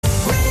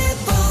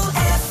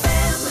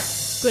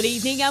Good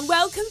evening and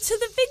welcome to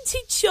the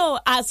Vintage Show.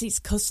 As is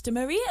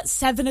customary at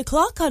 7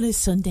 o'clock on a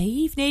Sunday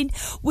evening,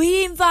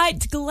 we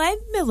invite Glenn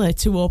Miller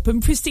to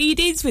open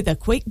proceedings with a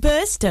quick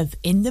burst of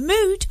In the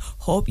Mood.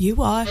 Hope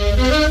you are.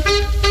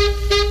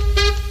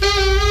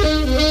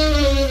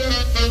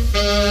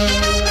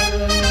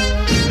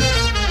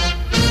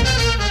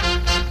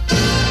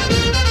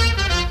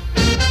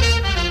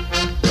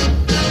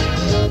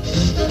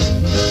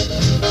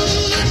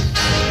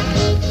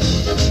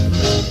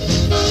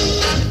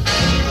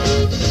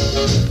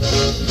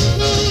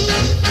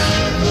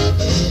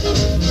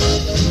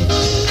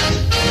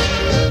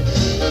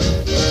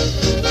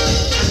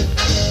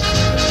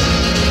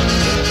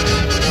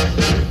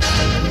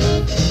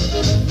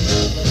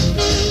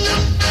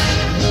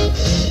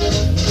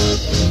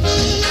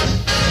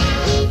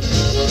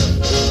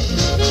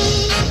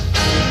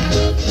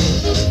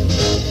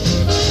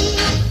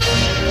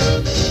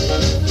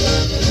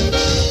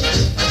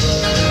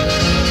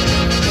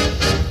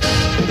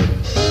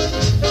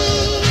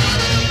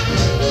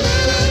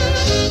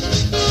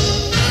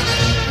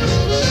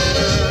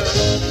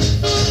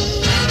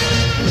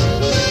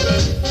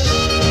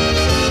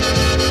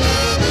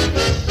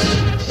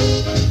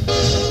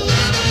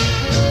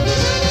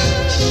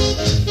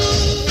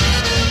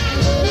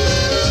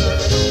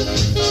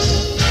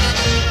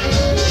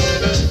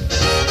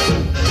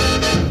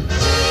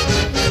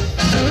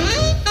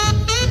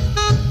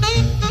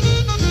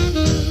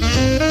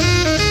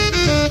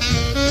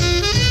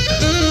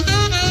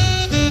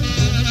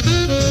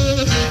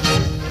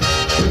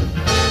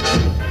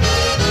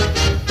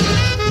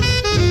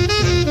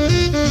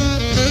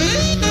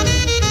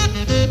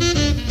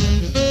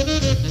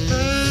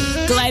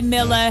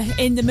 Miller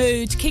in the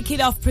mood, kicking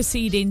off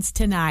proceedings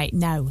tonight.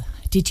 Now,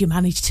 did you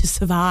manage to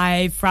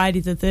survive Friday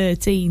the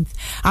 13th?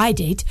 I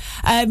did.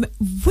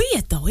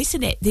 Weird though,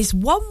 isn't it? There's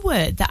one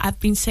word that I've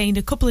been saying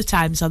a couple of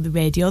times on the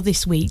radio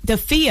this week. The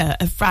fear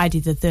of Friday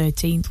the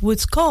 13th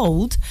was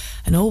called,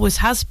 and always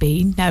has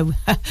been, now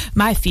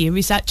my fear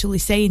is actually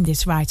saying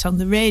this right on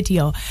the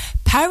radio,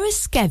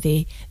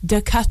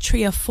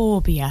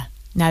 paraskevidocatria.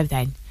 Now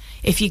then,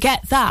 if you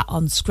get that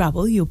on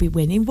Scrabble, you'll be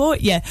winning, won't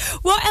you?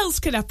 What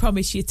else can I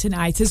promise you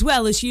tonight? As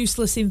well as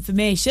useless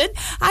information,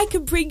 I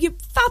can bring you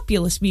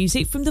fabulous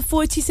music from the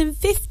 40s and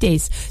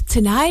 50s.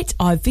 Tonight,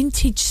 our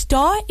vintage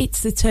star, it's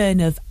the turn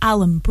of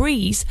Alan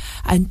Breeze,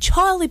 and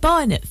Charlie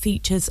Barnett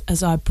features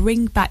as our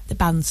Bring Back the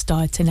Band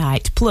star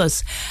tonight.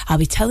 Plus, I'll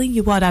be telling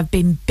you what I've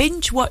been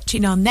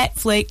binge-watching on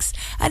Netflix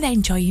and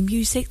enjoying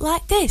music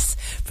like this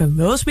from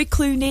Rosemary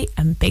Clooney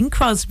and Bing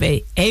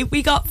Crosby. Ain't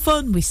we got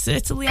fun? We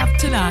certainly have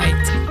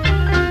tonight.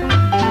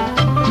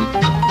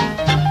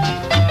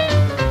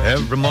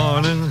 Every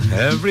morning,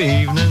 every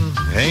evening,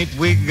 ain't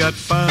we got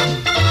fun?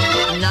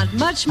 Not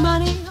much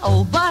money,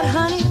 oh, but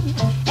honey,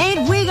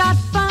 ain't we got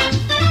fun?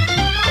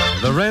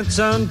 The rent's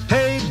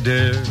unpaid,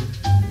 dear,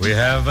 we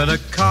haven't a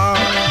car.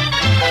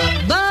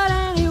 But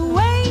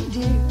anyway,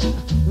 dear,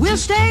 we'll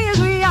stay as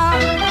we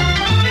are.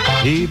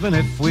 Even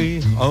if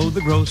we owe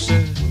the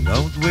grocer,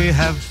 don't we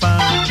have fun?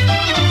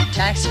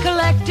 Tax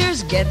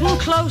collectors getting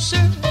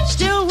closer,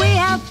 still we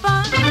have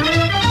fun.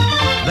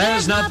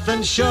 There's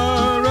nothing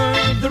surer,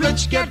 the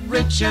rich get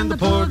rich and the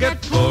poor get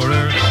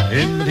poorer.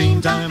 In between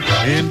time,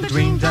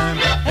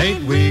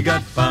 ain't we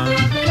got fun?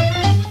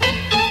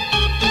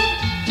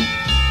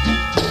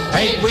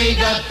 Ain't we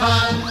got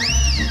fun?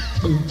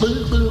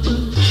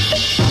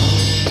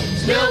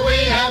 Still we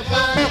have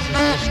fun.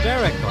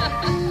 Hysterical.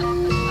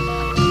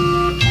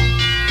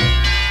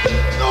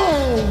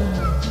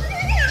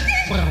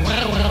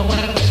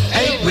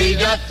 Ain't we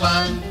got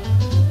fun?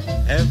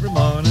 Every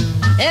morning,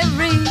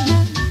 Every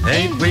night,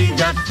 ain't we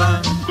got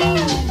fun?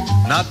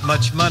 Not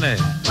much money,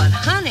 but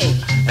honey,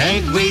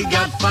 ain't we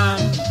got fun?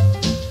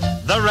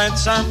 The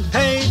rent's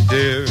unpaid,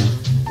 dear,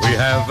 we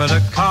haven't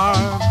a car.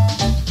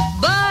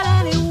 but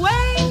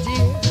anyway,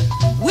 dear,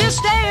 we'll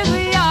stay as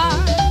we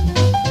are.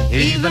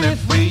 Even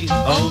if we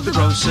owe the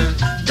grocer,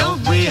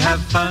 don't we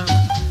have fun?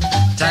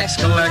 Tax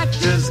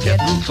collectors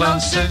getting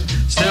closer,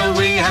 still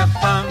we have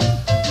fun.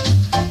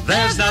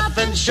 There's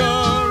nothing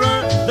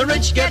surer, the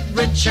rich get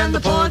rich and the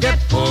poor get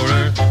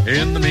poorer.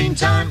 In the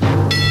meantime,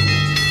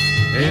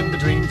 in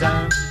between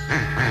time,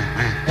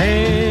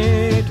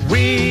 ain't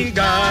we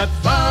got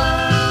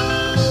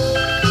fun?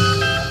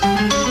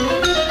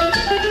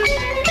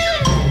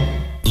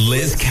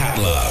 Liz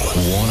Catlow,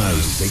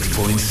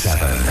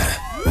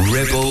 106.7,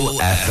 Ribble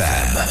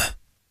FM.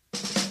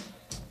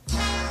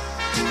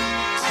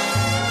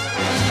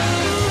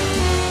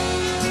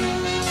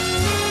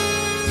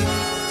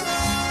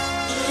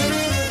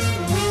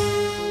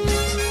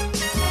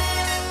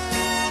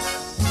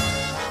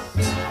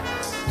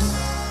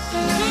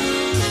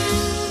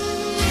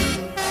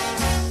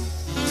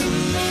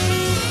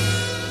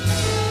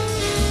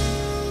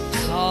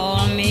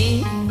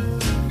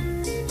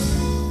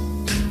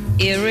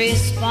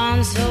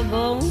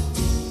 Irresponsible,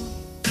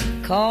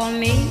 call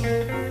me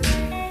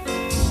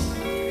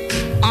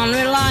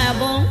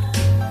unreliable,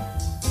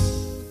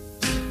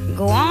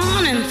 go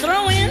on and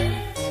throw in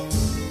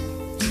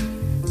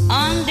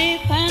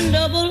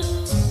undependable.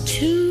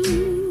 too.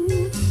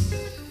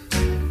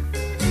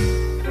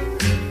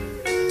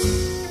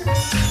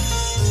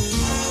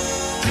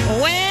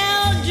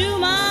 Well, do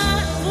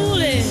my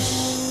foolish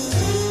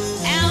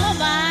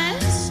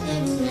alibis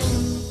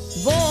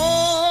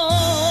bore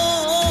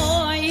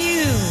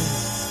you?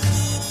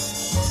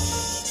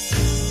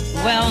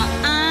 Well,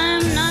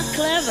 I'm not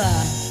clever,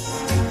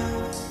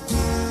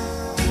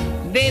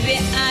 baby,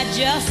 I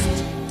just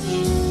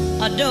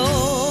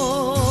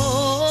adore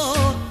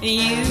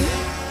you.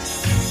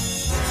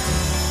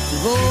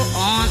 Go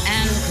on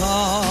and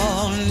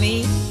call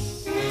me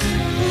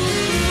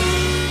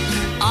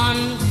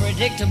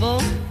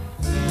unpredictable.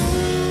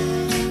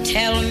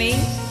 Tell me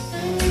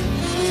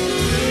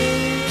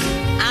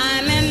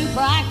I'm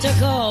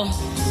impractical.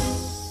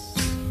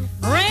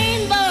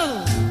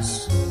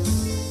 Rainbows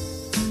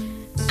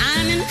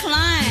I'm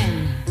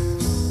inclined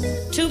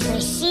to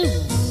pursue.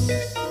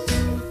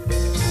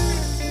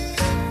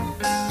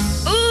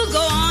 Ooh,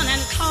 go on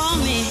and call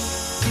me.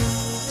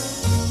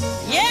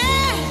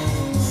 Yeah,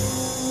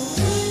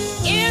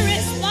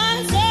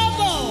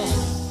 irresponsible.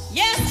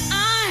 Yes,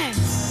 I'm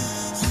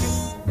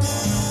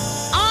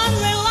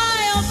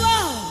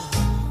unreliable,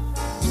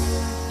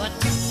 but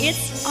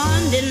it's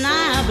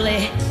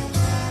undeniably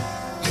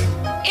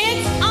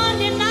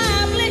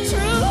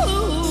true.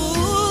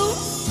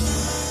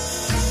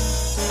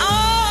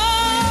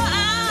 Oh,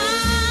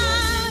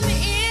 I'm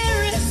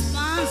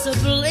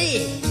irresponsibly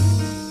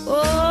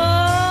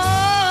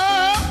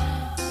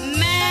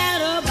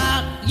mad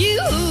about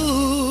you.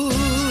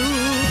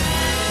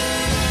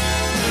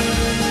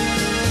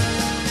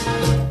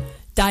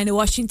 Dinah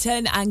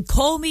Washington and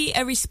Call Me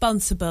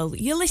Irresponsible.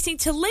 You're listening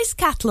to Liz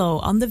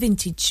Catlow on The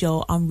Vintage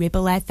Show on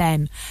Ribble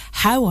FM.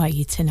 How are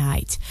you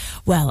tonight?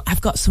 Well,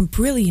 I've got some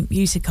brilliant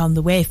music on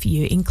the way for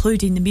you,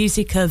 including the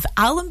music of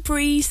Alan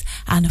Breeze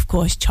and, of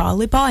course,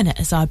 Charlie Barnett,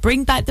 as I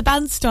bring back the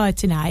band star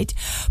tonight.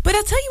 But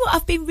I'll tell you what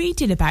I've been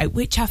reading about,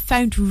 which I've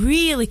found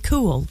really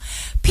cool.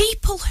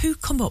 People who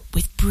come up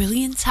with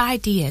brilliant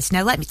ideas.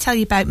 Now, let me tell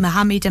you about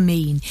Mohammed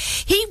Amin.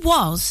 He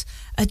was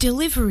a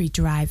delivery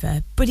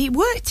driver, but it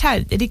worked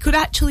out that he could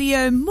actually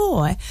earn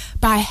more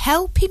by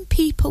helping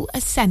people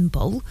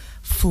assemble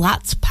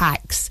flat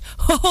packs.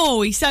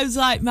 Oh, he sounds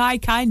like my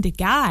kind of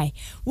guy.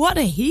 What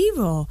a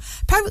hero.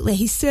 Apparently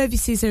his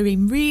services are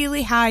in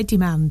really high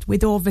demand,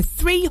 with over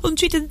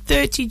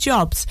 330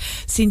 jobs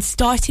since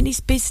starting his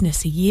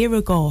business a year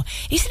ago.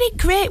 Isn't it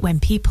great when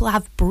people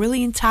have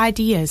brilliant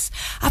ideas?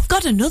 I've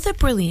got another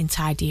brilliant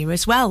idea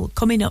as well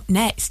coming up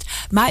next.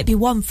 Might be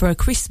one for a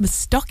Christmas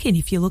stocking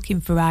if you're looking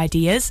for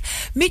ideas.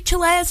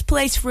 Mitchell Ayres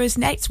plays for us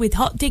next with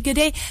Hot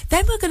Diggity.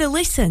 Then we're going to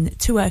listen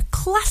to a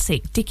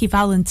classic Dickie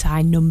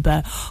Valentine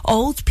number,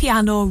 Old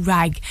Piano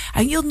Rag,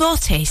 and you'll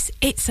notice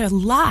it's a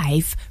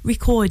live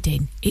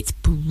recording. It's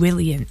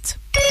brilliant.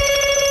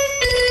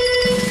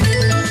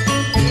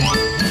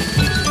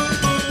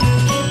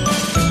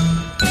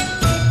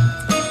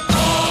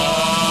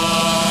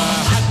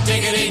 Hot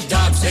diggity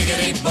dog,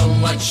 diggity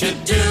boom, what you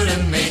do to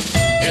me?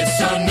 It's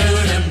so new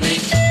to me.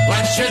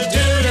 What you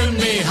do to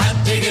me? Hot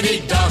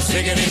diggity dog,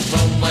 diggity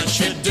boom, what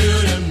you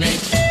do to me?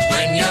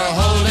 When you're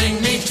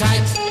holding me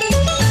tight.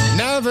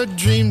 Never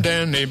dreamed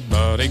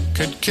anybody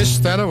could kiss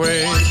that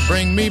away,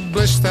 bring me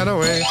bliss that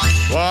away.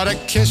 What a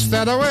kiss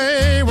that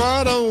away,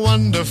 what a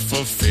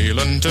wonderful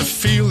feeling to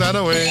feel that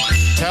away.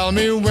 Tell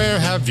me, where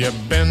have you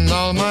been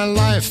all my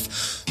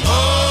life?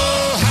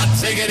 Oh, hot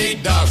diggity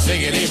dog,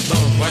 diggity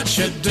boom, what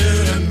you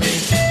do to me?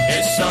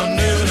 It's so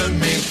new to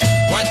me.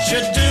 What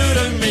you do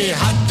to me?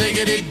 Hot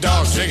diggity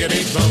dog,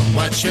 diggity boom,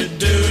 what you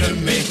do to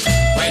me?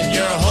 When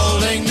you're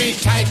holding me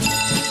tight.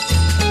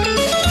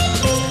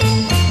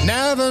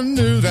 Never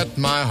knew that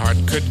my heart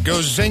could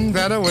go zing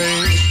that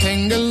away,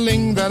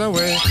 ting-a-ling that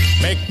away,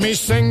 make me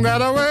sing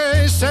that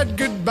away. Said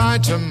goodbye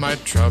to my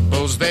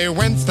troubles, they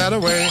went that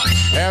away,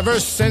 ever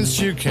since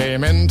you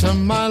came into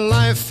my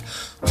life.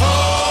 Oh,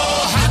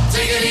 hot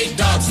diggity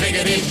dog,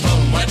 diggity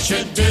boom, what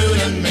you do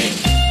to me?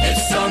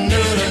 It's so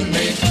new to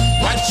me.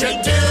 What you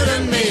do to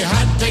me?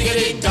 Hot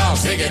diggity dog,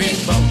 diggity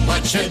boom,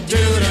 what you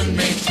do to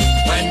me?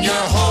 When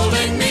you're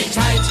holding me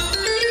tight.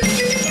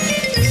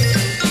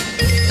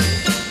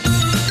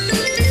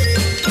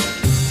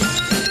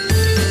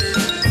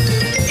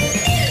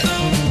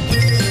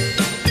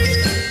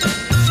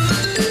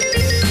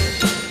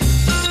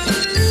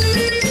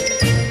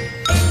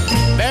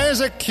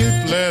 A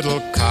cute little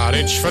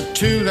cottage for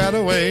two that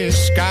away.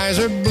 Skies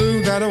are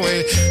blue that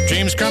away.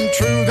 Dreams come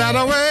true that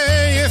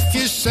away. If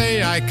you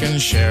say I can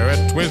share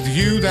it with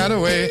you that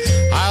away,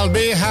 I'll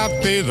be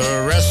happy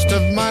the rest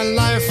of my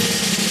life.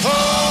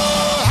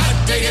 Oh,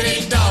 hot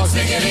diggity dog,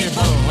 diggity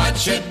boom, what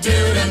you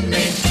do to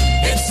me?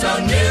 It's so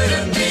new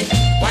to me.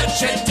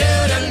 What you do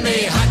to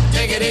me? Hot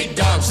diggity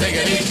dog,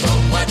 diggity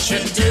boom, what you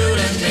do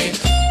to me?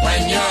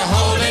 When you're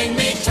holding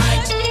me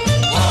tight.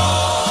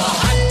 Oh,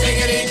 hot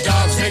diggity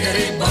dog,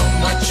 diggity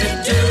boom, what you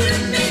do to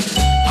me?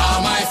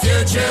 How my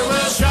future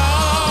will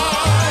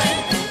shine.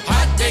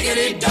 Hot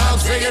diggity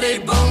dog, diggity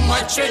boom,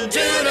 what you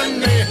do to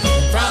me?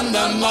 From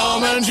the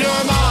moment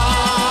you're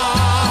mine.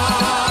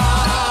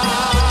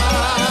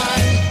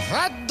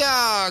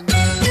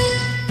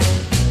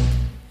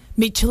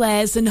 Mitchell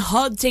Ayres and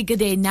Hot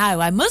Diggity. Now,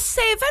 I must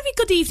say a very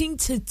good evening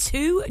to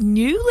two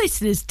new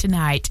listeners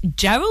tonight,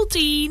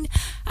 Geraldine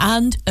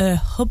and her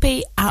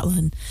hubby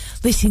Alan,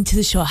 listening to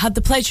the show. I had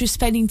the pleasure of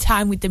spending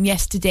time with them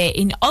yesterday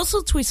in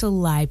Oswald Twistle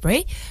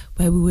Library,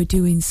 where we were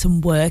doing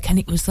some work, and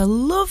it was a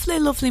lovely,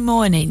 lovely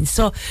morning.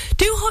 So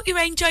do hope you're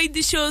enjoying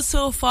the show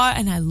so far,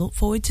 and I look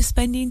forward to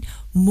spending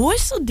more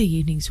Sunday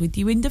evenings with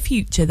you in the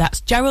future. That's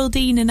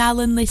Geraldine and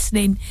Alan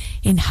listening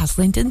in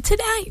Haslingden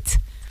tonight.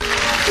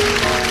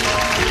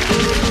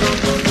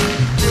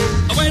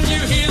 When you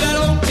hear that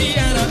old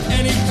piano,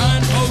 any kind,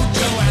 oh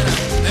Joanna,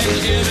 then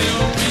you hear the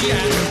old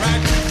piano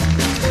rock.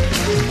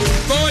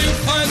 Boy,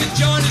 you'll find the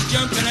joint is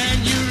jumping and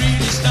you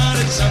really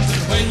started something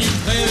when you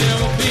play the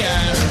old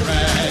piano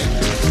rag.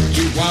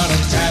 You wanna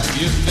tap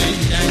your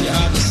feet and you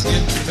have to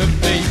skip the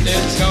beat.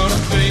 It's gonna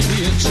be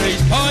a treat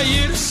for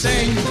you to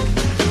sing.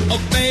 Oh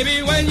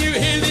baby, when you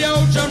hear the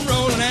old drum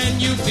rolling and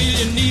you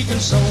feel your knee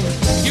consoling,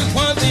 you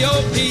want the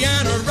old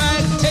piano rag.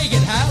 Take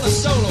it, Hal, a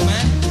solo,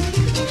 man.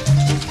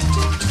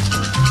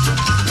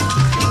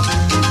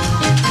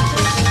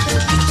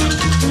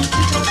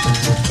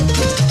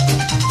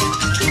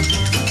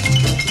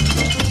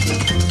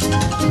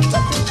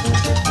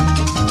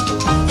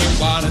 You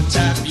wanna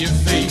tap your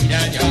feet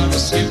and you ought to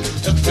skip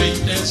the beat.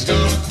 It's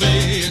gonna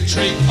be a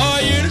treat for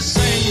you to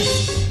sing.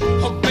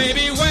 Oh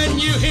baby, when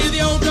you hear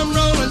the old drum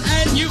rolling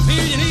and you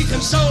feel your knee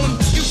consoling,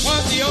 you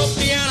want the old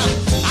piano.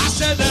 I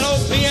said that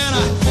old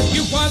piano.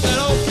 You want that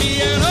old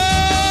piano.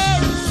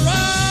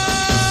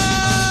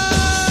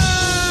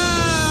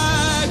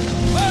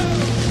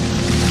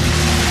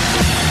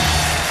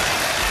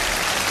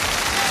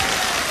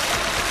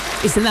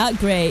 Isn't that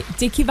great?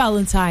 Dickie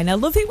Valentine. I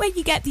love it when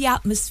you get the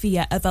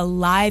atmosphere of a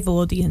live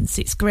audience.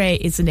 It's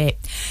great, isn't it?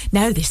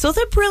 Now, this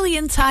other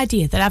brilliant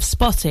idea that I've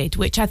spotted,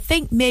 which I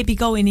think may be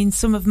going in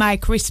some of my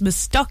Christmas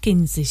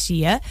stockings this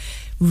year,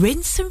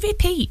 rinse and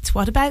repeat.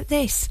 What about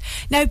this?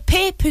 Now,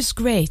 paper's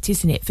great,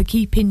 isn't it, for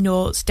keeping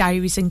notes,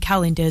 diaries and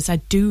calendars. I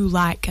do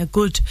like a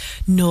good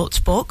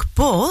notebook,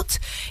 but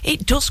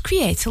it does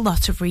create a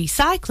lot of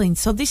recycling.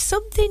 So there's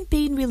something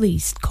being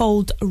released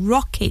called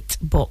Rocket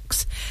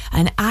Books,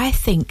 and I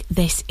think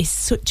this is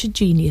such a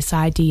genius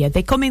idea.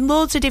 They come in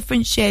loads of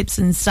different shapes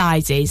and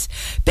sizes.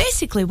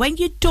 Basically, when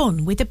you're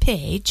done with a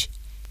page,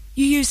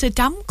 you use a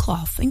damp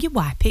cloth and you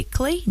wipe it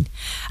clean.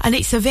 And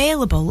it's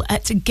available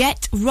at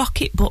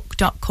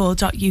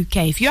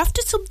getrocketbook.co.uk. If you're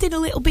after something a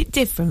little bit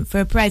different for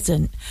a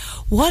present,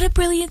 what a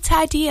brilliant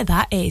idea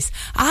that is.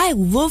 I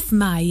love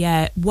my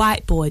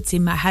whiteboards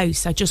in my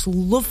house. I just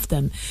love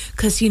them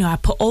because, you know, I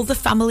put all the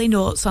family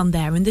notes on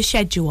there and the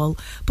schedule.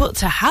 But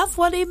to have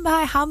one in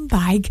my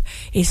handbag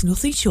is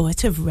nothing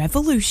short of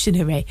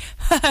revolutionary.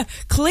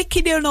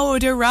 Clicking in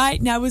order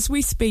right now as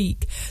we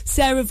speak.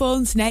 Sarah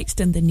Vaughan's next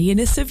and The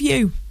Nearness of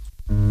You.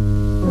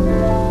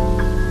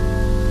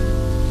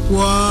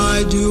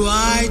 Why do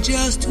I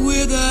just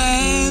wither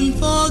and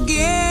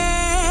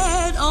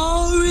forget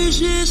all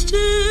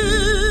resistance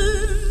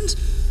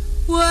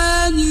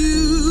when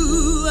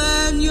you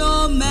and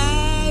your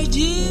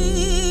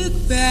magic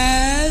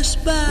pass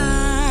by?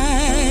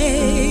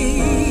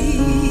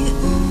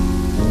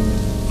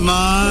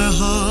 My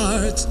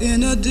heart's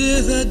in a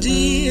dither,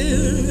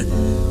 dear,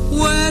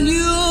 when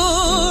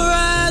you're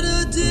at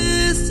a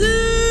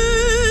distance.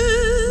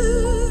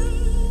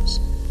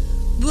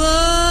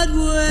 But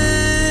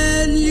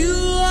when you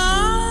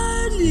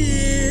are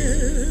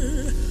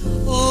near,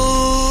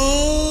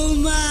 oh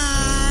my,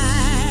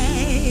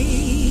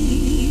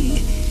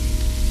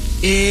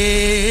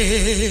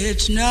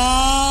 it's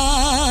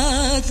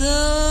not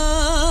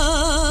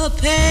the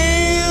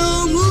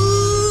pale moon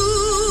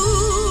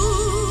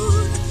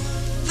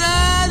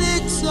that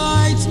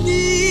excites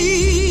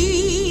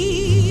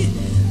me,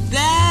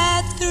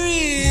 that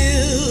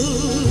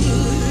thrills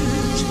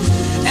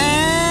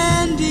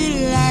and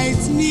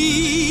delights me.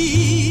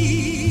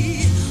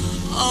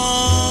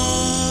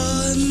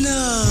 Oh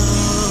no,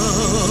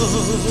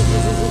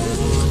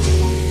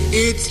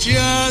 it's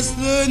just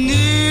the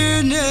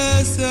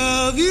nearness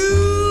of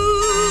you.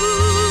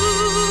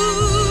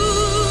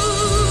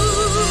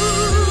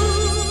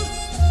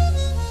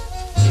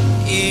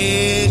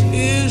 It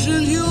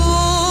isn't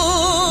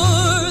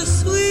your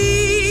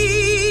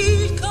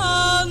sweet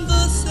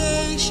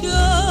conversation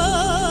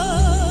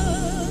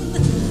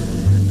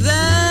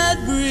that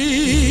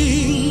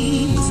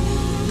brings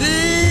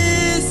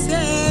this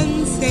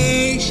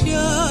sensation.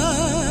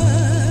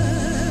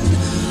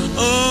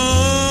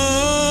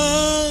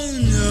 Oh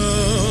no,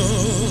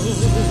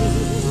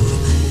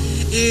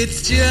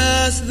 it's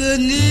just the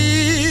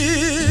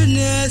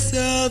nearness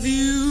of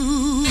you.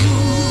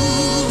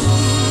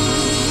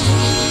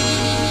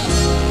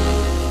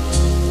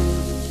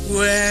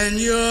 When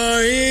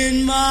you're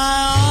in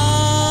my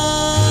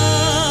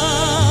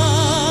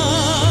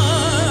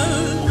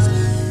arms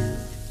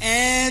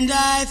and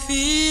I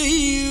feel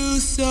you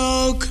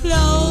so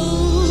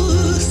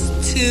close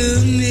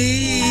to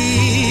me,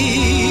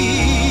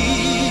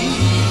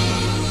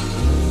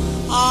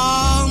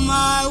 all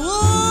my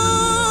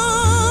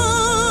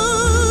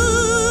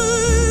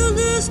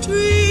wildest dreams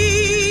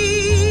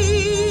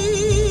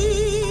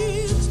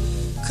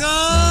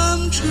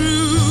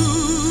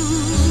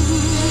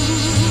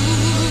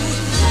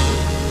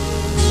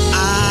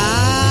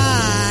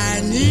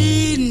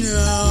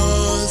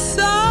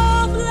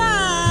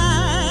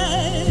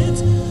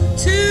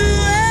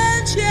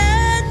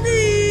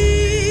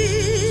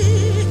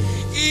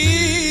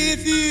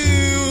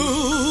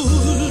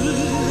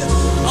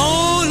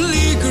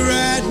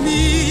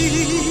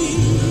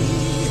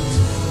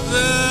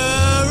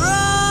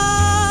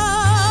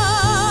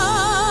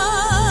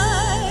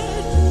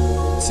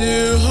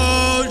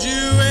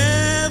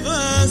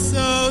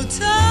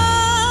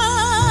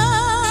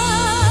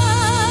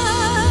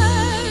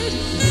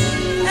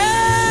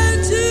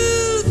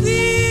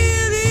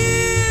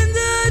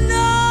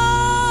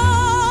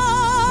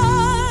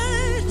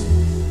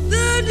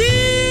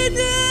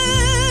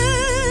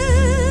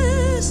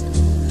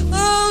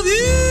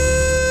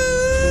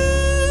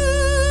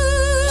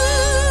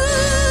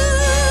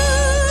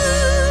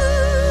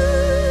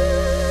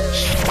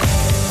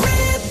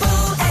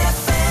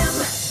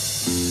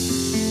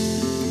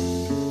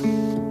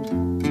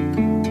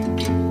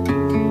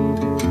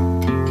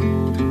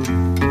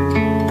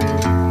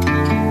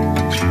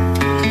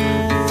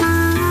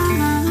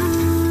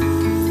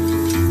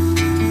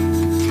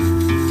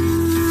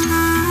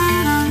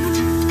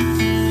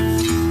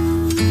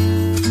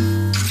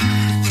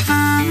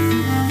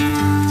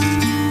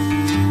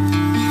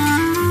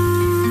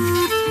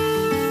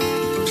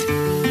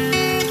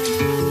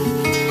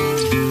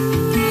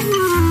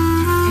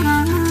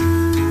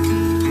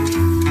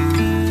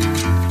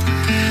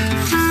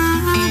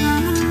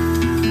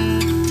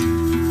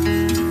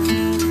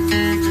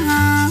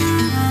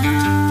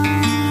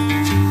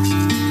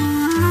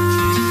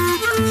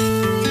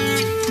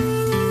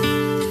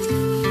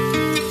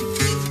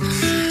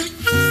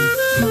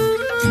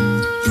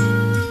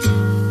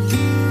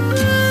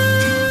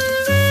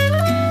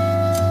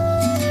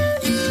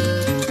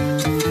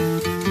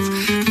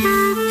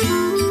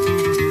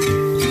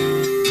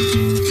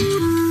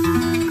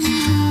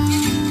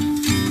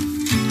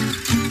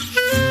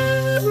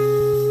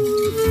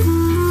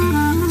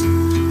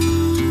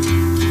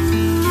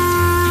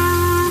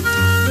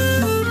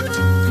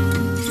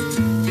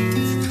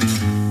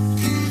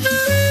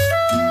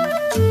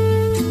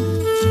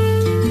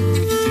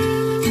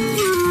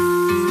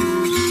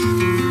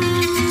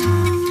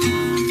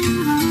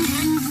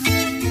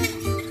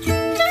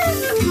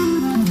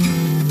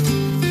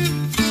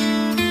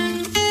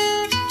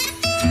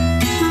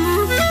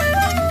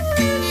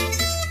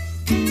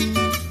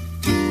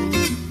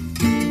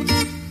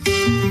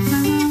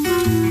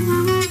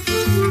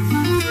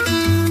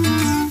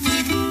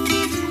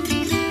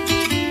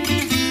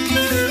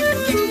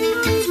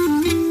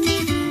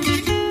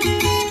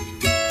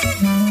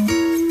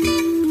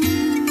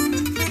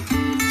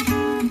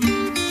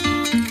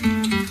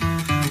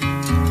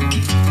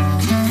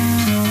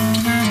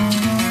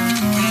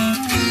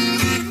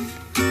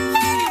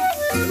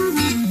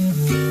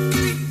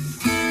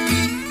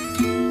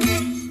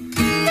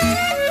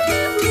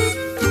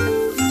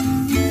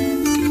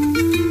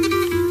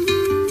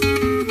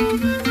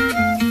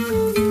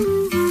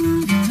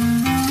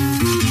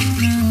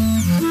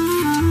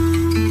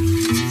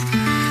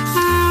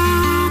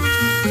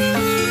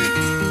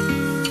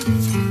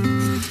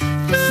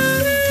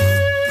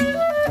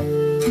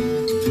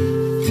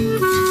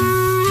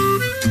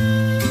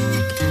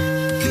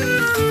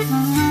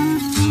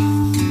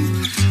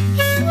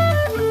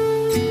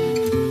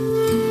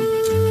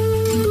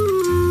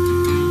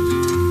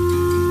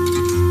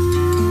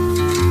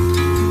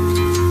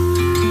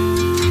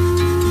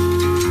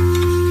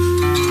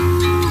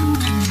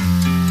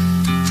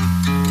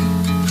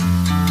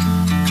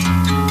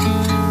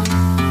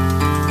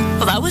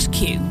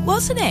cute,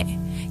 wasn't it?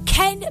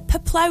 Ken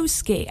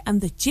Peplowski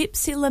and the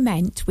Gypsy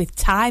Lament with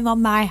Time on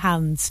My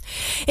Hands.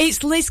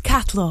 It's Liz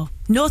Catlow.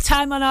 No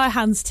time on our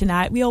hands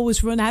tonight. We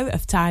always run out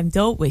of time,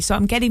 don't we? So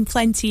I'm getting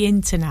plenty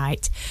in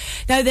tonight.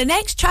 Now, the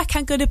next track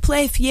I'm going to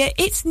play for you,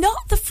 it's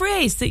not the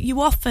phrase that you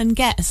often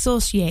get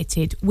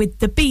associated with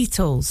the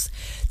Beatles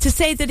to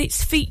say that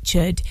it's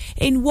featured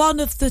in one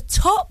of the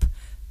top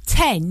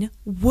 10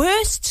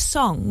 worst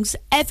songs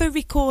ever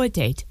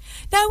recorded.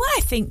 Now, I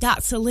think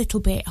that's a little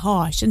bit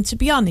harsh, and to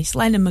be honest,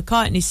 Lennon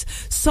McCartney's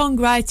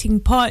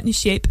songwriting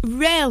partnership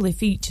rarely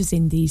features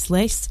in these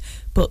lists,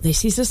 but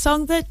this is a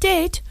song that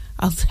did.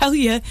 I'll tell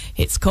you,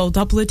 it's called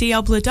Obla-Dee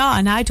Obla-Da,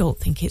 and I don't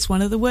think it's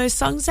one of the worst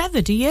songs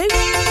ever, do you?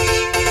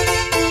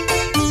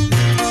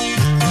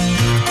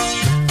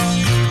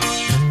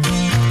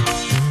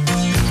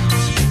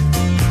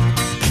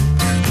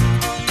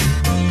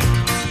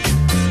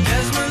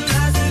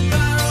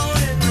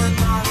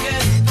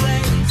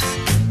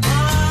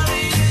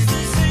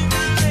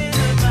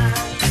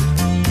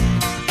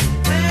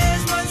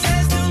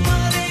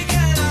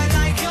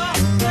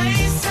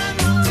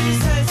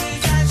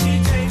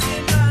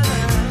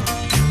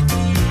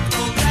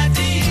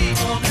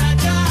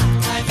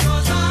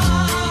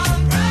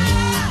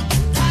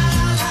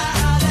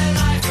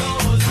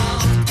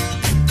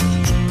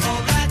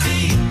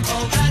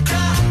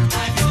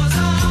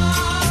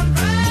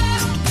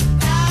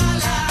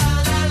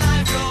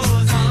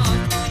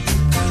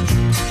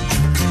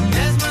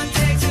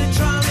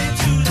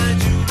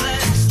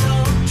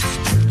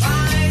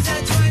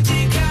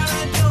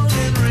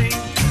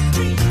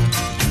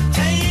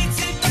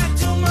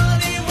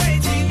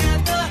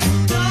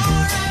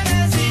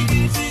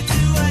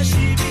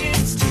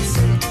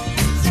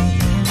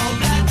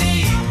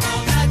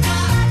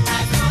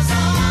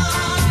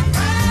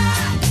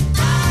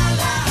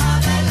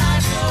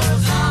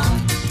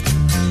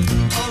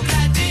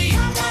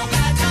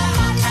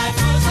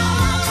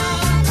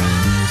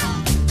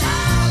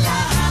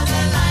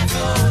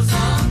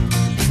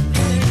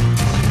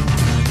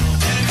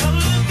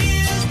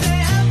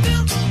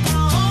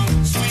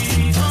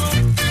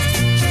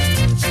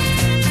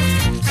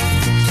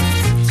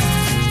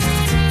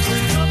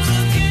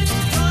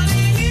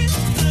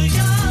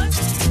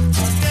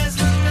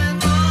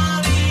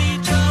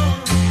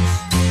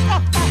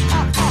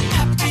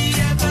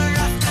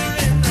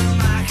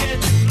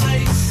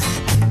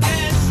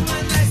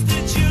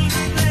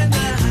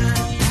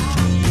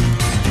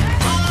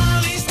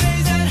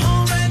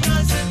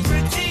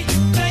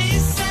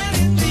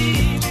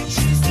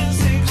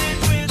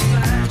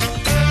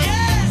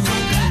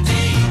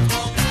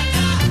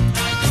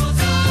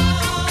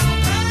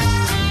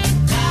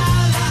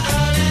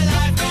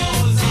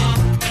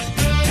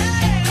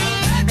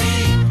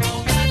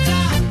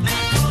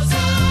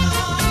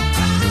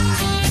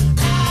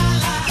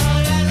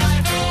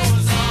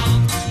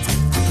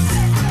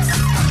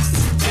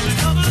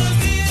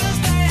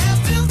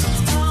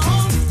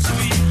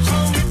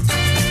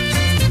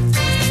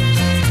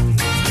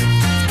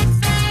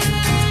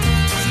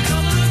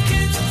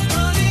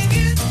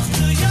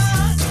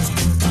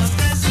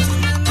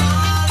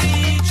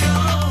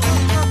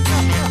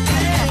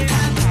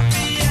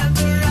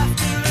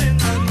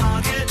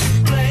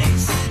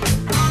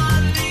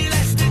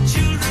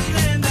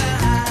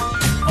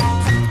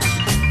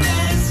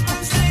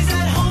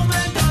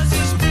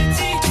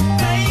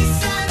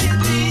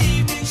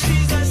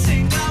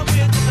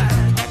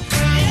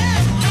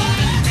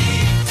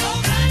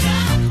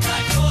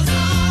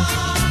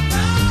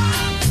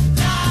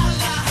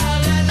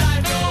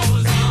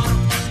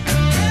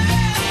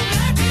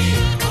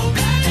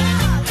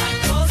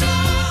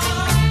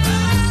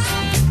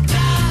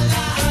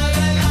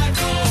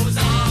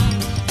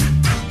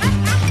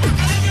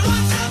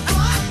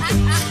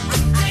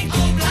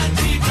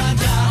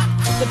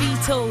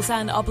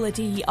 And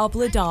Obla-Dee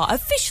Obla-Da,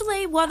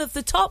 officially one of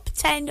the top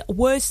 10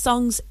 worst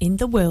songs in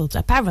the world,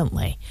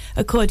 apparently,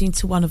 according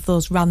to one of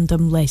those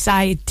random lists.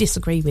 I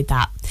disagree with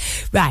that.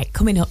 Right,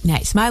 coming up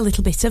next, my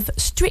little bit of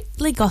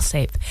Strictly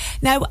Gossip.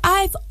 Now,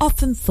 I've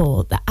often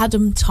thought that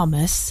Adam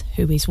Thomas,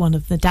 who is one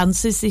of the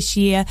dancers this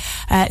year,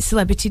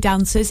 celebrity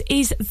dancers,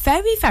 is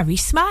very, very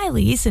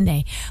smiley, isn't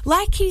he?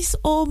 Like he's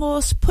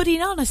almost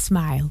putting on a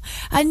smile.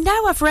 And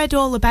now I've read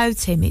all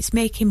about him, it's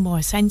making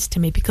more sense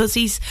to me, because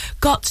he's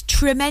got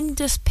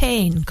tremendous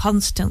pain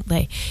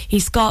constantly.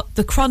 He's got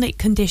the chronic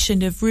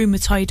condition of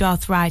rheumatoid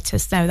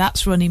arthritis. Now,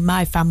 that's run in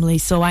my family,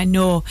 so I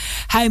know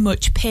how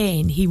much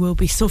pain he will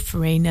be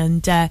suffering,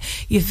 and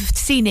you've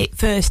seen it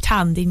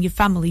firsthand in your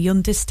family. You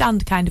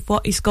understand kind of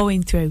what he's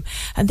going through,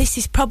 and this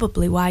is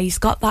probably why he's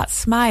got that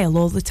smile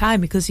all the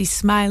time, because he's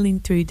smiling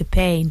through the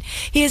pain.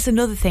 Here's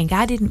another thing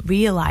I didn't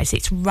realise,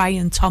 it's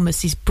Ryan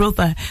Thomas's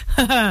brother.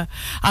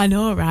 I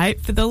know, right?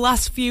 For the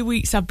last few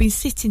weeks I've been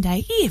sitting there,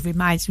 he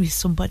reminds me of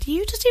somebody.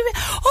 Who does he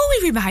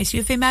Totally reminds me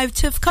of him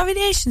out of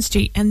Coronation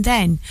Street. And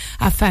then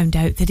I found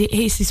out that it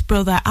is his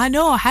brother. I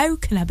know, how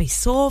can I be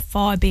so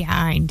far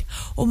behind?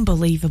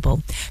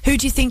 Unbelievable. Who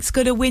do you think's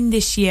going to win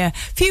this year?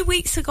 A few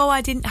weeks ago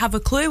I didn't have a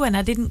clue and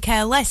I didn't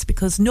care less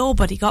because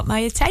nobody got my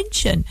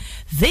attention.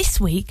 This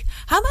week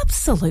I'm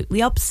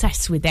absolutely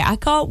obsessed with it. I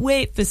can't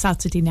wait for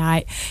Saturday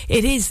night.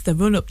 It is the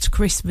run up to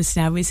Christmas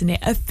now, isn't it?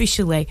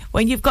 Officially,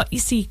 when you've got your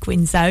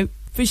sequins out.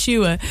 For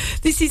sure.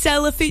 This is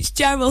Ella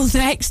Fitzgerald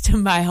next,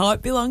 and My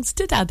Heart Belongs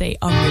to Daddy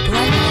on Ribble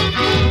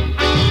FM.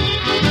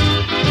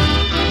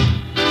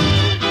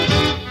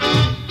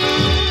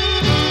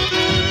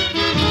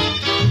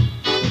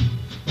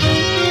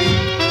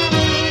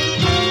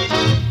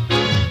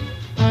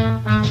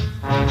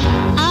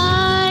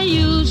 I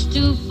used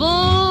to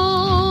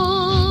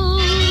fall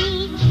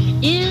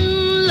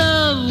in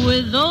love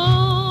with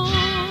all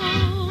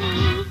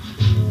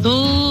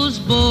those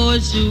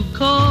boys who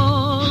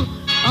call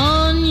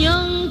on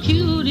young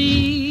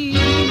cuties,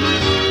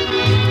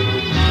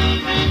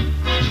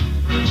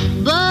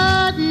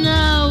 but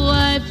now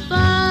I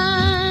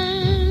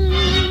find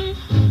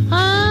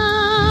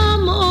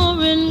I'm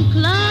more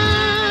inclined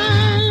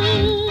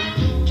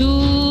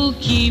to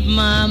keep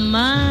my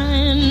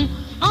mind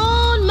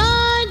on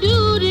my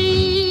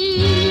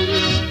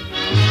duties.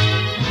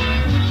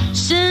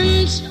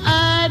 Since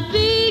I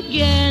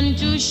began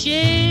to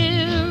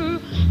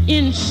share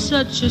in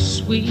such a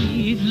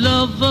sweet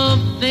love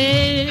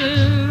affair,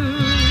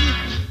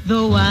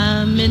 though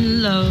I'm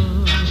in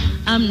love,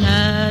 I'm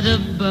not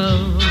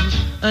above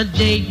a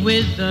date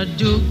with a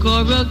duke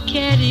or a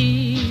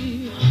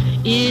caddy.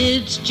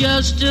 It's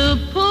just a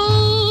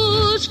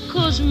pose,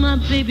 'cause my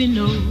baby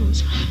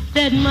knows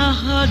that my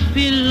heart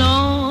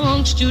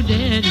belongs to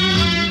daddy.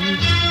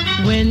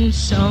 When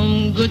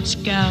some good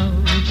scout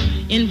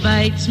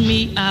invites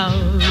me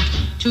out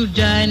to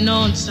dine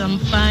on some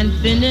fine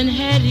Finn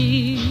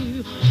Hattie,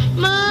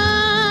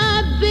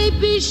 my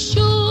baby's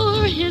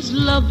sure his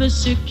love is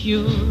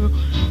secure,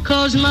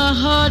 'cause my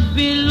heart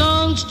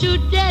belongs to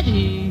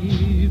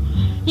daddy.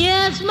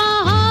 Yes,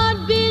 my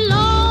heart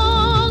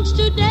belongs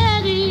to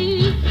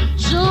daddy,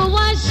 so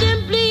I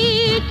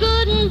simply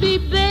couldn't be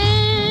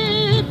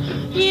bad.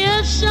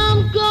 Yes,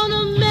 I'm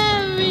gonna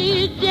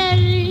marry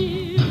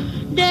daddy,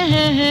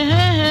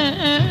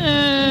 dad.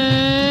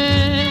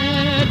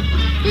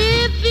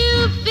 If you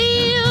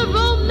feel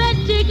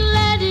romantic,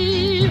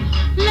 laddie,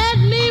 let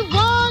me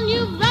warn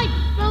you right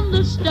from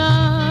the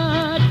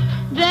start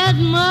that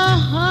my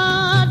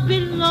heart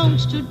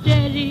belongs to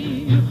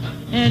daddy,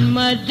 and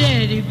my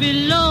daddy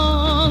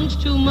belongs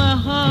to my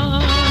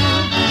heart.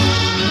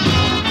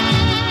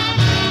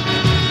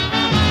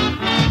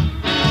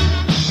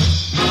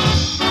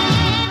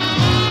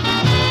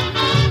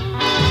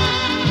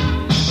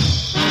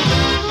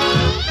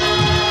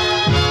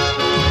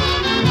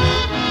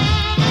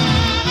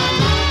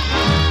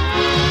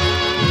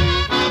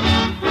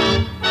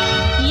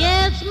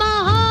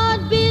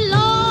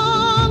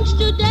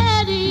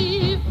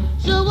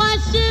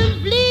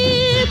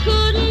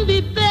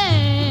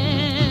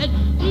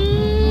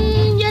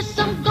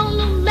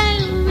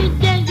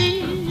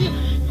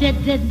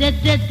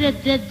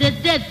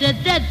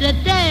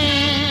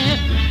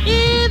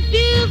 If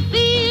you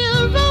feel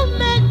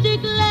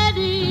romantic,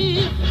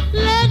 laddie,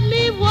 let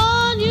me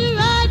warn you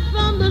right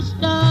from the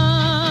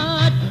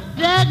start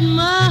that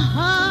my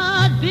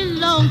heart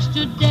belongs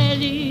to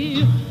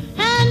daddy,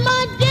 and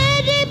my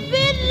daddy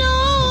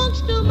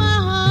belongs to my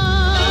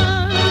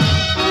heart.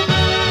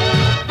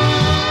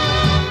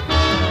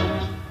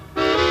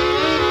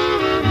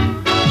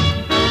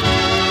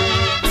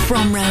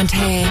 From round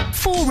here,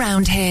 for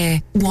round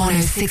here,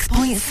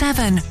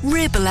 106.7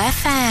 Ribble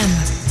FM.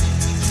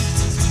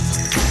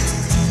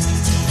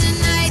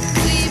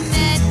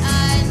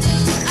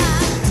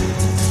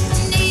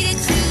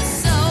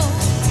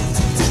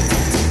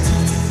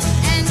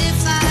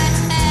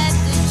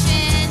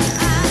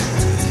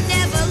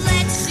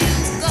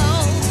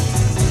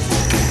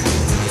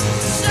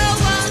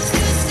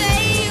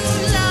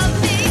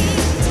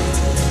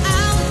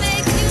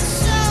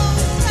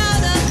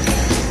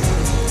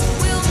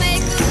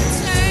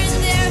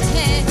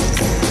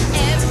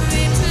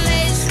 Every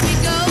place we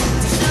go,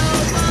 so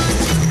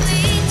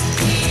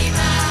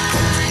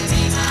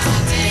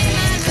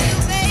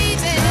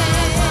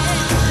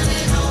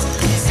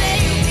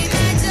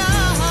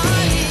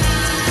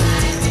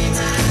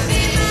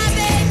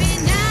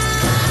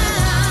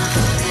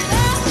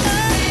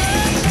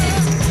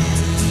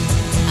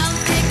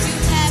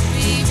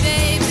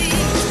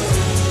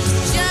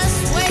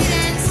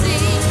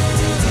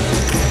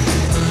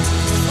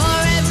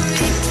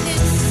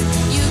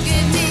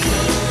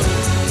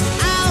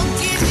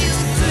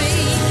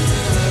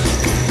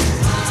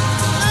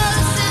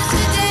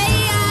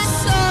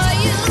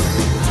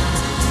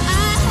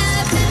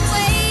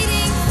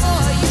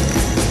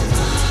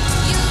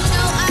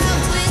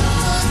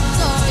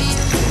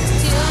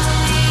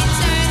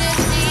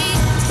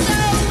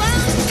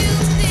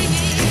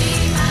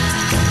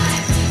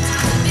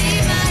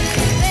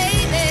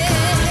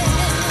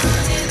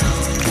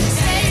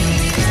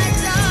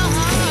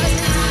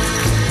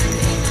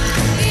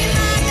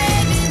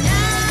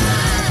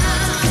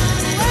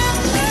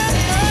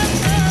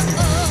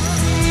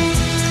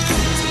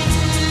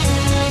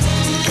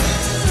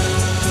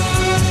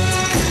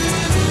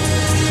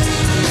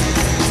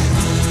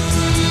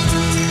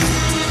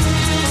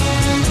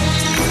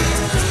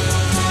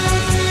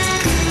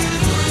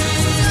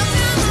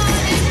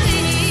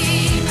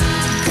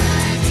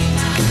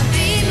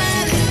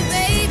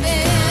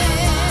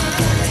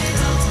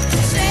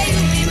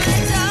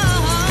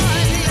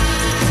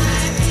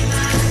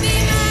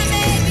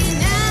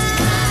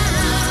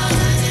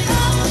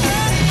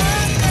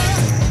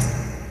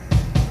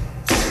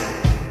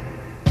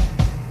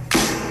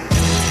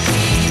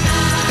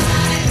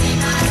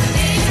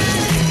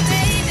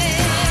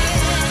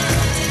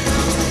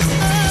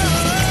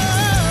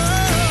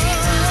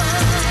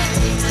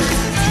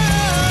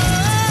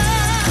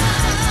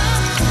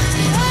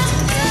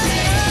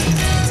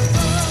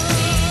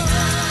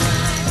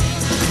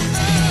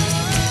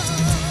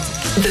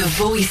The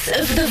voice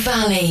of the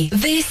valley.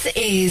 This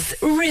is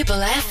Ribble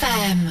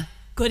FM.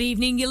 Good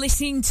evening, you're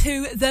listening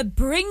to the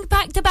Bring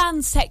Back the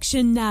Band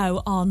section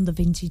now on The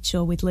Vintage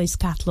Show with Liz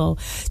Catlow.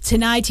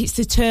 Tonight it's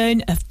the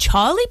turn of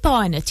Charlie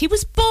Barnett. He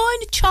was born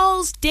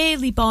Charles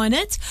Daly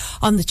Barnett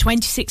on the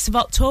 26th of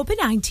October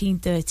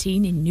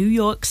 1913 in New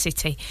York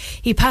City.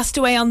 He passed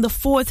away on the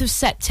 4th of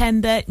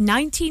September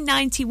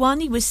 1991.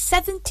 He was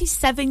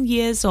 77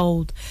 years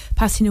old,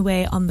 passing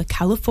away on the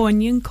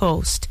Californian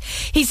coast.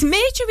 His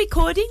major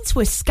recordings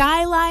were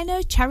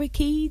Skyliner,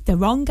 Cherokee, The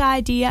Wrong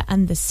Idea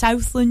and the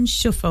Southland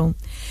Shuffle.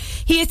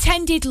 He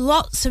attended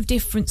lots of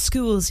different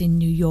schools in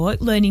New York,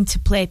 learning to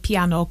play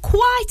piano,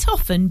 quite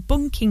often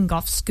bunking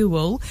off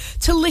school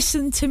to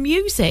listen to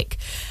music.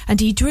 And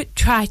he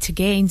tried to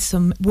gain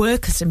some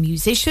work as a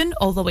musician,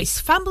 although his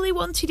family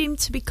wanted him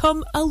to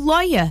become a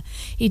lawyer.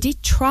 He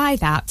did try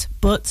that,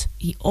 but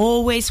he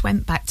always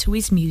went back to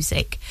his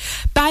music.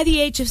 By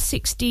the age of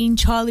 16,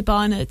 Charlie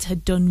Barnett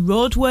had done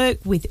road work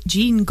with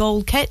Gene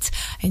Goldkett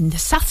in the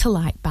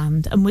Satellite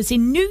Band and was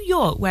in New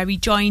York, where he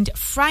joined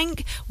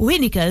Frank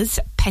Winiger's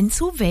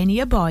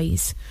Pennsylvania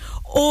Boys.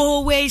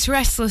 Always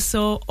restless,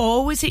 so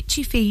always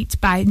itchy feet.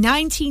 By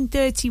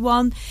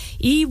 1931,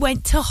 he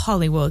went to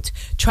Hollywood,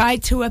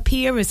 tried to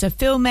appear as a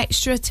film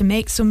extra to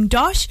make some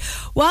dosh,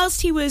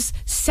 whilst he was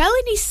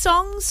selling his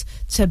songs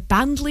to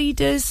band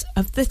leaders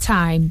of the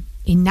time.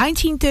 In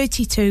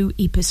 1932,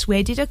 he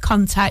persuaded a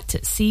contact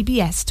at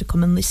CBS to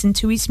come and listen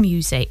to his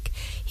music.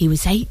 He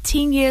was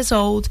 18 years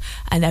old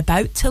and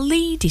about to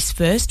lead his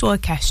first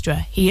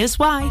orchestra. Here's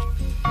why.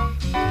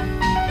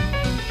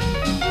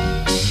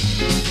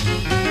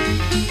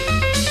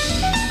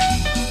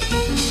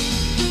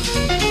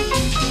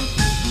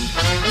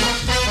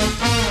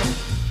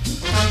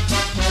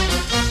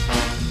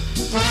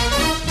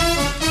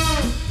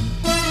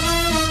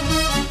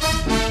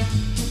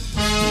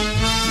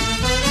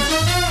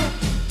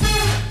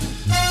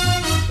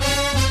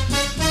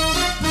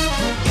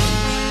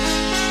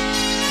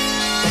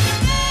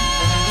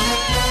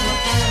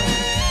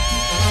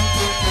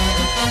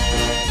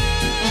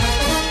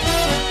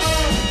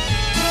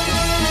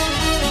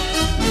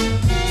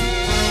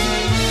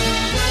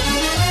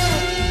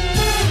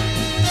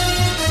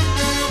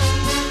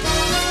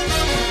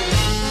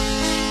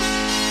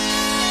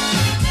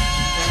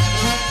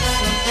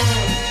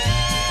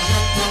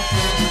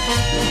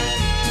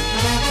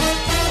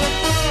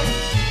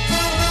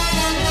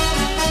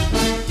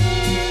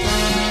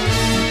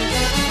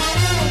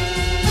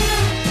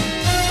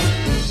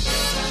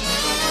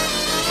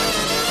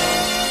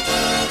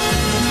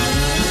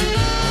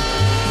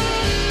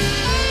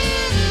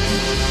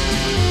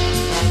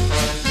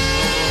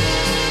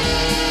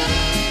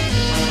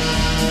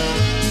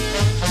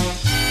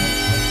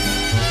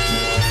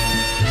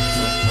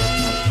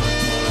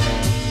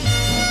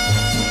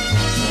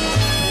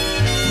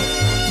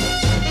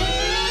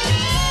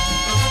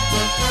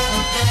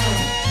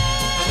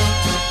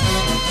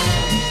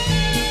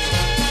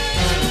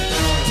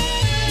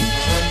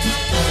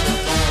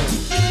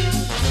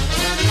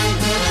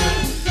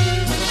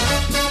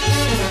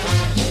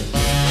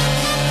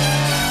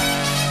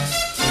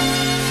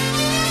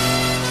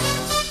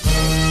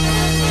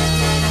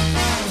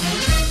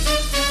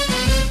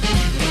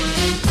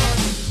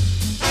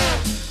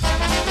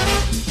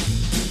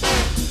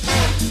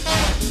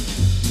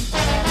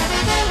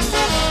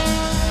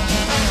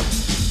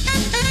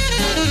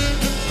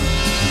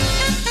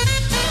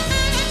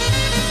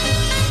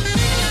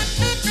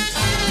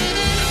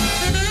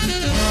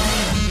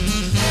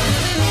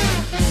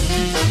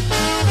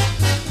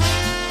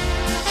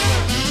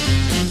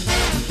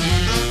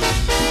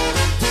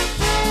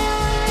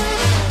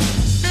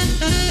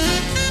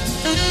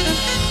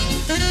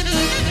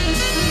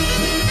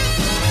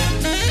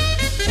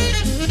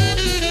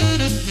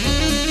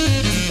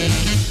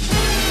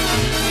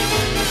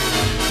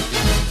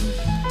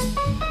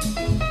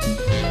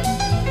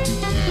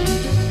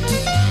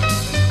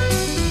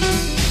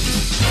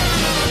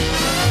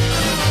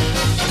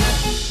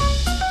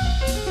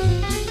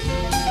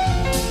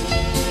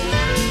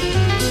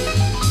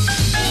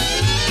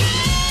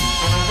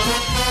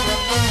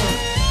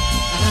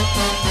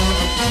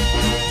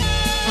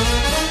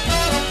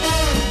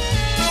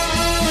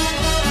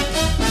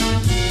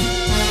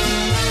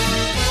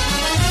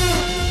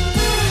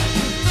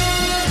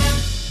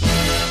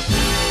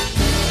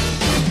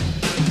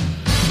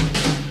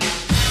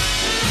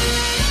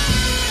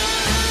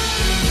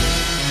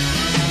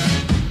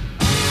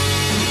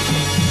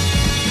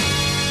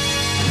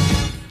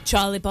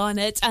 Charlie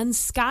Barnett and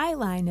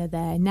Skyliner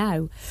there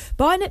now.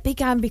 Barnett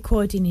began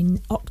recording in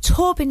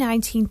October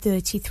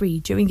 1933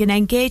 during an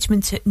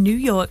engagement at New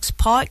York's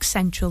Park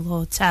Central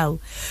Hotel.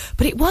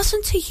 But it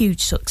wasn't a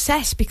huge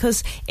success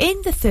because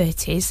in the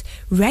 30s,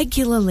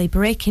 regularly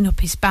breaking up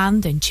his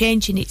band and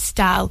changing its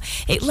style,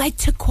 it led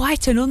to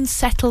quite an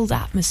unsettled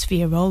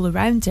atmosphere all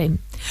around him.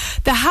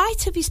 The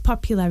height of his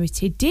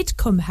popularity did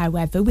come,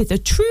 however, with a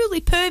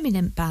truly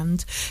permanent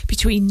band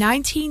between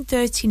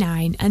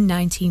 1939 and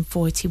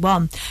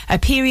 1941, a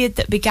period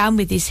that began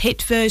with his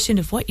hit version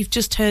of what you've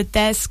just heard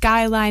there,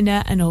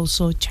 Skyliner, and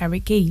also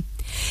Cherokee.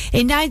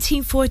 In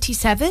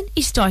 1947,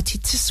 he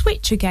started to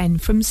switch again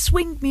from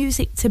swing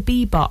music to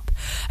bebop,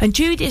 and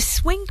during this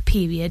swing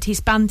period, his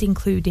band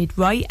included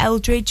Roy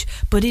Eldridge,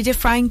 Buddy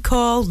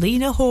DeFranco,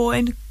 Lena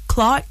Horne,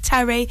 Clark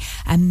Terry,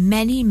 and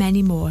many,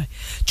 many more.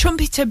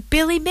 Trumpeter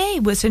Billy May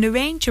was an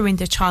arranger in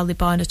the Charlie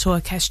Barnet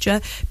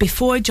Orchestra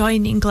before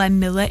joining Glenn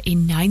Miller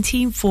in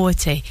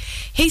 1940.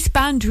 His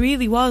band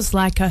really was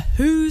like a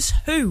who's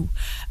who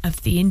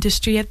of the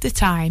industry of the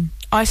time.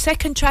 Our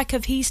second track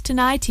of He's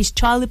Tonight is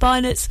Charlie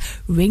Barnet's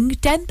Ring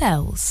Dem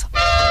Bells.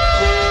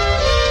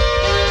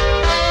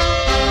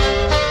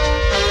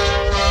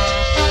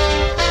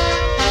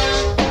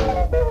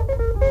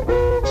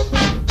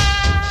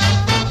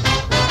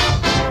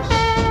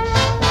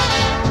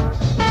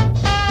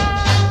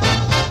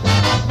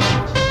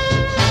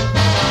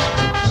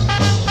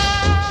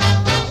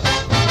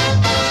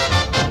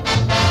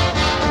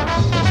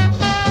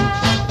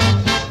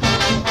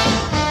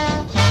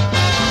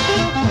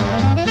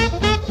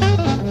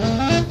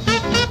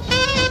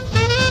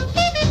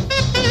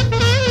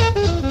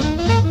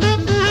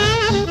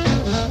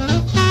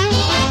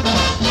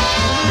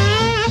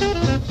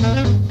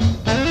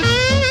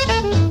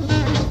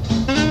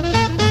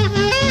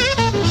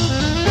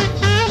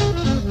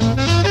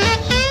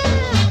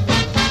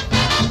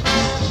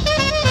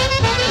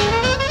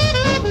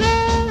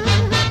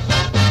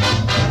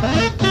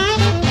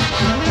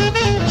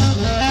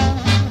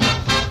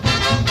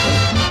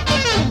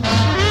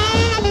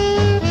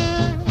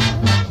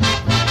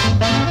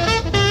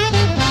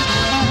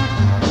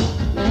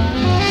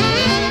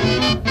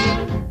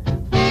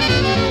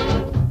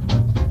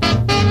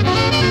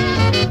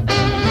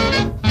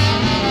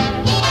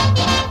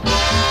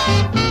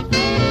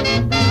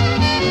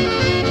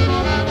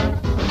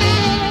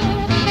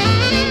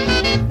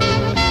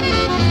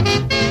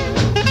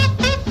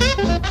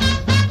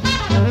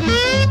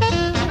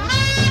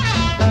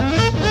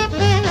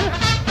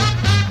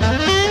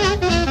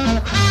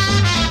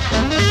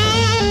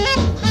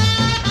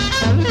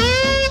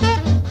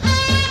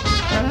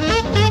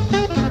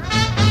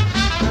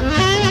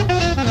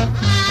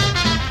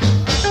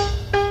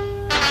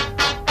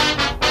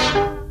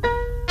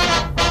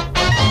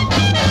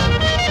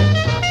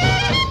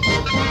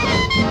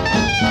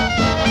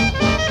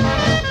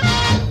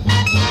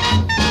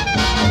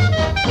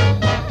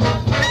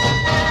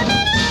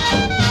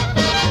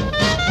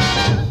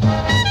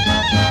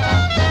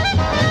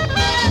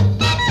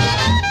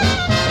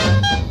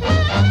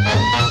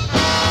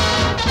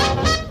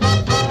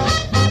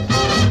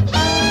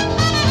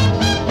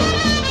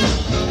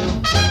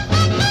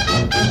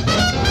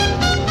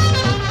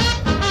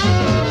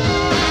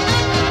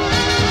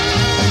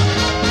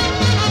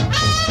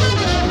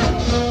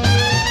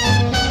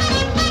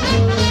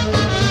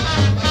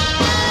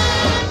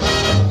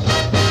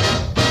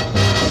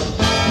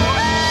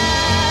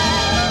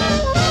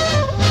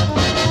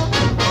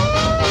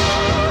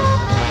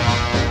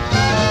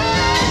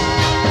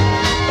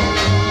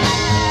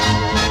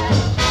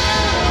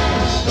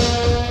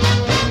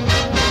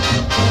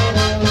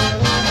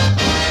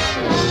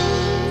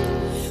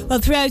 Well,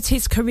 throughout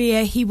his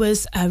career, he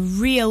was a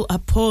real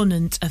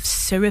opponent of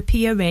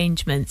syrupy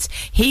arrangements.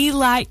 He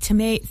liked to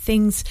make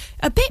things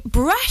a bit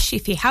brash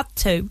if he had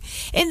to.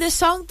 In the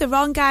song The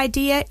Wrong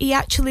Idea, he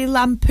actually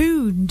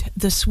lampooned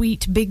the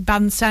sweet big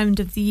band sound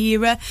of the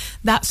era.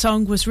 That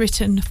song was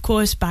written, of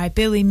course, by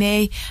Billy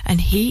May, and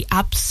he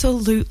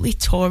absolutely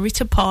tore it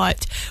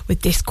apart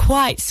with this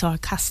quite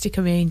sarcastic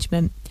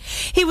arrangement.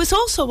 He was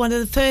also one of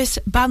the first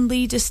band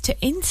leaders to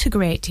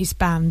integrate his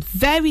band,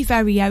 very,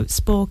 very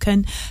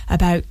outspoken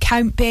about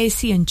Count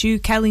Basie and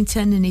Duke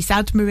Ellington and his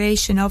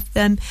admiration of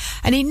them.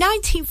 And in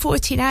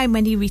 1949,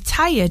 when he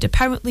retired,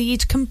 apparently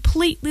he'd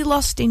completely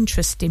lost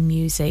interest in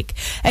music,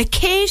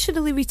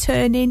 occasionally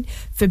returning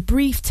for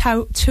brief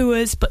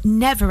tours, but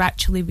never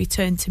actually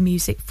returned to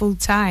music full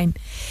time.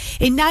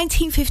 In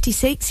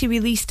 1956, he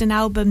released an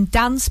album,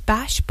 Dance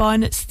Bash.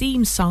 Barnet's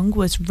theme song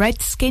was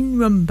Redskin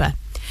Rumba.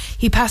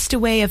 He passed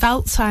away of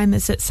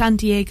Alzheimer's at San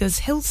Diego's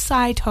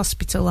Hillside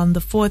Hospital on the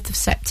 4th of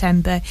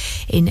September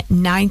in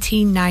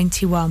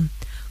 1991.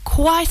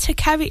 Quite a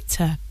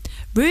character.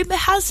 Rumour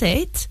has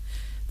it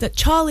that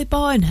Charlie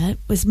Barnet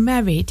was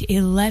married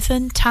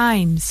 11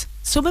 times.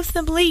 Some of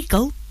them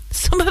legal,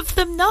 some of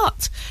them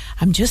not.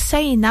 I'm just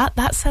saying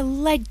that's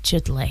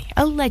allegedly.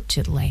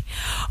 Allegedly.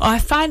 Our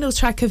final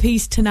track of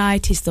He's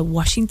Tonight is the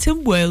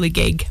Washington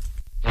Whirligig.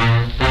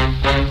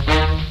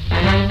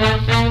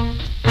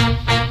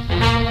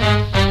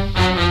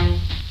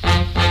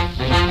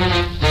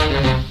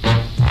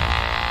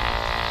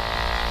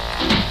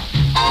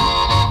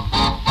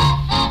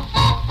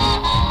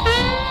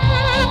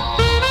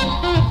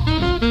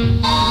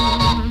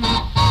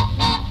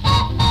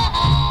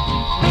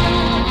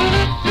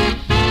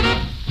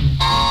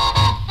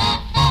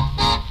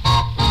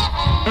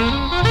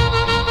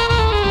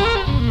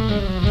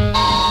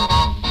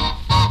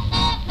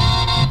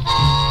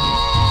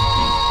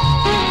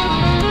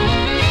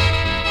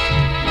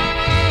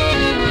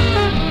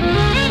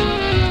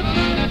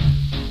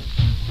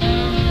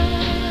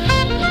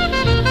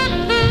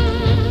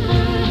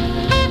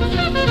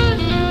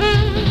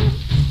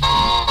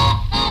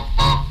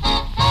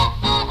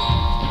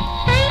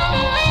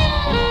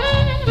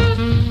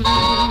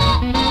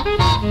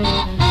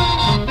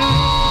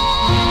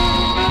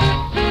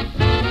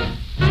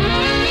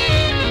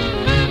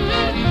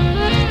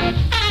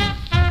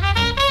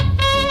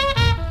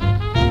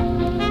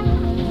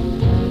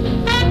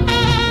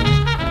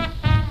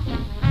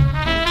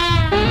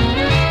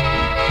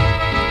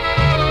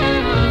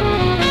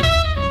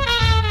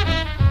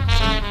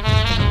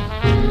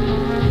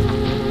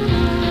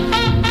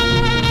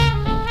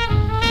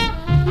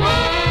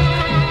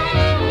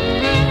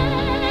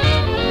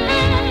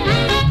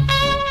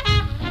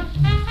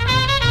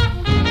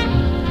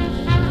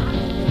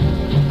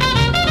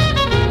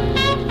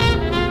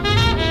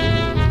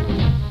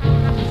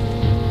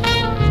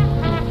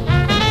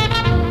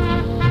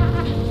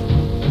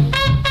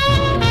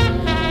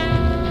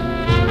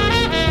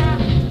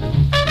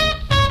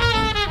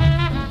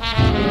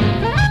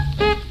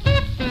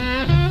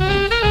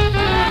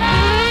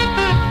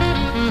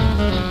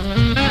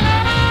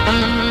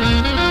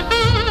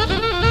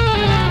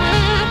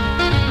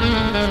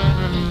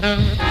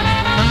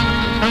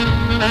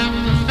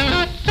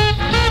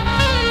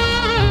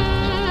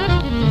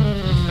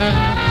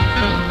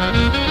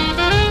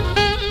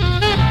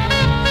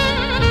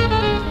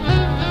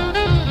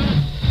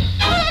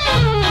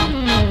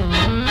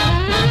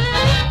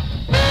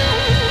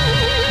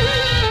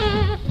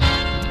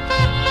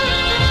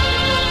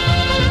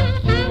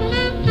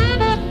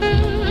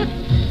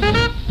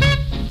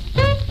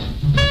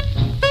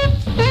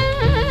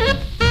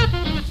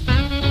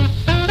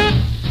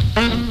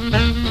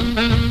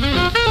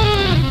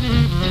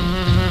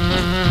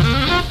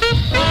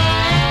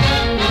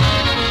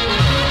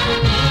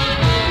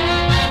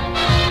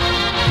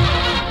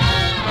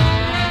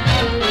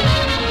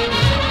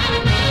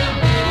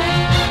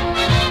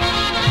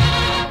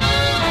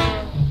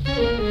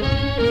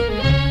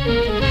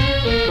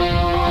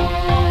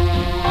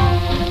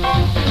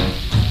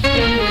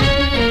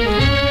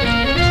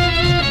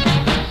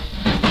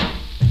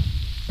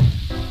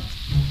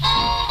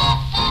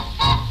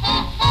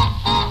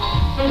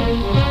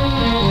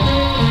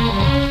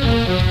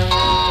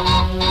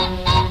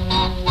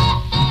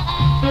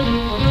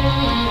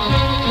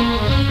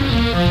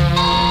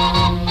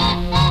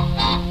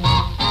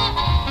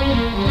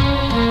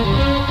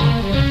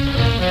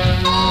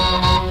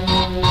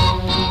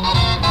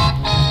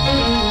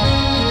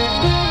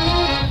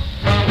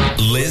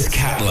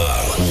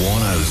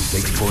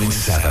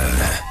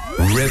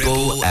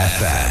 Ribble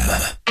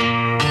FM.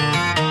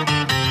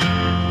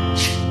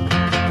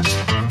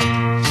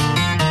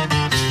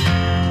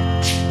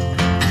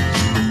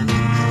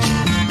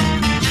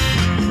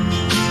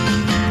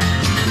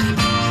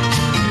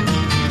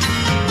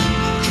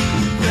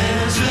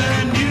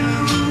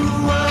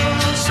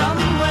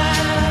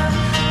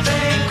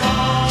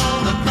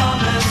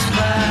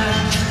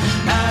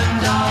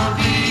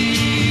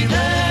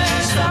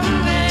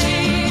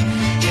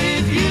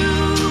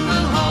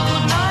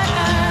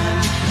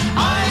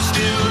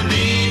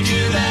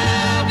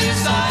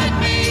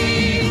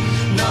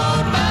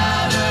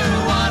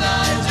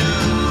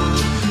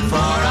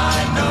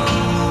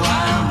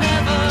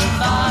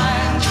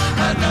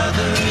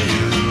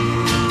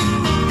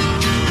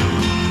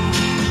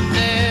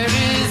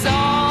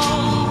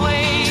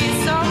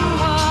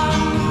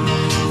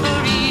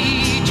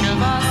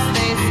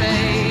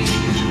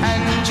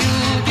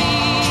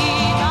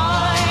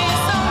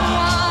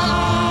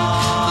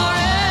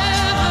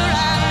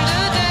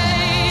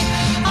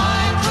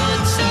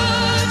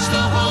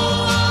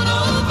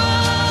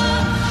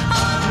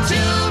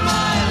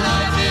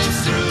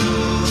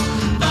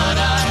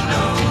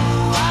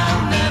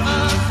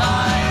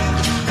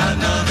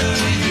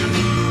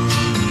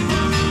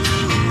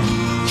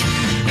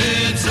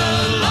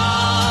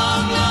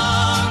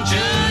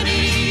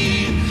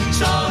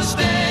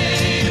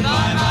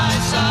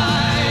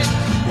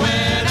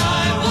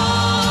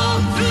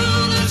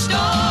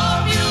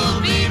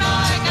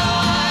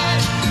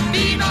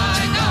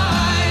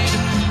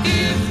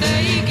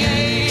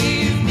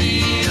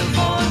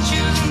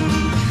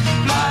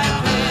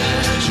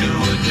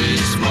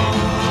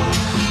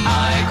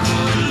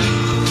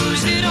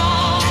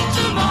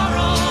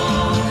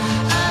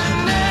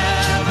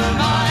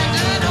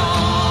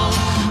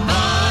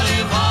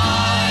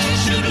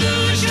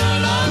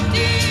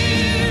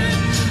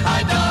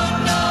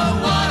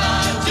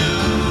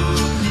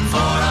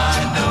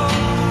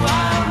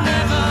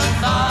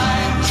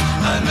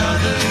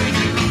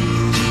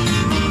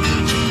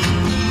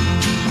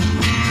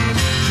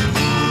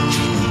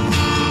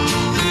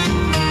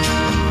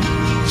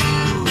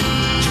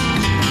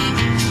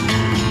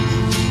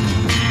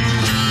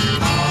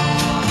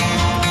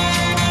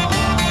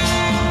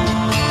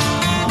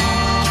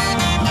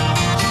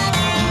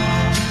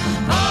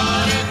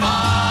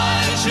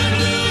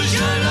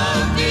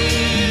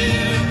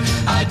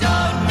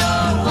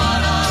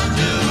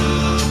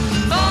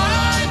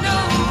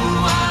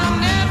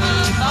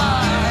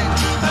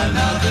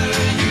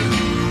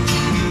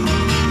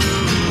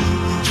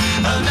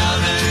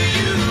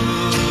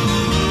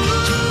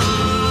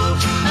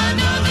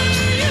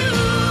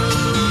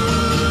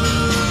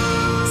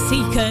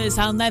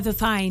 I'll never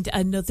find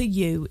another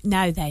you.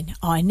 Now then,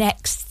 our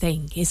next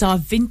thing is our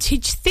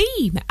vintage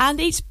theme, and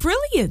it's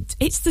brilliant.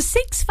 It's the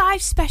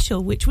 6-5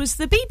 special, which was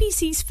the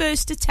BBC's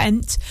first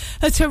attempt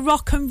at a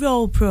rock and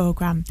roll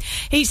programme.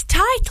 Its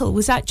title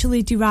was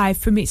actually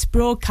derived from its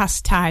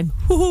broadcast time.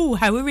 Ooh,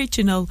 how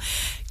original.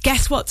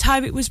 Guess what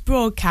time it was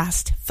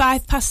broadcast?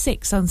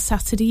 6:05 on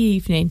Saturday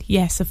evening.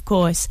 Yes, of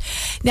course.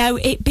 Now,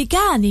 it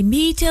began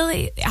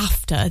immediately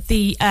after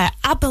the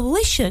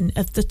abolition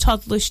of the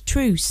Toddler's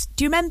Truce.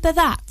 Do you remember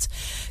that?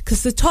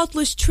 Because the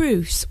Toddler's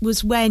Truce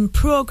was when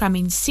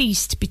programming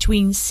ceased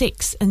between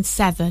 6 and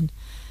 7.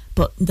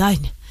 But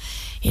then,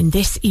 in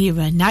this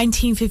era,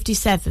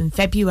 1957,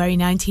 February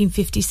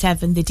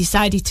 1957, they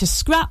decided to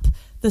scrap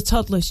the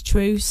Toddler's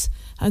Truce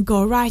and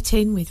go right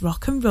in with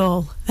rock and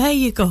roll. There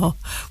you go.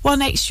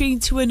 One extreme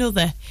to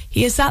another.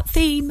 Here's that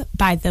theme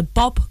by the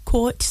Bob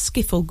Court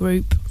Skiffle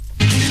Group.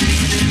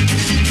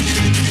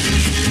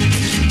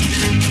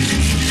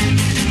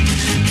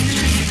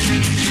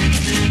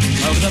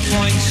 Over the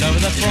points, over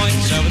the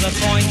points, over the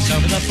points,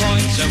 over the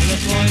points, over the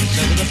points,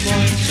 over the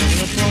points, over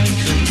the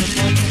points, over the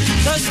points.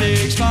 The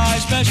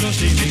 6-5 special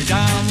steaming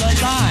down the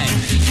line.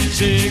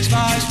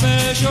 6-5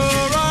 special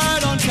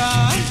right on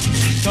time.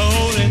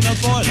 Coal in the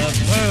boiler,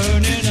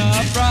 burning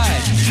up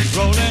bright.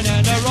 Rolling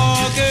and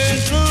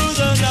a-rocking through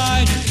the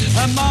night.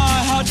 And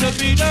my heart's a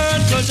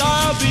beating, 'cause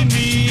I'll be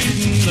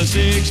meeting the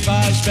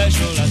 6-5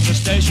 special at the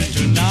station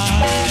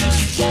tonight.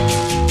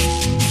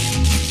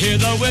 Hear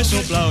the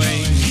whistle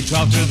blowing,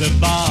 drop to the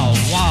bow,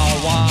 wow,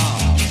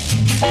 wow.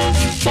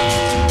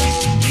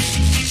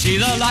 See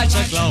the lights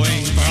are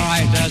glowing,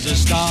 bright as a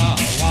star,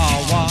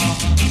 wow, wow.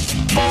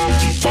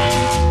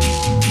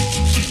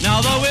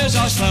 Now the wheels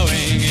are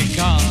slowing, it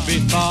can't be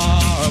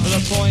far. Over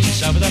the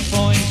points, over the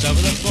points,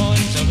 over the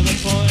points, over the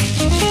points.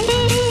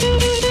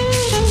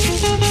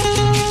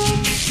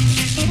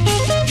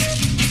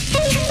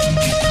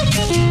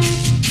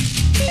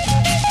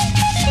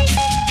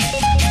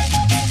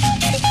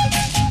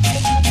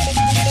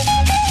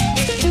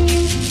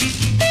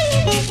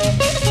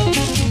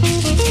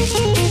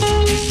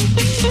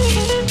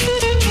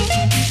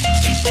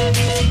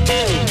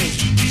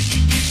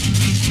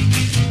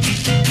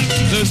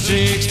 The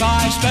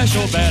 6-5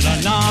 special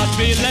better not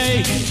be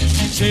late.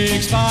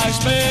 6-5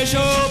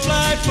 special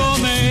played for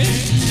me.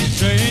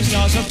 train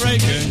starts a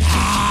breaking,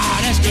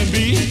 that's gonna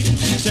be.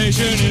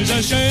 Station is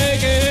a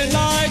shaking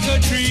like a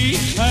tree,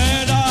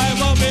 and I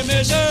won't be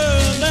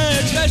missing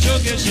that special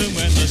kissing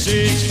when the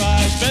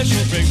 6-5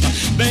 special brings my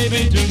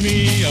baby to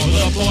me. Over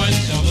the point,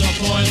 over the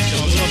point,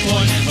 over the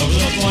point, over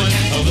the point,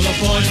 over the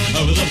point,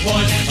 over the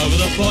point, over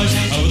the point,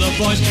 over the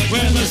point,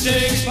 when the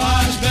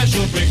 6-5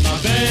 special brings my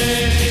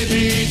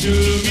baby to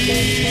me.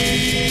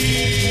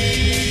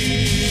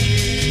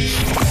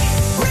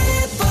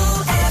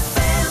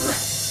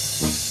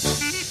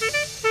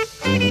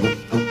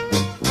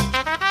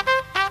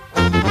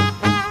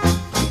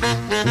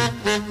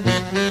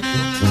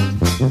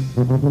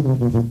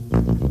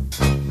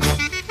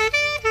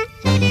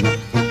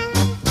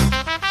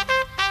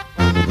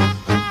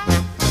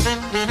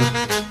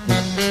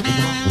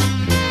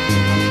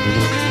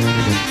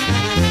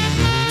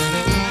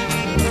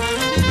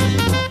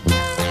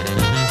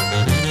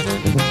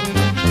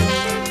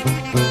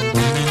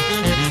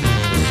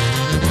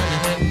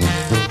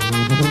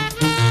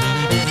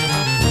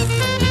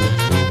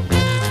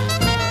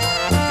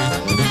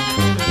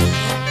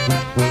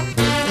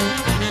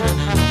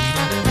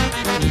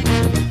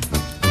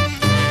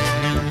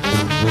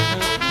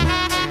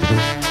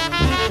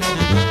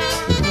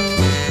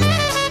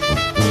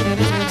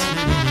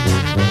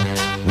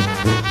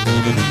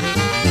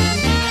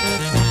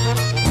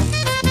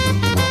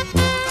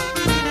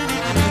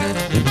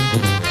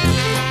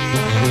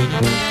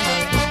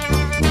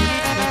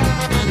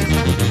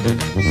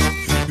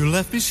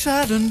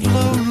 Sad and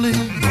lonely,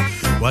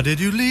 why did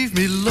you leave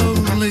me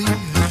lonely?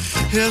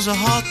 Here's a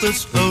heart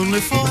that's only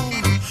for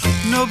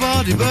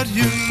nobody but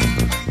you.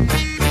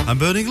 I'm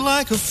burning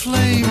like a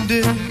flame,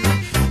 dear,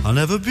 I'll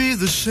never be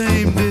the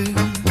same, dear.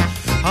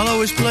 I'll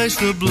always place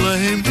the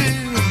blame, dear,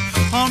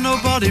 on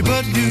nobody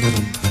but you.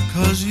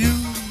 'Cause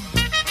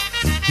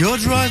you're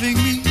driving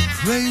me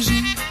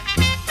crazy.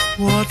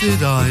 What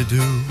did I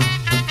do?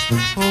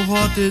 Oh,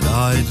 what did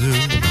I do?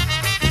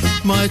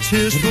 My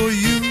tears for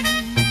you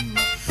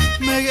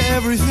make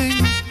everything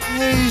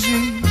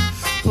hazy,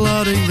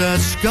 clouding that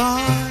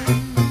sky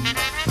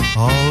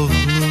of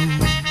blue.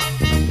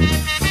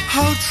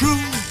 How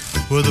true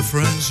were the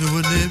friends who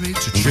were near me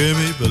to cheer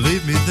me.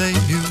 Believe me, they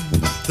knew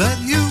that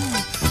you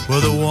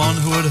were the one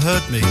who had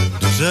hurt me,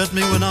 desert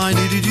me when I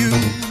needed you.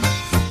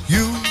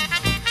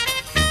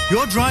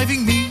 You're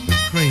driving me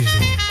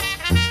crazy.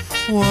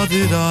 What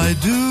did I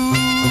do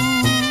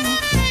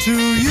to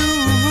you?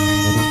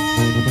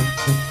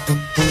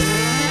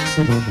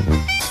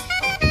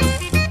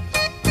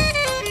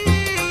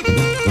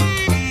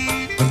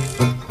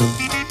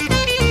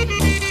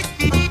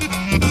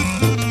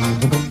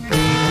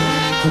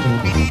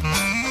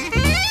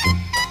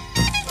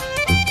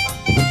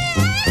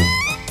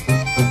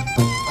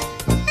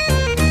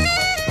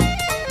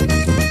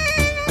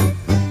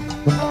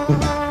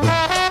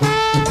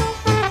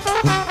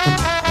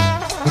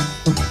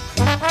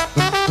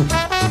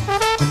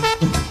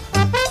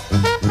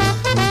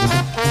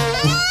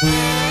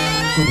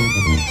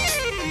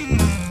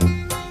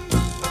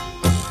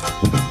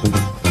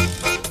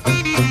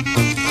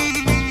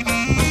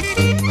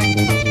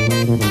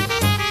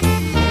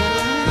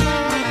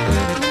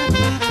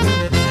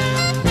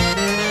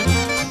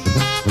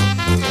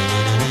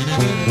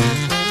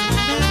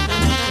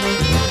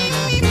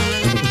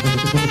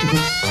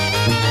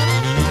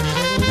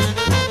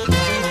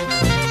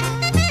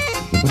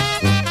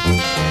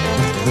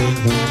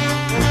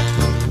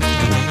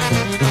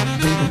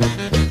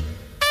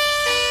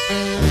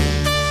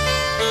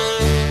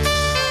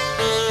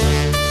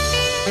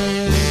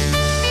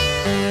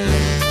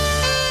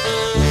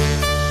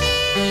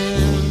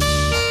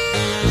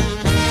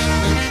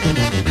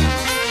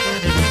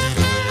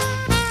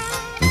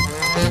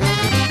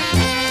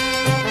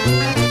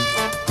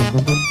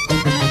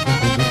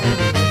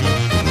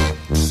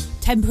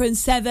 Temperance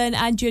 7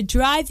 and You're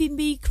Driving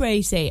Me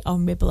Crazy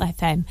on Ribble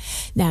FM.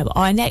 Now,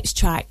 our next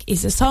track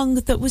is a song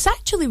that was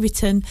actually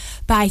written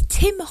by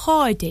Tim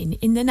Harding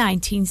in the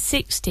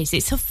 1960s.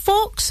 It's a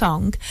folk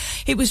song.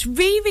 It was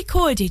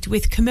re-recorded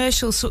with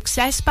commercial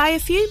success by a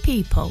few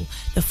people.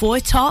 The Four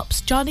Tops,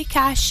 Johnny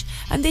Cash,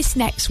 and this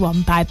next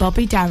one by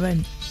Bobby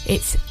Darin.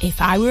 It's If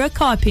I Were a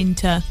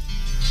Carpenter.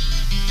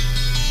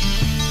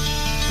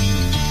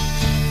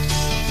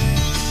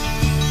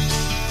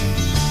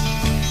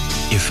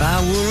 If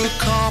I were a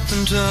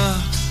carpenter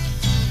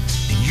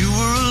and you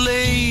were a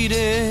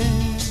lady,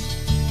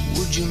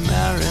 would you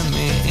marry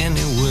me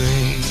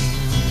anyway?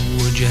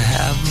 Would you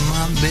have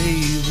my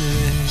baby?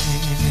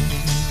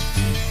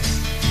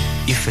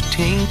 If a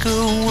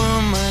tinker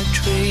were my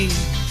trade,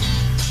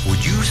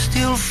 would you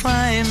still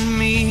find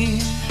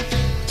me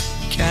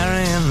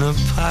carrying the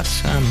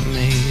pots I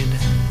made,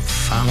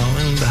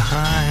 following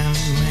behind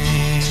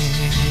me?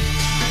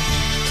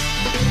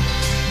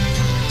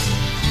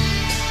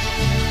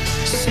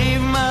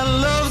 Save my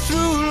love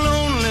through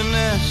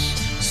loneliness,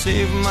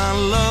 save my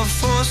love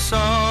for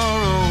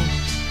sorrow.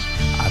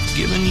 I've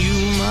given you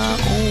my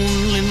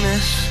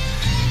onlyness,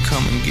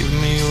 come and give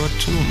me your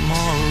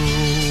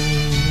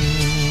tomorrow.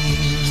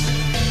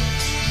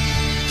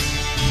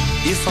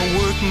 If I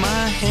work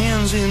my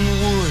hands in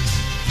wood,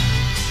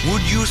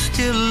 would you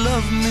still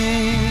love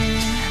me?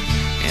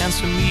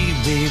 Answer me,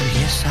 babe,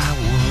 yes I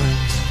would.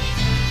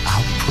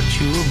 I'll put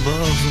you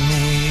above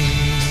me.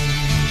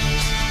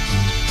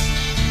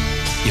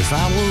 If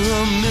I were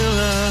a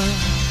miller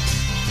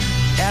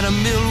at a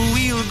mill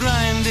wheel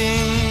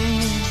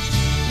grinding,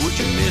 would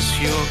you miss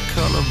your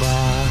color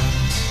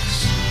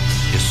box,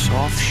 your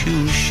soft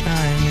shoes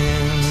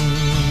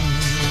shining?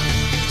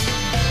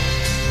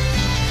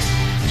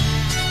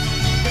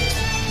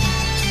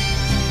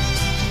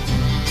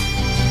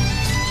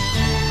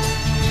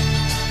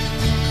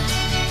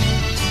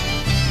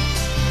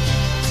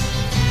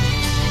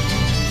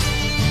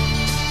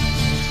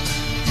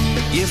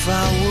 If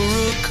I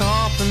were a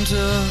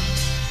carpenter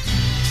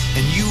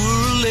and you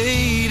were a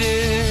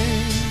lady,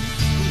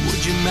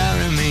 would you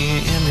marry me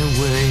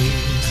anyway?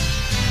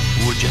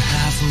 Would you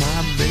have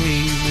my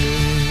baby?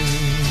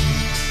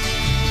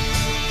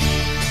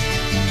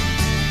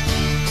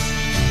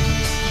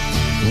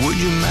 Would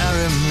you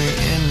marry me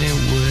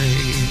anyway?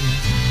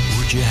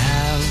 Would you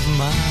have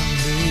my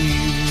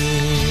baby?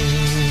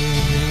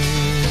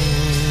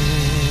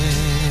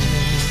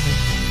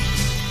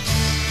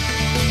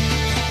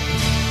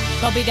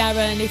 Bobby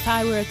Darin, If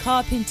I Were a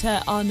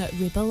Carpenter on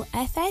Ribble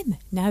FM.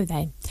 Now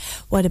then,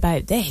 what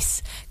about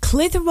this?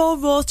 Clitheroe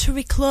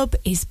Rotary Club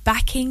is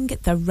backing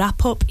the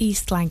Wrap Up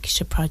East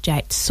Lancashire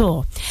project.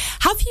 So,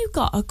 have you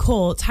got a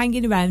coat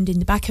hanging around in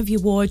the back of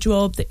your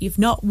wardrobe that you've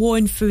not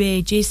worn for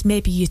ages?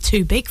 Maybe you're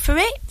too big for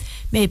it.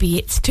 Maybe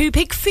it's too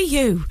big for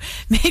you.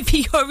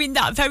 Maybe you're in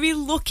that very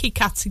lucky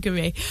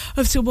category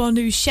of someone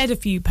who's shed a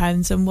few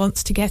pounds and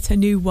wants to get a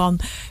new one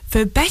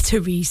for better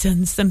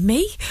reasons than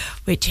me,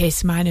 which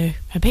is mine are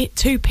a bit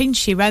too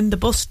pinchy round the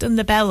bust and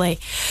the belly.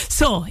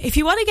 So, if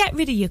you want to get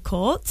rid of your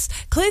coats,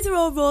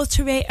 Clitheroe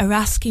Rotary are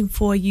asking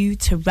for you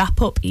to wrap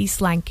up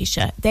East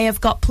Lancashire. They have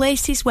got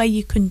places where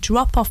you can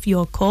drop off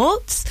your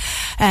coats.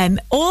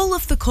 All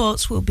of the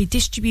coats will be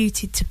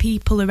distributed to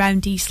people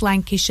around East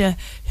Lancashire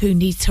who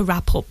need to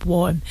wrap up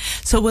warm.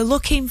 So we're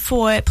looking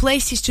for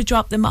places to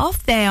drop them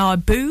off. There are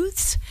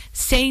Booths,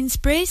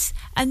 Sainsbury's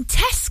and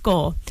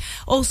Tesco.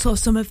 Also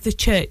some of the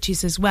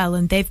churches as well,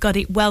 and they've got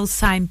it well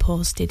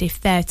signposted if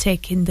they're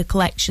taking the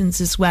collections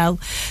as well.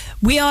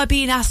 We are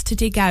being asked to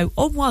dig out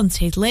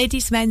unwanted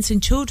ladies, men's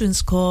and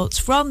children's coats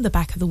from the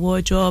back of the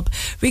wardrobe.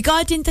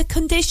 Regarding the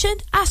condition,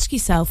 ask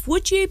yourself,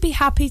 would you be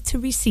happy to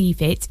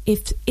receive it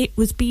if it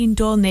was being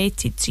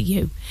donated to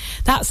you?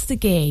 That's the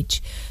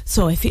gauge.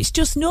 So if it's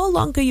just no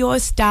longer your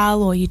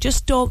style or you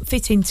just don't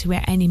fit into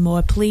it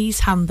anymore,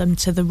 please hand them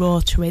to the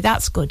Rotary.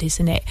 That's good,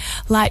 isn't it?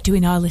 Like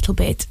doing our little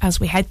bit as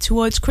we head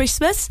towards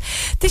Christmas.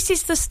 This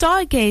is the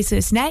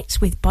Stargazers next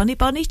with Bonnie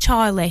Bonnie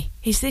Charlie.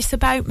 Is this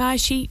about my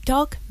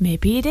sheepdog?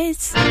 Maybe it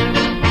is.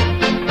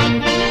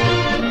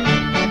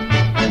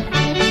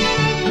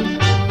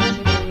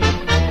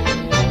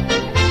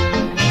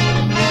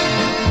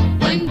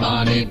 When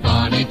Bonnie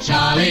Bonnie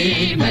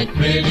Charlie met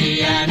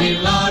pretty Annie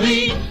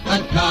Laurie,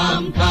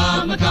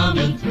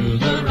 a-coming through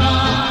the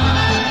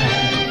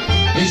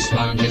ride. He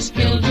swung his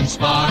Kilden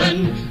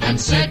sparring and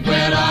said,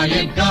 where are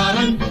you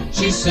going?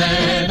 She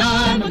said,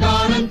 I'm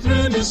going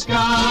through the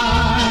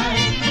sky.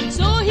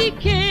 So he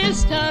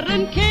kissed her,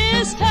 and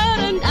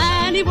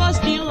Annie was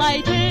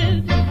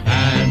delighted.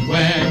 And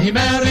when he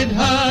married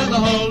her, the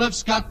whole of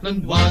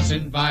Scotland was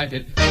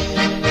invited.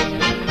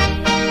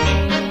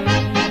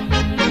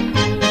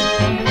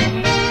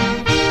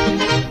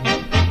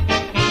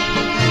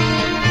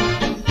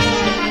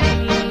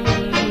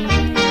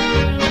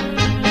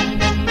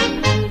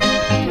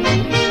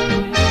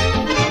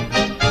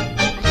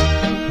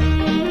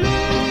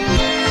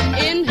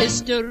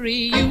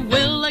 You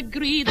will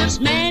agree there's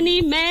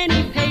many,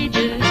 many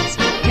pages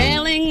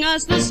telling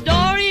us the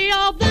story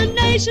of the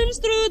nations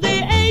through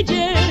the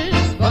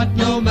ages. But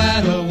no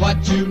matter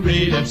what you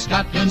read of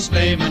Scotland's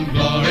fame and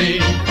glory,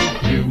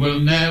 you will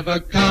never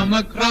come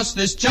across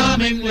this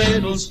charming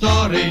little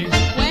story.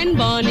 When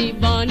Bonnie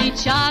Bonnie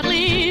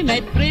Charlie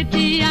met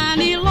pretty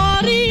Annie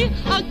Laurie,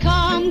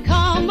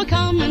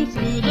 a-coming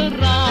through the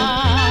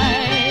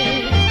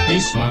ride. He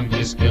swung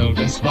his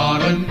Kilden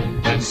sparring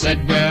and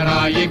said, where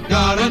are you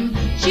going?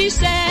 She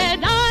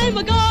said, I'm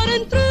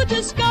a-going through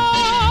the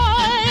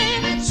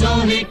sky. So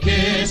he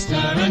kissed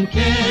her, and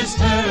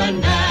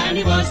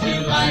Annie was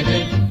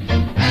delighted.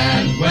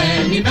 And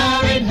when he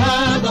married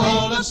her, the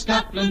whole of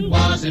Scotland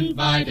was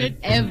invited.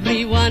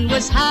 Everyone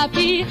was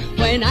happy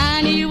when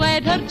Annie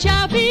wed her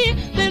chappie.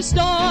 Their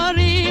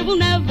story will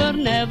never,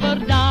 never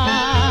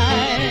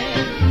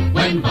die.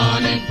 When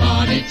Bonnie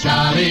Bonnie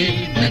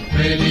Charlie met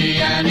pretty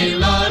Annie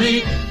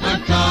Laurie,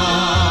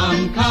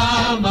 a-coming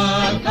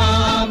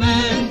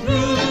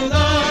through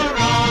the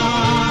ride.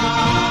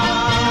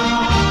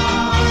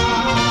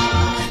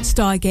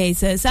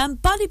 Stargazers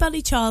and Bonnie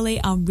Bonnie Charlie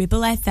on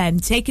Ribble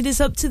FM. Taking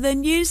us up to the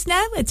news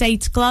now at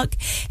 8 o'clock.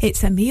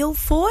 It's Emile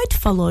Ford,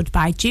 followed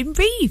by Jim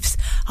Reeves.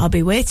 I'll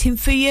be waiting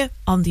for you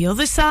on the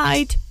other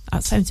side.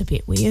 That sounds a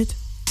bit weird.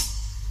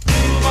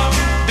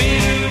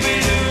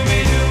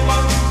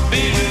 Be-do-be-do-be-do-wop,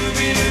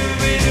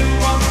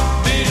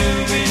 be-do-be-do-be-do-wop,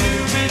 be-do.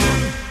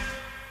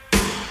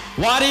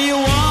 What do you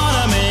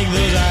wanna make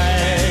those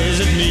eyes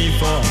at me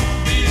for?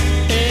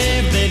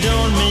 If they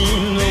don't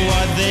mean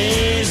what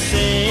they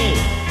say,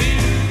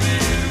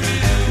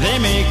 they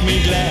make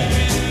me glad,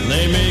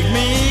 they make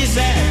me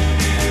sad,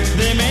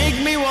 they make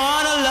me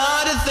want a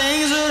lot of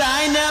things that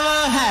I never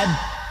had.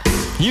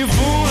 You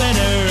fooling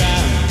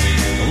around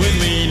with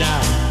me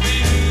now.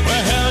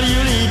 Well, hell, you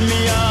lead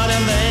me on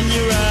and then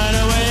you run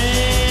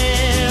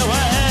away.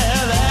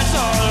 Well, that's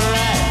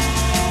alright,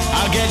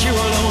 I'll get you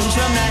alone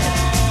some night.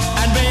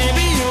 And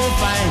baby, you'll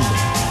find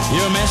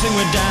you're messing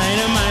with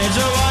dynamite.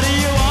 So what do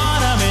you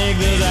wanna make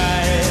those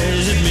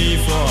eyes at me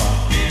for?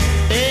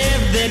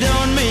 If they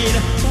don't mean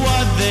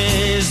what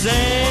they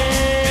say.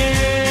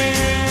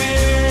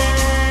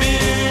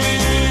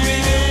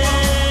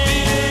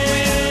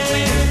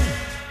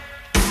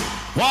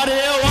 What do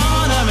you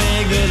wanna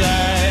make those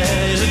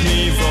eyes at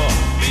me for?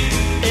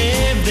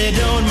 If they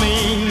don't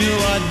mean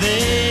what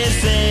they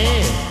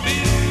say.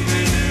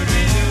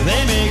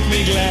 They make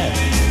me glad,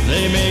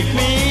 they make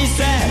me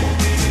sad,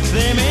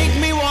 they make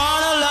me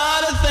want a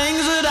lot of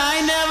things that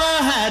I never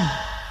had.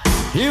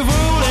 You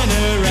fooling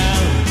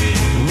around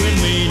with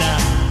me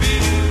now.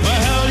 Well,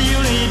 hell, you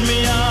lead me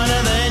on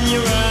and then you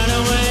run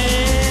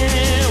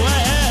away.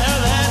 Well,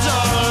 that's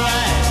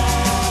alright,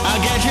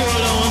 I'll get you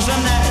alone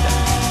some night.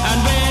 And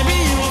baby,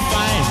 you'll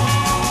find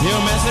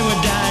you're messing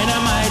with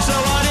dynamite. So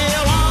what do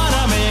you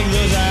wanna make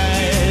those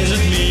eyes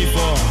at me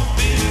for?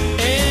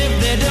 If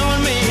they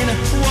don't mean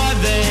what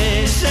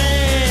they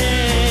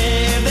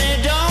say, if they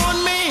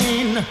don't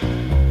mean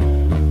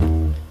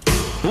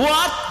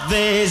what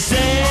they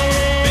say.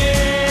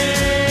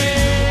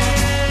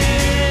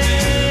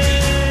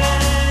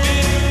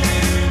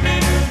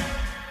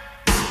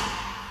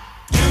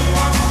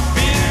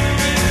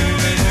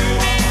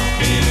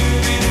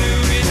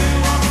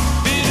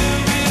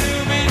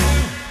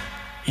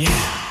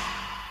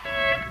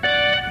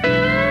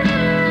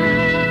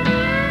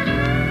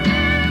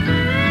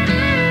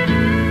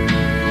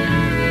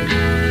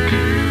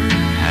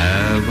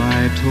 Have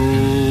I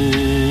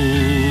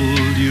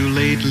told you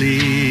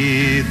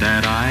lately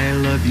that I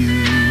love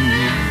you?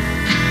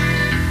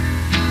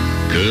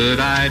 Could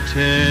I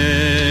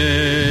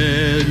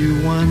tell you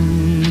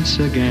once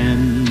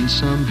again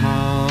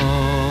somehow?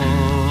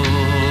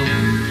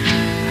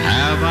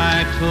 Have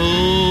I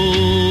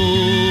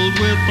told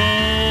with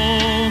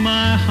all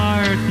my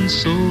heart and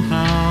soul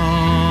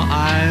how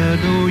I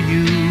adore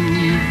you?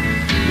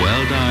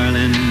 Well,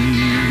 darling,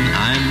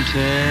 I'm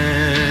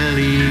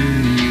telling you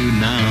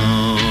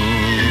now.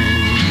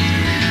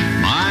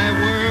 My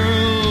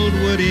world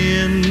would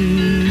end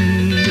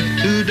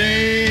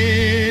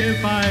today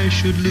if I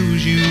should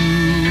lose you.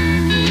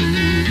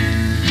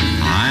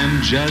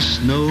 I'm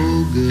just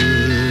no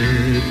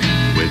good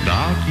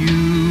without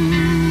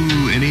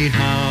you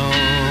anyhow.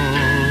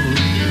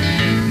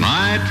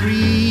 My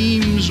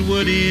dreams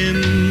would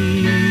end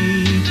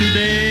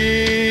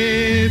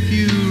today if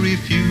you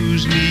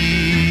refuse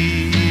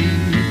me.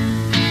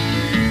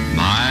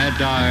 My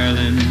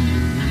darling,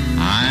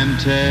 I'm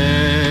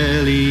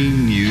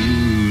telling you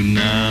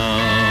now.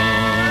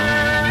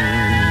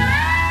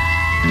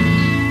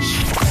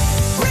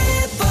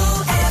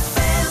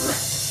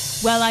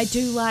 Well, I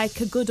do like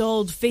a good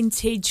old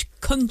vintage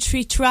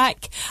country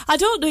track. I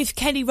don't know if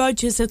Kenny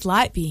Rogers would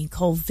like being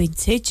called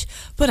vintage,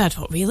 but I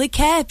don't really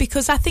care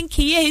because I think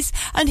he is.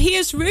 And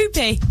here's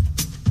Ruby.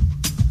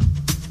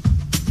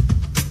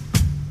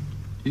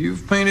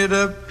 You've painted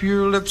up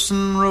your lips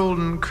and rolled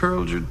and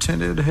curled your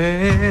tinted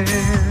hair.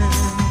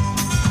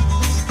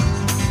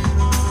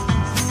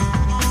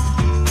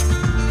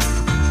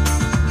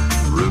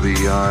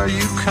 Ruby, are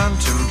you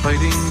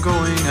contemplating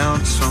going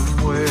out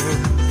somewhere?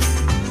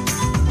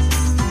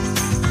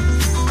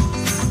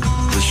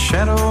 The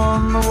shadow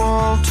on the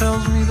wall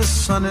tells me the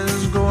sun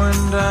is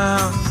going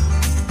down.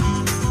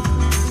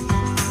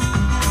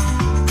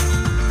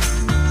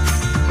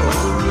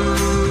 Oh, Ruby,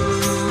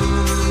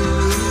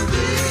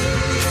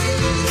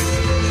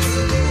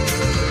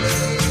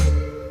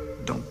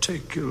 don't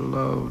take your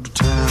love to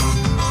town.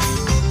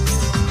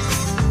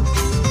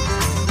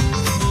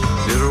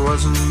 It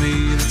wasn't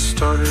me that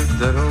started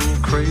that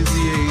old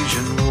crazy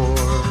Asian war,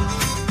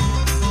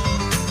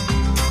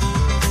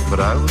 but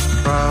I was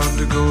proud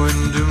to go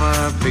and do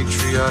my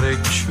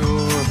patriotic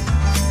chore.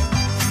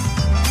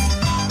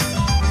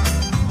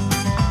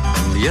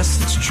 And yes,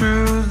 it's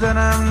true that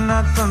I'm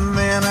not the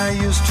man I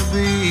used to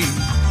be.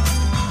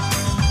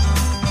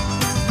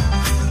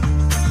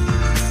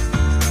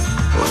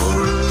 Oh,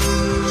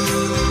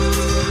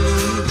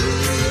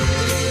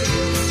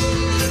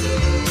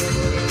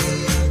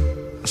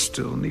 I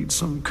still need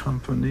some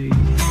company.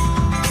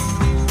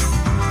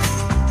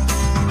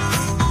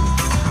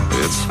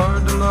 It's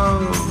hard to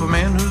love a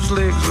man whose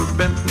legs are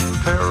bent and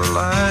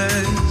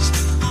paralyzed.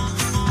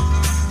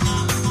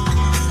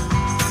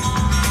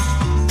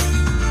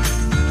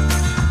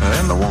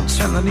 And the wants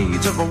and the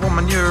needs of a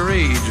woman your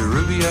age,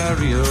 Ruby, I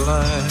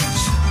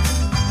realize.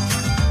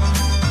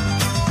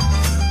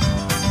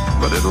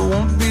 But it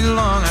won't be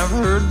long, I've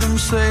heard them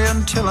say,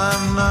 until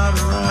I'm not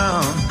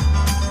around.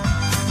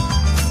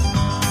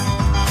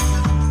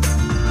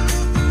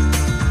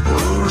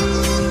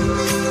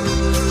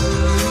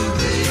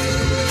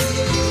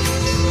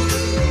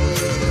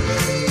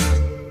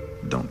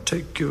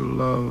 your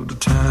love to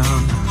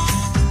town.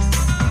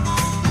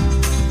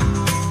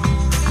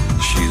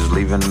 She's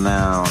leaving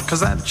now,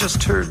 'cause I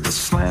just heard the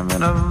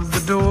slamming of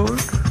the door.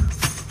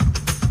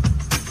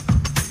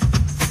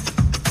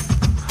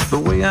 The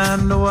way I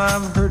know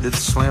I've heard it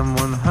slam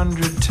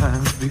 100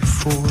 times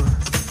before.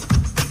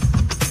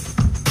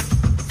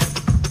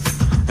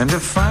 And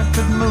if I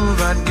could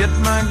move, I'd get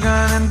my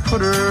gun and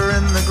put her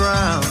in the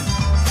ground.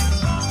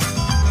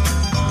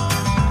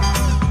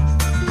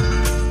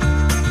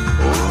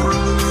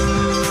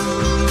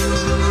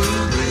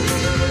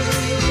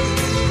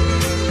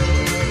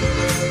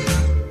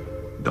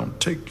 Don't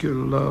take your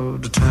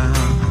love to town.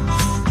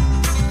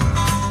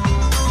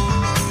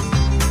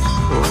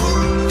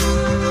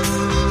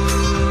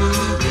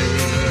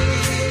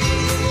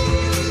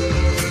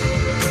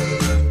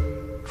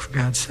 For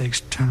God's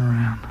sakes, turn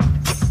around.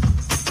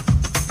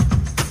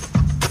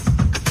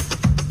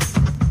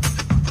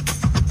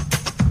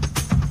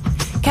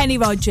 Kenny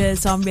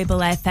Rogers on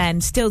Ribble FM.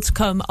 Still to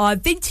come, our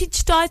Vintage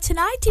Star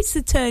tonight. It's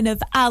the turn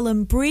of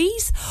Alan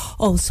Breeze.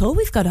 Also,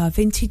 we've got our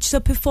Vintage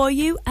Supper for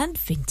you and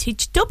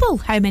Vintage Double.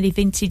 How many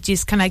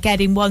vintages can I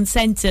get in one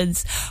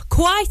sentence?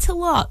 Quite a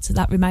lot.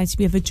 That reminds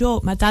me of a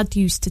joke my dad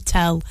used to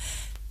tell.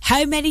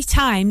 How many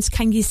times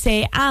can you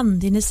say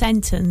 "and" in a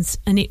sentence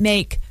and it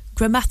make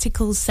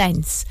grammatical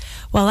sense?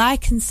 Well, I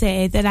can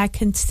say that I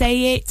can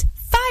say it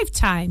 5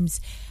 times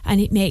and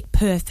it make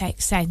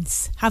perfect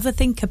sense. Have a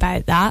think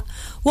about that.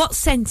 What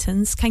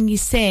sentence can you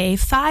say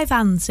 5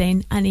 ands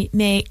in and it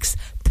makes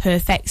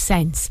perfect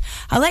sense?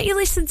 I'll let you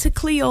listen to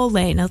Cleo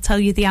Lane. I'll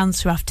tell you the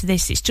answer after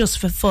this. It's just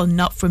for fun,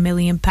 not for £1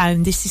 million.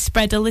 This is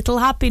Spread a Little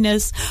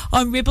Happiness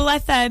on Ribble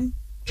FM.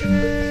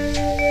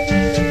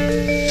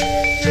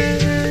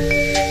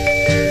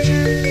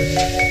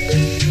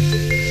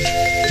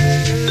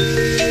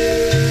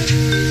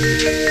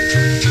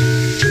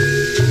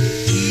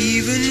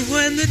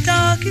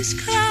 Darkest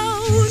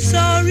clouds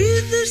are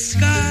in the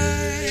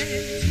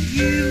sky.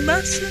 You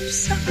mustn't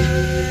sigh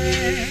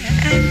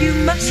and you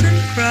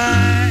mustn't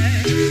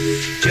cry.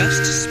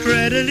 Just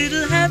spread a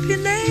little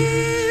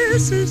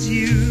happiness as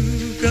you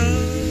go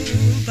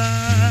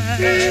by.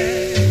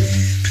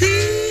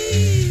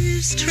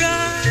 Please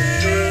try.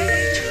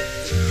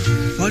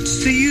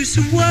 What's the use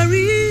of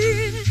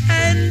worrying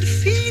and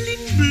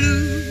feeling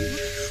blue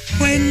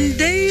when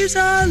days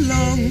are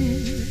long?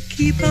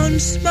 Keep on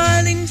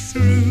smiling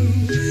through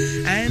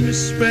and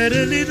spread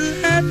a little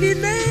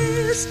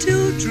happiness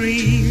till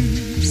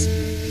dreams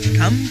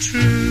come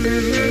true.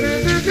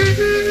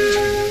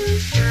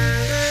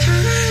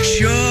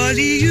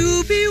 Surely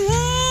you'll be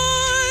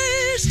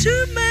wise to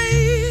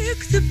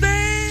make the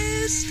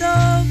best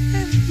of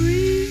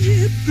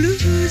every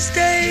blues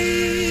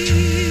day.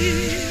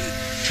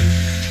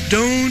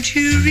 Don't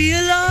you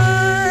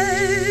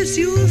realize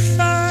you'll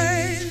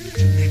find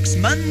next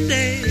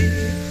Monday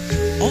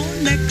or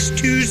next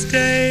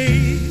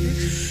Tuesday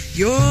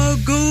your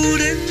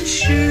golden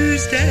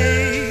shoes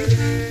day.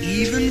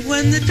 Even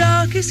when the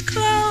darkest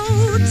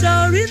clouds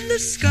are in the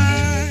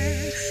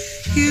sky,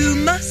 you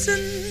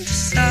mustn't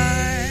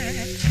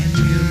sigh and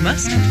you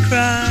mustn't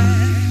cry.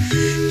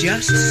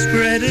 Just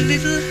spread a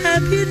little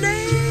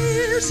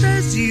happiness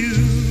as you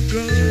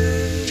go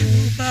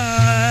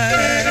by.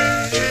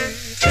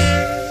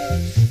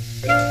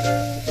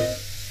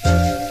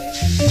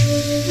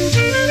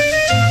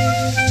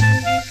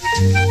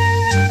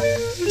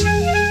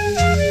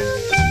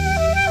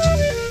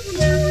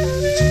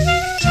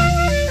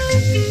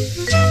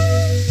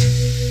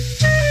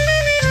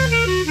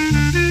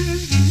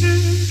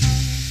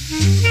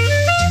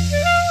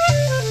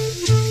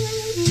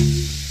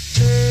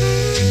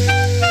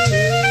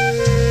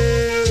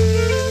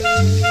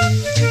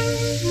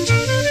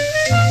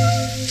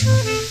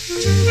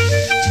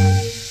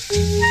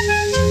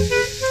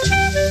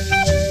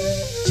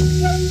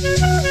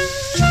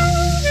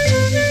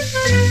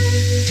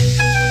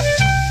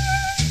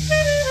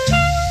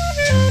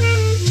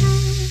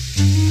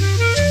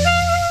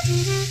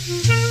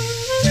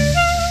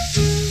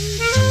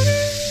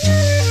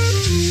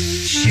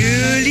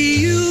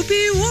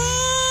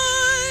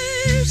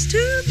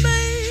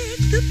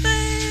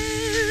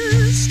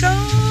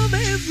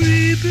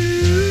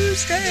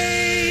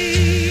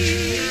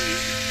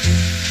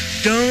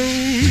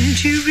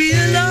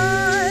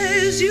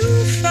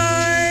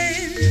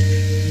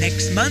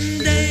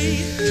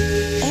 Monday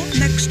or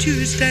next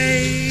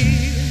Tuesday,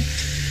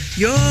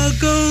 your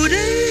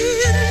golden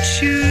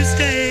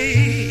Tuesday.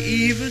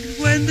 Even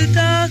when the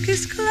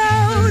darkest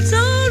clouds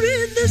are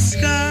in the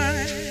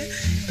sky,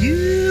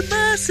 you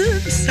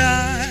mustn't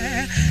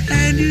sigh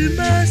and you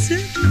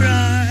mustn't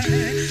cry.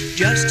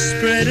 Just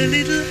spread a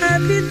little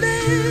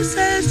happiness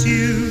as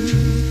you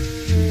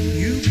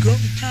go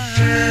by.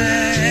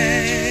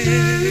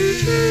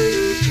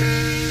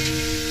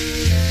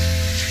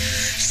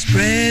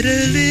 Spread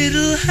a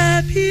little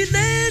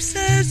happiness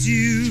as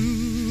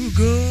you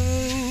go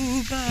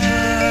by.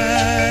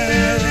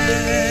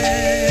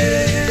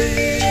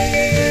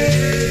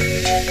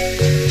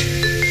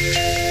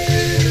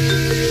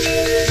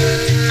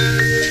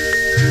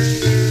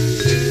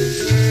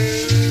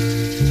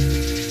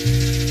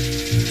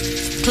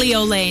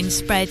 Lane,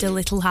 Spread a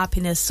Little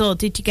Happiness. So,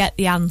 did you get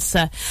the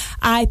answer?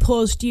 I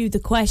posed you the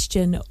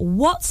question,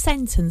 what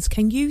sentence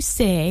can you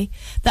say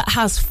that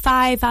has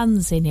 5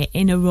 ands in it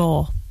in a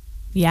row?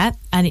 Yeah,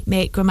 and it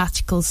make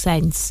grammatical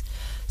sense.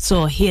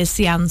 So, here's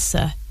the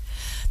answer.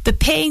 The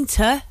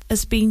painter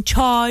has been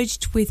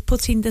charged with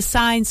putting the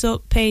signs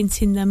up,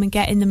 painting them and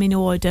getting them in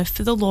order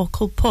for the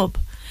local pub.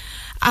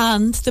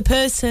 And the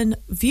person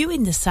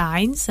viewing the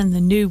signs and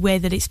the new way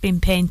that it's been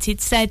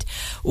painted said,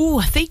 "Oh,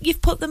 I think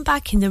you've put them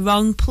back in the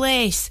wrong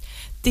place.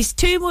 There's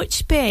too much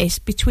space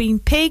between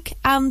pig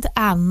and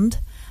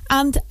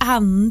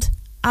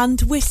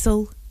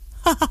whistle."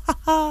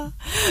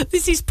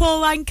 This is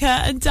Paul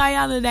Anka and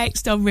Diana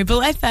next on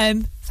Ribble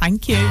FM.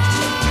 Thank you.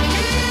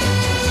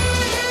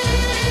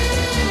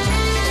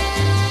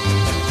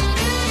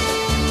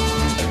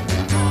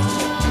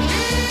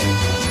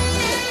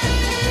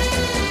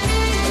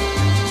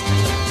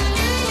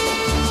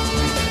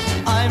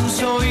 I'm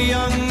so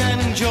young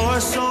and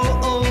you're so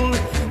old.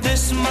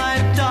 This, my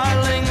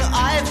darling,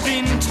 I've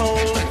been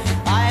told.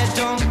 I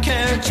don't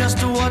care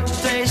just what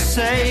they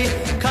say,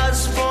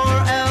 'cause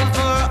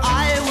forever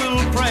I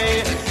will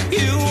pray.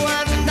 You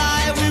and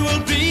I, we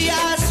will be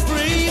as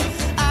free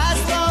as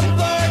the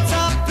birds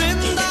up in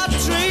the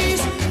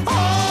trees. Oh,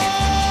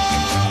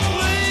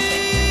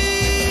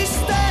 please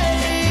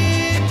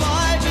stay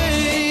by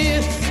me,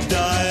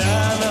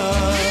 Diana.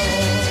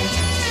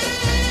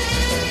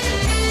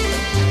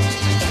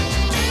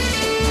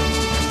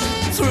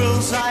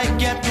 Thrills I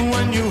get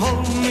when you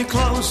hold me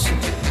close.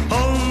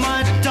 Oh,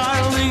 my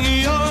darling,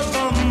 you're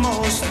the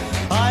most.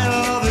 I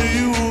love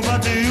you,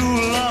 but do you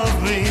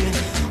love me?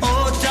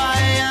 Oh,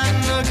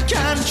 Diana,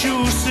 can't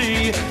you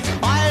see?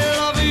 I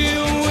love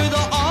you with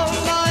all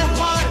my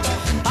heart,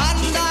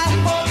 and I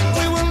hope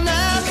we will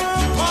never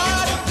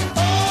part.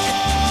 Oh,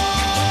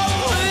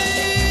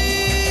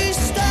 please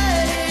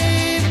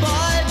stay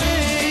by me,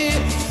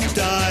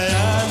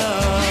 Diana.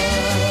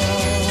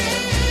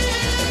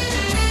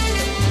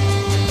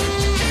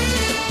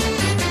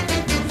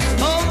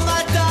 Oh,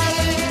 my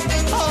darling,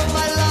 oh,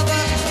 my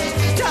lover,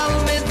 tell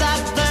me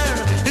that there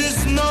is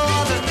no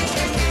other.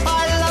 I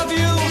love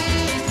you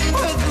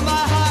with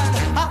my heart.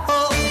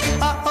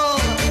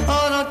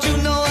 Oh, don't you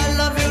know I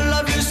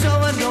love you so,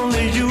 and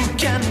only you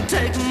can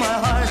take my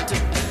heart.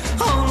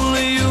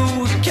 Only you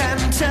can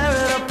tear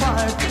it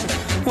apart.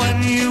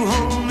 When you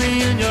hold me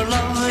in your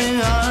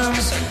loving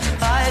arms,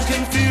 I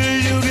can feel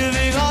you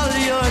giving all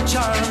your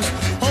charms.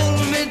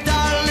 Hold me,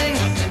 darling,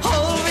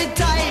 hold me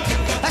tight.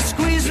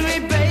 Squeeze me,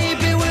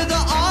 baby, with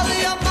all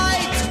your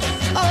might.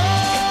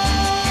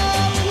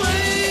 Oh,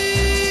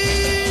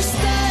 please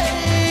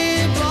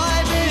stay by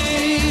me,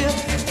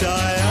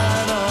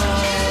 Diana.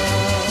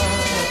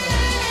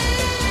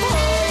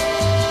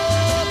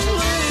 Oh,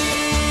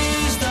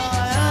 please,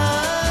 Diana.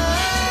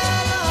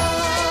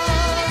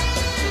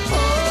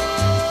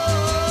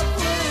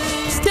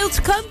 Still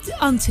to come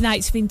on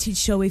tonight's Vintage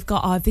Show, we've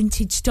got our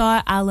vintage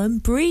star Alan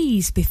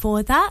Breeze.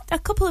 Before that, a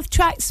couple of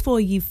tracks for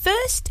you.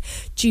 First,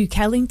 Duke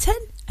Ellington,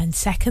 and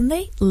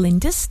secondly,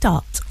 Linda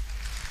Stott.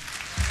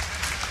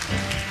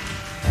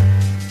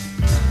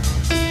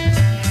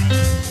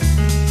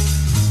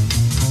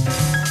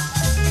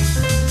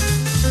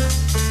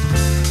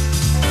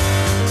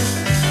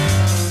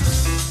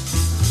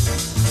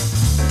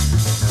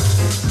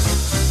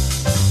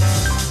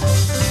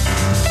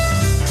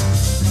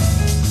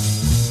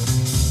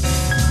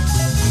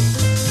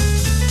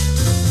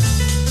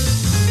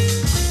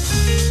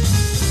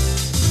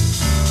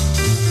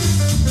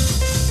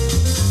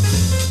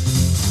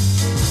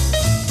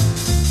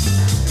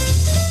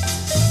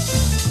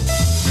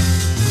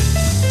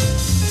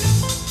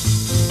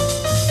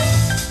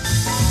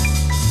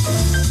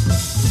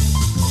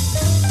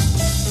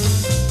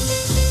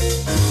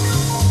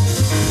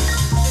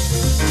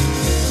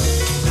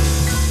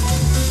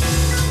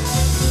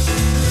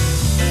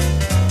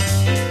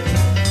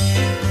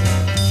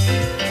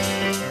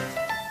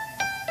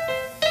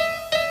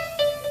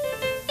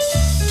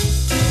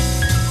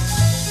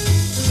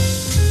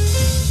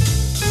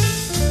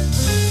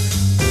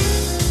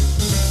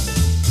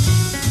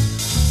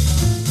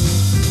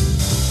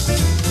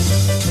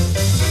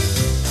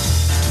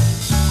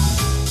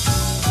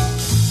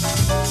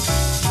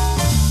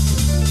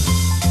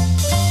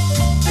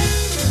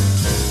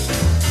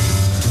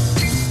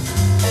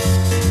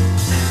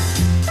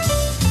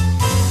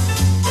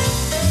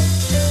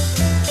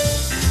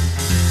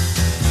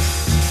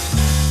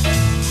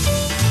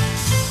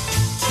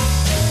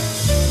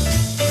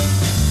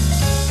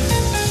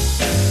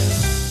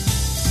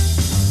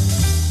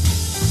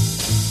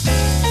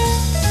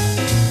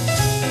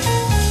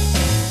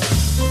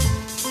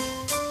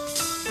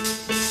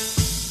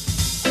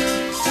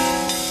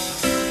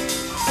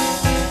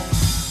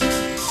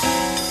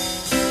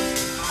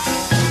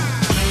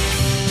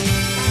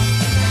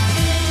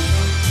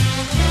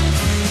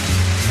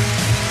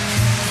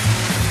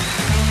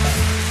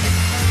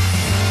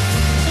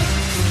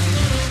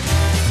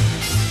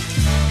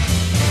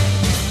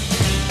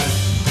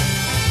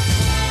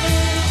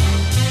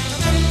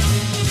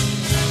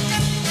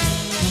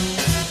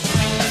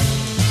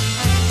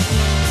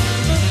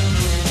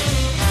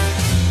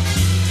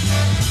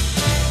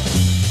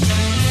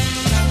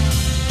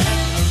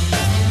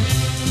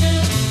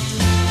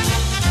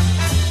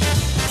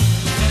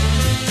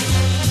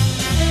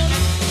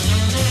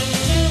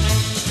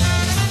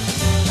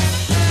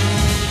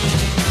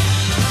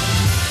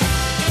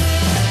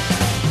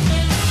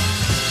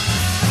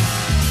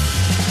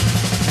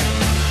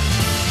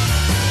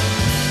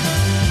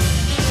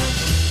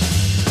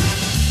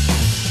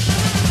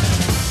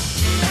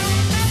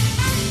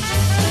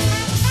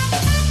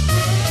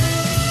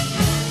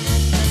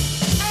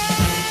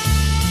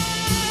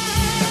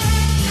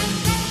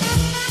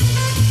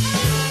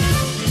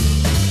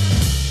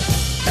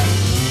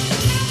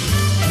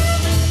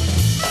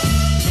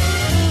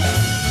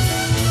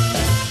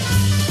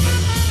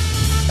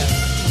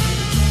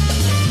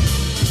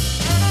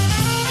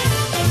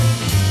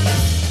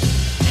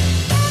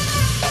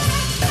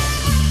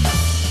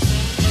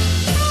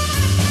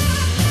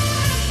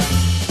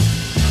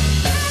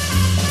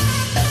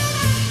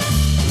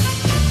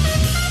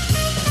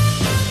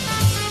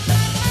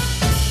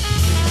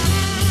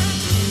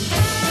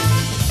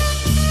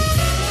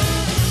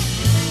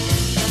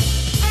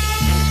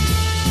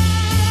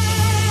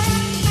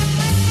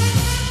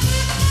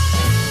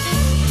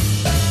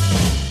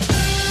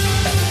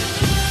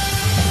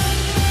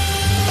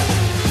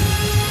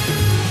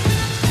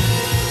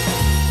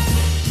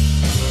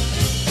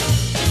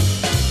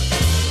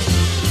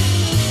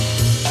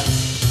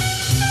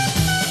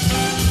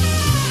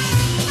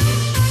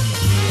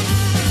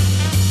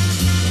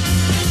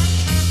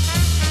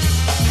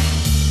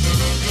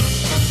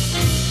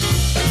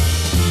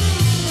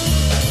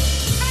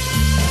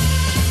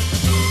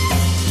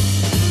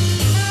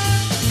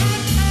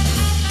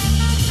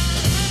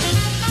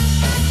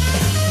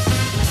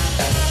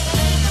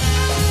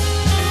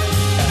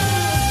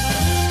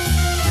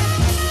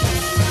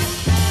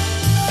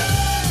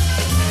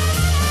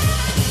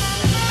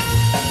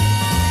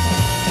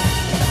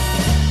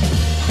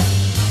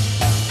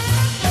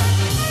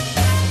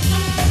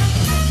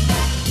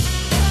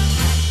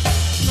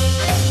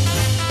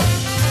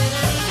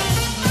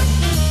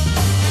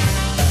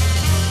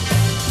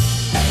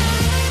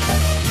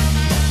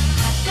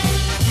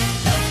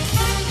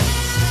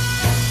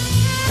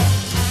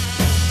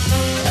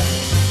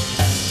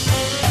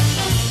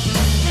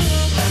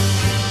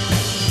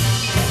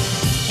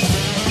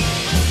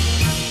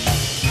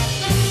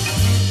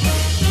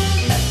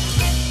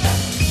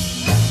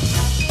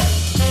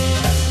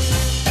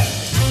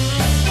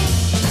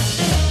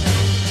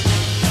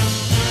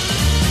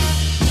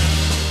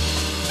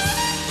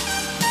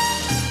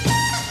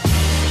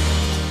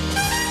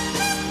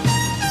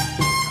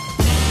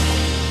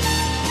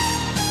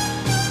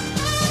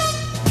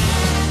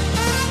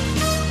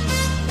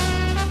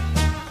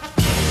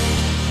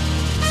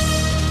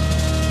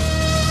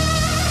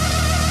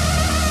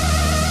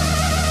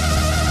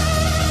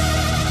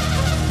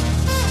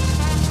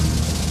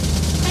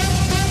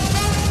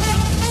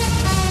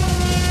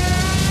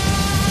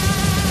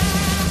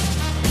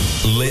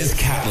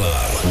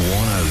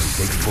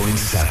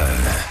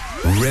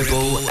 106.7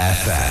 Ribble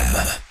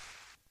FM.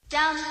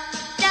 Dum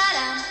da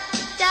dum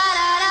da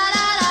da da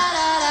da da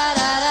da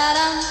da da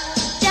dum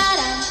da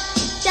dum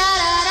da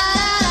da da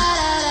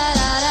da da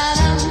da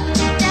dum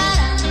da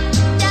dum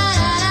da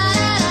da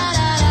da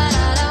da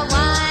da.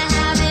 Why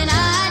haven't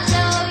I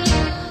told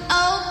you?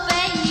 Oh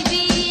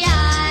baby,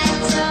 I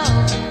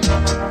told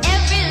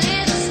every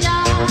little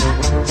star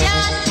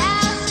just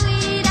how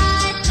sweet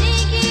I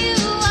think you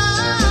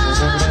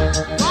are.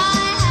 Why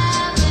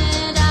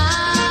haven't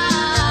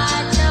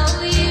I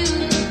told you?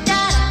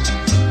 Da da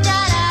da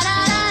da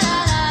da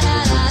da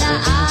da da.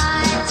 I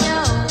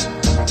told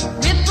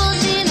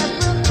ripples in a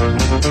brook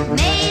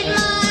made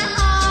my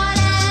heart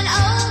an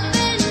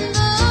open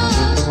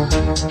book.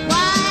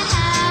 Why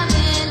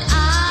haven't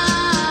I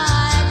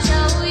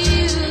told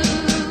you?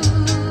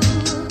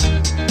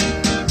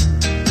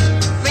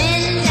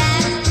 Friends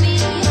ask me,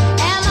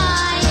 am I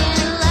in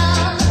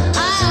love? I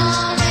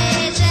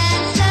always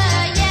answer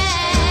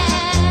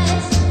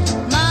yes.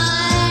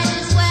 Might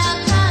as well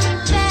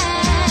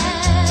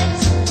confess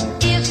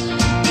if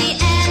the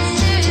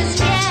answer is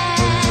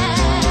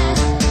yes.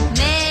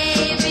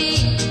 Maybe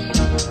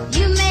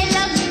you may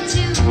love me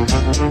too.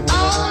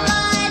 Oh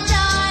my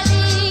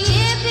darling,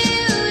 if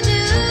you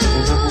do,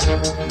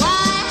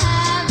 why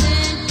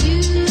haven't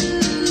you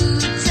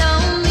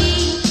told me?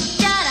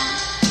 Da da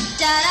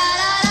da da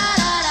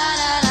da da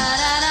da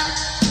da da da da da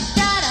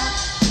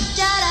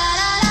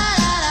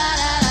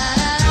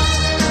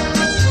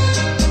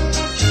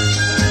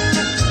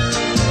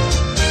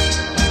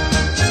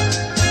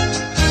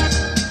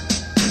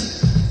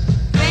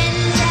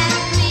Friends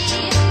ask me,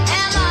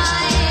 am I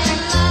in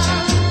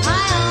love? I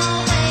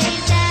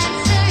always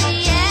answer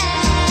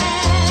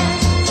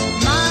yes.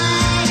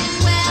 Might as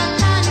well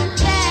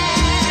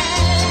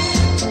confess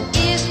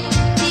if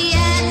the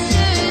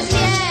answer is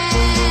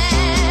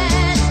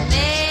yes.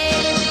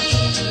 Maybe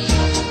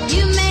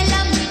you may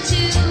love me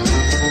too.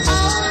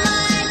 Oh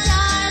my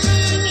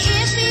darling,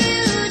 if you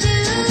do,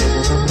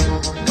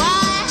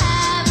 why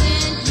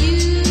haven't you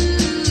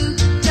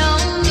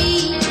told me?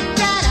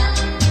 Da da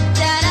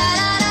da da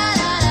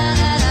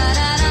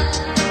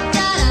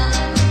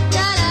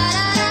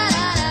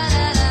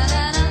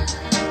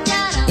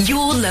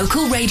Your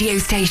local radio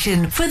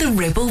station for the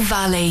Ribble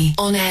Valley.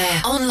 On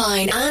air,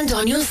 online and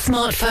on your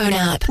smartphone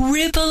app.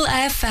 Ribble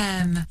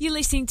FM. You're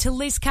listening to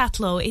Liz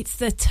Catlow. It's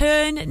the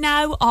turn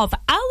now of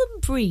Alan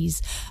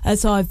Breeze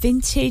as our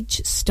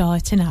vintage star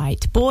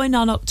tonight. Born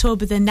on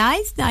October the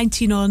 9th,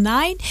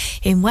 1909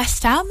 in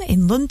West Ham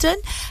in London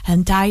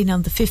and dying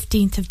on the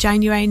 15th of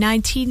January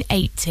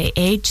 1980,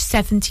 aged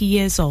 70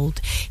 years old.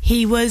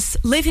 He was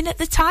living at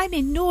the time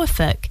in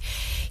Norfolk.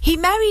 He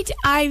married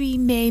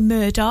Irene May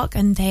Murdoch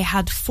and they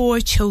had 4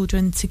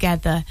 children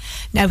together.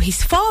 Now,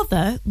 his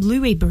father,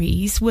 Louis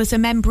Breeze, was a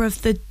member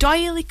of the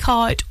D'Oyly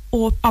Carte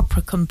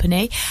Opera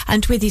Company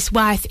and with his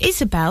wife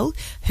Isabel,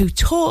 who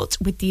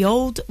taught with the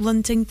Old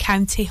London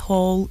County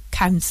Hall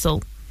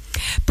Council.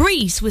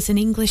 Breeze was an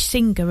English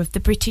singer of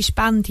the British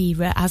band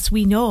era, as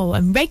we know,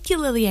 and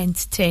regularly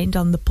entertained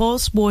on the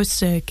post-war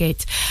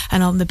circuit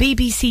and on the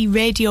BBC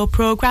radio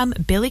programme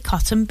Billy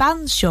Cotton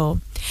Band Show.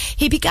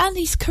 He began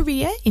his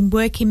career in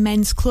working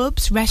men's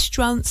clubs,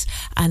 restaurants,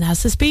 and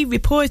as has been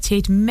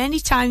reported many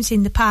times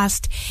in the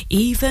past,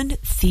 even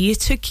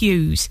theatre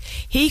queues.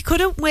 He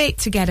couldn't wait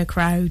to get a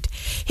crowd.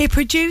 He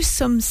produced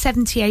some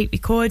 78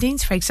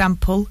 recordings, for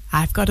example,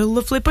 I've Got a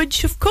Lovely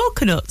Bunch of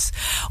Coconuts.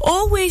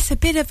 Always a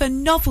bit of a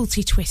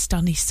novelty twist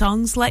on his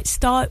songs. Let's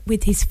start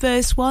with his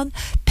first one,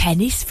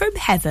 Pennies from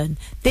Heaven.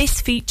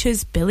 This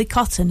features Billy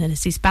Cotton and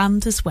his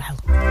band as well.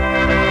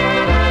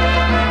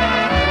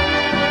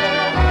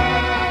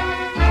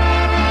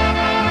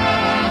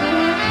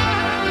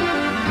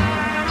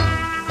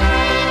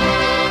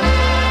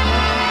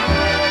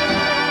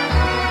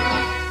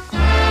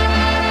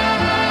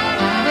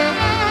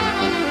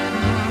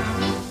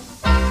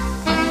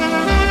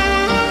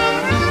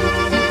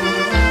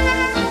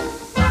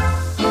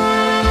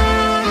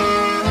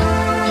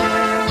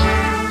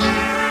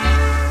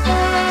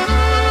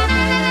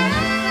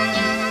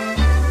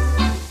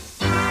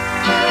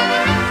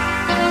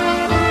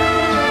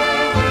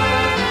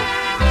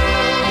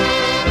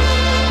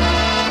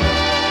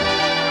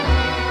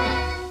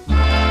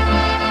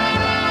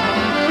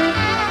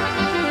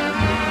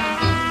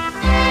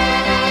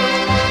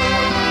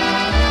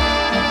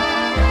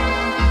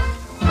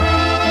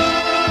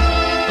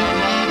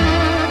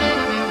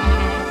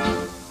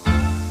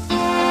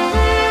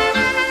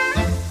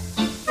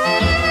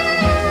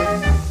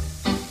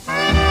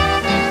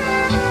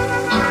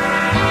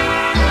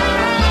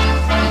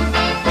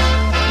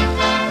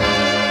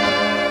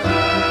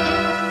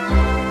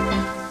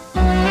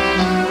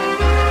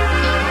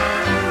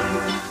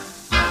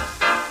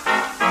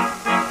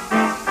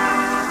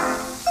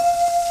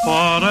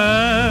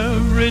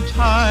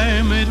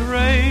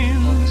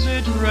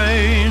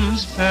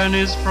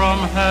 pennies from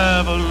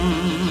heaven.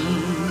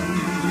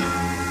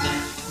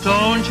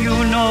 Don't you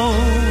know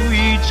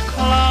each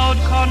cloud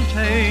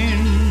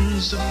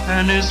contains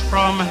pennies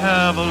from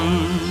heaven?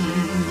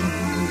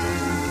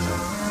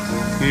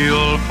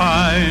 You'll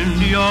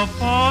find your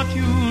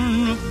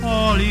fortune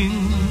falling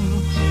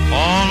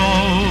all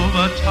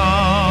over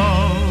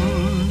town.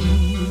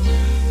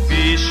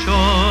 Be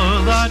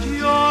sure that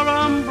your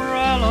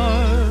umbrella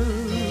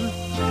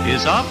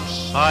is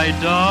upside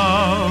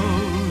down.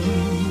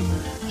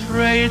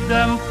 Trade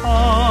them for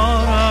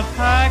a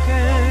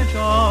package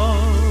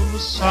of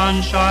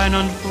sunshine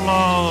and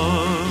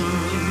flowers.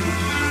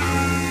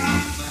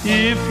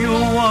 If you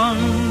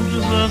want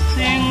the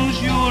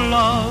things you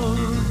love,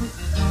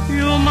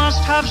 you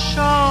must have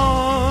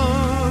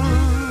showers.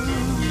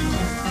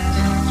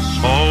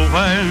 So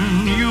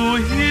when you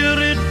hear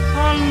it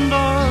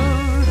thunder,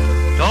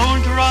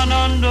 don't run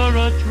under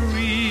a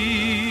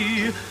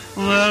tree.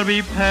 There'll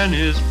be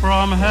pennies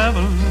from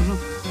heaven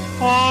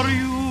for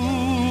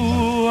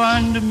you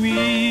and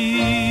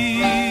me.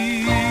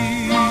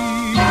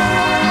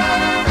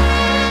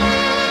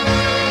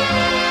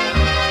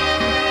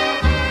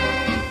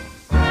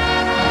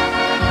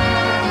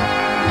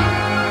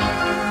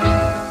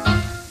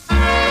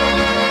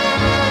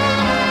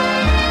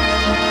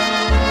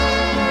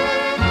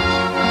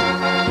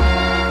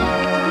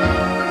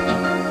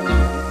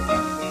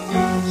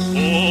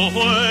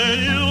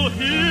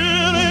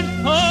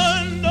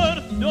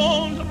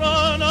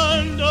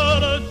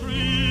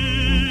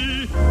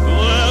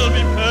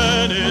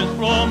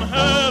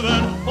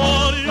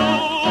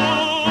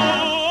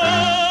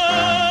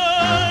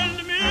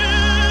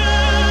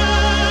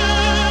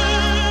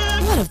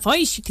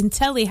 Voice, you can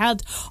tell he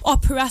had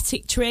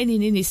operatic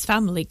training in his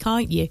family,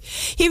 can't you?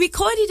 He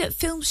recorded at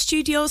film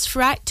studios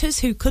for actors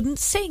who couldn't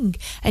sing,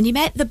 and he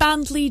met the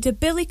band leader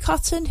Billy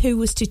Cotton, who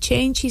was to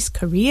change his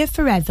career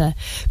forever.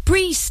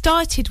 Breeze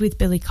started with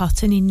Billy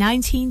Cotton in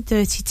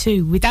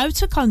 1932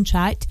 without a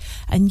contract,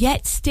 and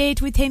yet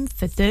stayed with him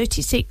for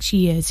 36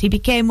 years. He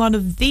became one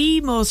of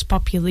the most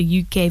popular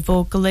UK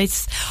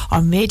vocalists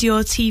on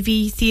radio,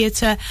 TV,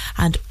 theatre,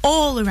 and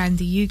all around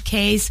the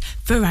UK's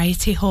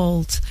variety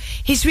halls.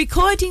 His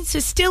recordings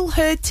are still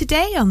heard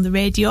today on the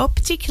radio,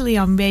 particularly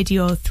on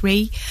Radio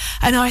 3,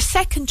 and our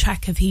second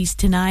track of his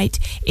tonight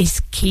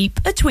is Keep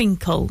a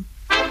Twinkle.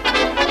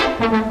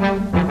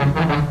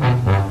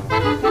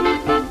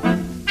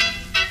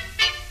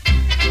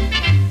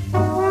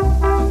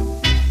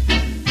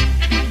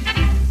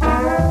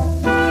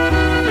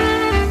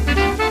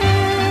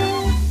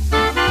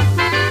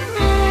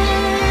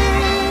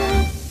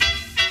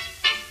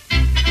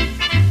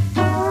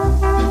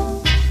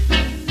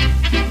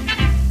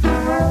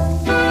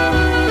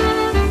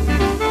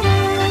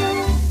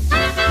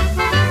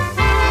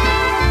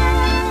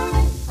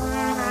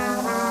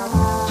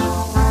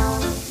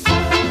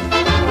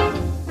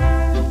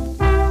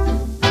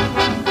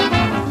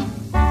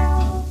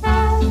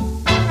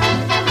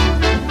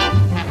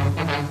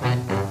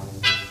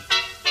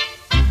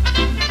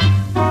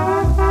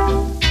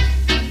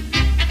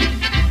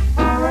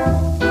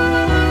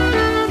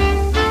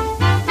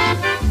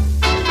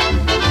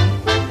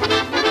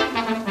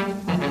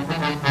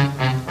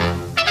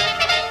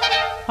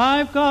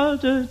 I've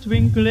got a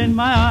twinkle in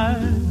my eye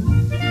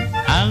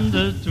and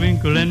a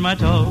twinkle in my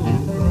toe,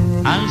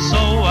 and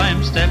so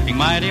I'm stepping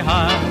mighty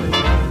high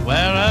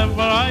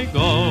wherever I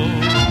go.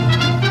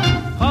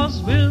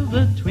 'Cause with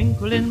a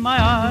twinkle in my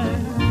eye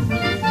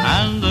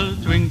and a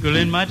twinkle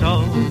in my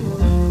toe,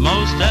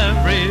 most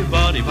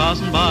everybody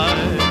passing by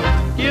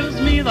gives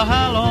me the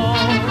hello.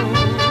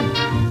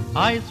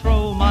 I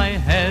throw my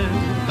head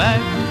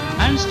back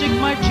and stick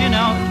my chin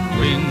out,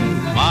 bring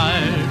my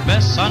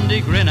best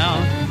Sunday grin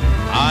out.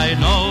 I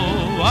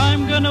know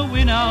I'm gonna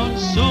win out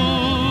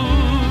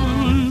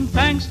soon,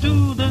 thanks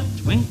to the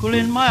twinkle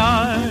in my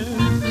eye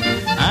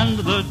and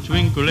the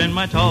twinkle in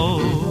my toe.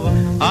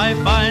 I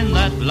find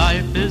that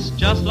life is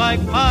just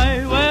like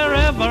pie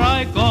wherever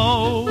I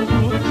go.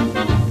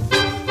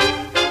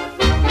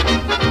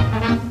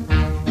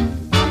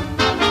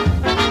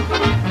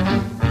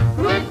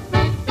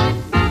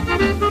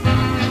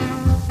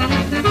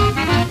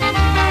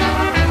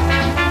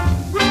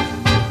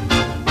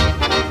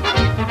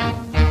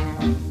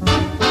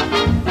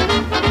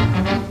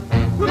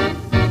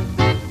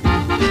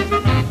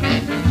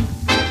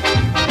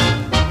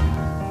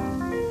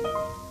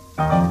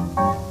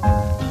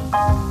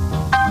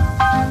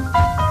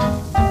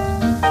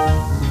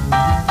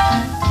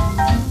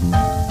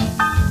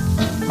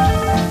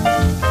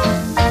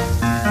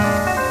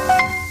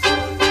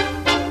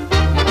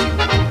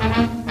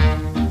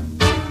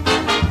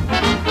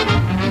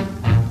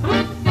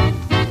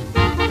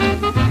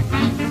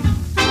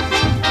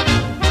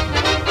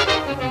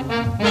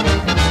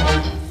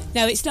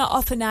 Now, it's not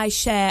often I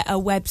share a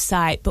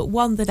website, but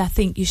one that I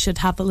think you should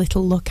have a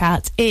little look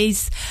at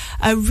is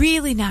a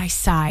really nice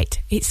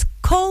site. It's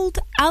called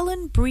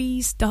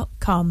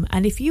alanbreeze.com,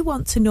 and if you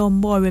want to know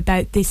more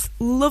about this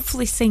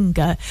lovely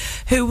singer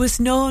who was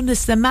known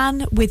as the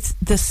man with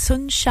the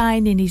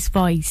sunshine in his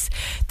voice,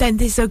 then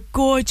there's a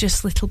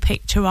gorgeous little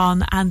picture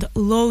on and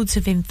loads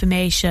of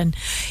information.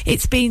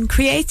 It's been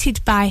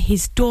created by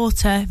his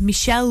daughter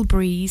Michelle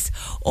Breeze,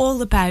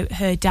 all about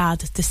her dad,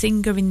 the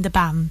singer in the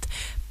band.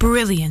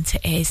 Brilliant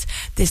it is.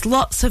 There's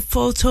lots of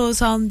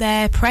photos on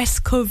there, press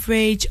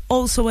coverage,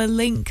 also a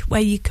link where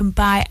you can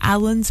buy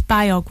Alan's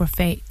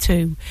biography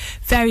too.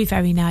 Very,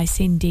 very nice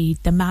indeed.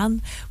 The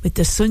man with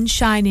the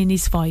sunshine in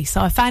his voice.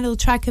 Our final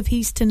track of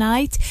his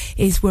tonight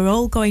is We're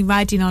All Going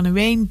Riding on a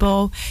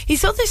Rainbow.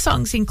 His other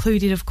songs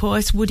included, of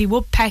course, Woody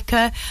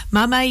Woodpecker,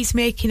 Mama Is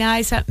Making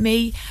Eyes at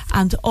Me,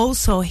 and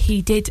also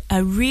he did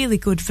a really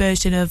good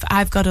version of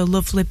I've Got a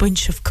Lovely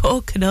Bunch of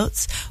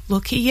Coconuts.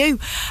 Lucky you.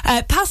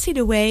 Passing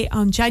away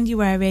on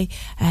January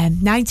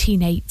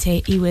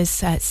 1980. He was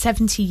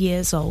 70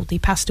 years old. He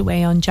passed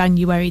away on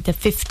January the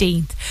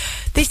 15th.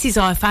 This is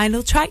our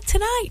final track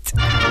tonight.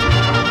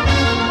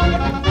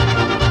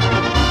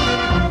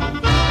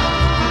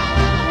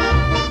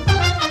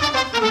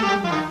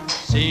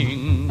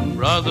 Sing,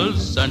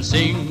 brothers, and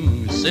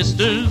sing,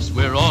 sisters,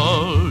 we're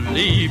all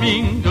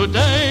leaving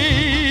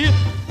today,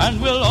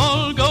 and we'll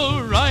all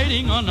go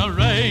riding on a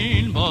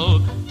rainbow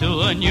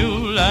to a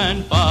new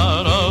land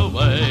far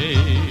away.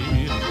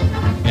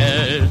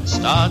 Get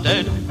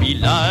started, be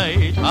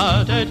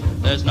light-hearted,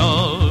 there's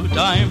no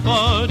time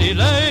for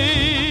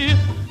delay,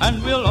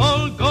 and we'll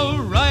all go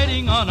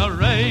riding on a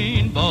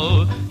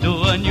rainbow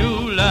to a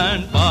new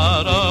land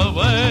far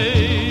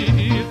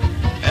away.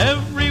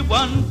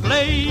 Everyone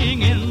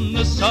playing in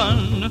the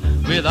sun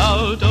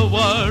without a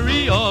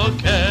worry or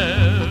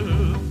care.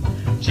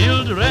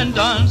 Children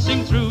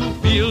dancing through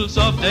fields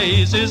of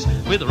daisies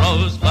with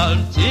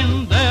rosebuds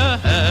in their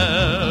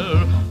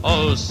hair.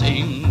 Oh,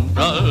 sing,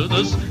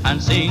 brothers,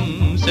 and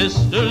sing,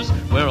 sisters,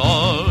 we're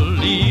all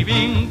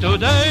leaving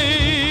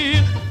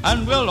today,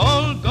 and we'll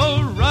all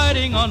go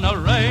riding on a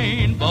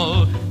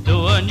rainbow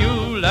to a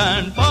new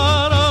land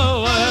far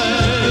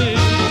away.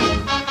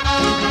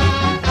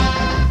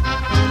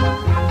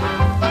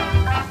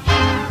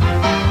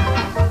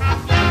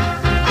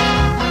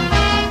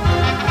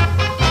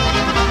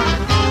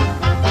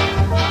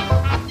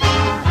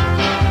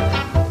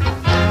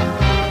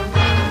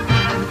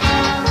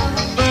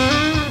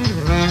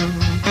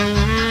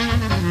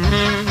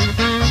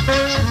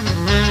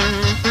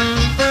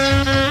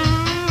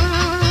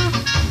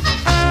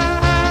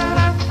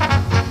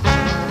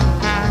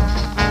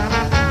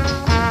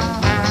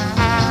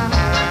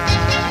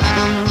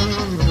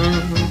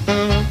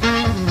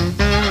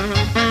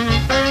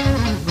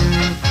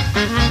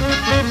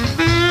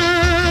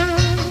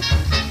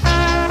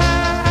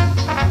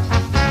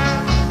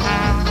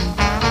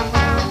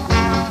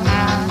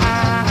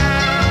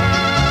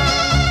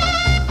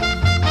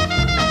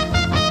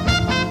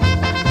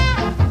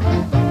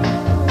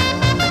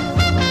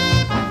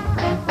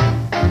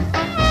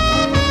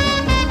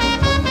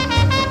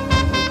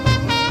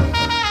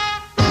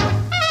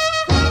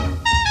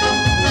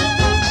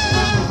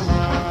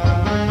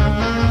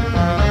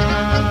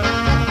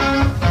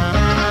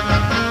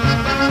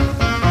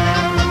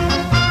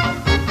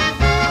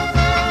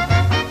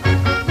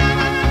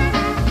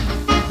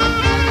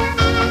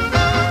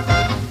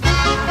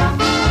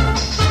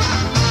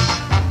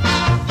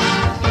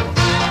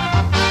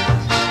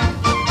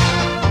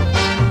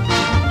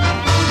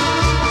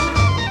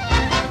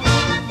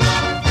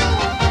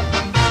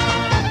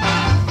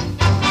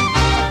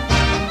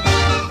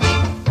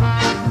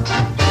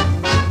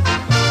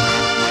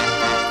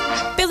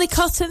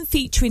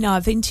 Featuring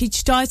our vintage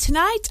star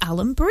tonight,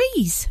 Alan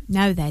Breeze.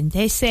 Now then,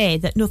 they say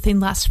that nothing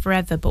lasts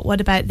forever, but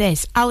what about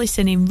this?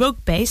 Alison in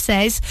Rugby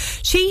says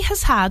she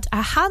has had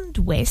a hand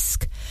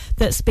whisk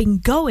that's been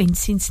going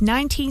since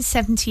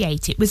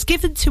 1978. It was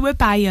given to her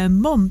by her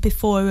mum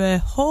before her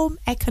home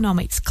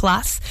economics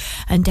class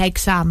and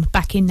exam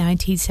back in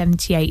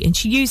 1978, and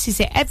she uses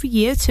it every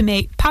year to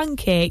make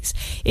pancakes.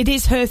 It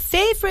is her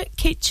favourite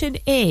kitchen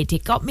aid.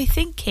 It got me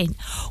thinking,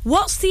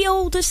 what's the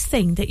oldest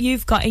thing that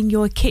you've got in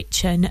your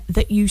kitchen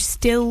that you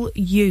still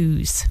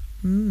use?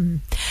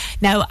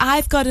 Now,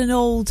 I've got an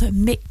old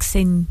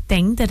mixing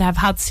thing that I've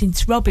had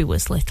since Robbie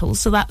was little,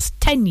 so that's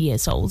 10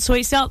 years old, so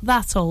it's not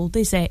that old,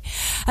 is it?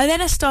 And then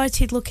I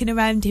started looking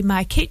around in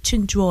my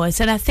kitchen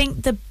drawers, and I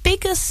think the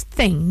biggest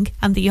thing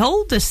and the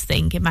oldest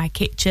thing in my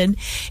kitchen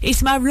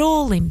is my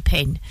rolling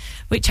pin,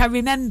 which I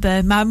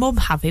remember my mum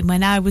having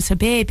when I was a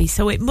baby,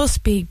 so it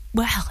must be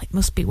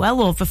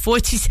well over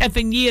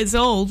 47 years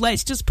old.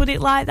 Let's just put it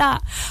like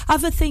that.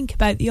 Have a think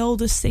about the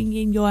oldest thing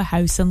in your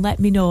house and let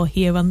me know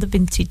here on the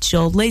Vintage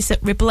Show. Liz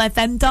at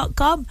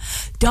ribblefm.com.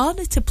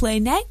 Donna to play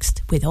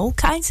next with all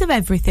kinds of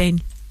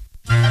everything.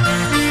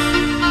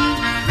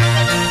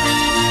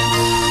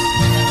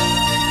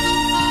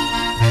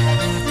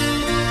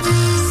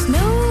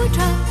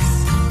 Snowdrops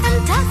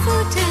and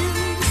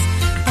daffodils,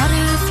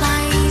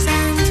 butterflies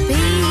and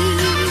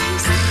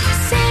bees,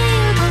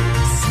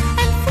 sailboats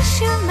and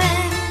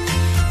fishermen,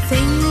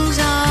 things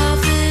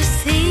of the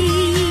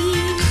sea,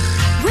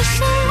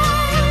 wishing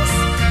lights,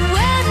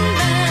 wedding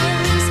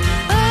bells,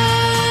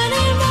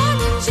 early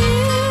morning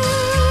dew,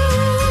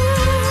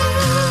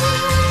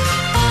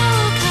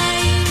 all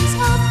kinds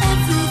of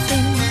everything.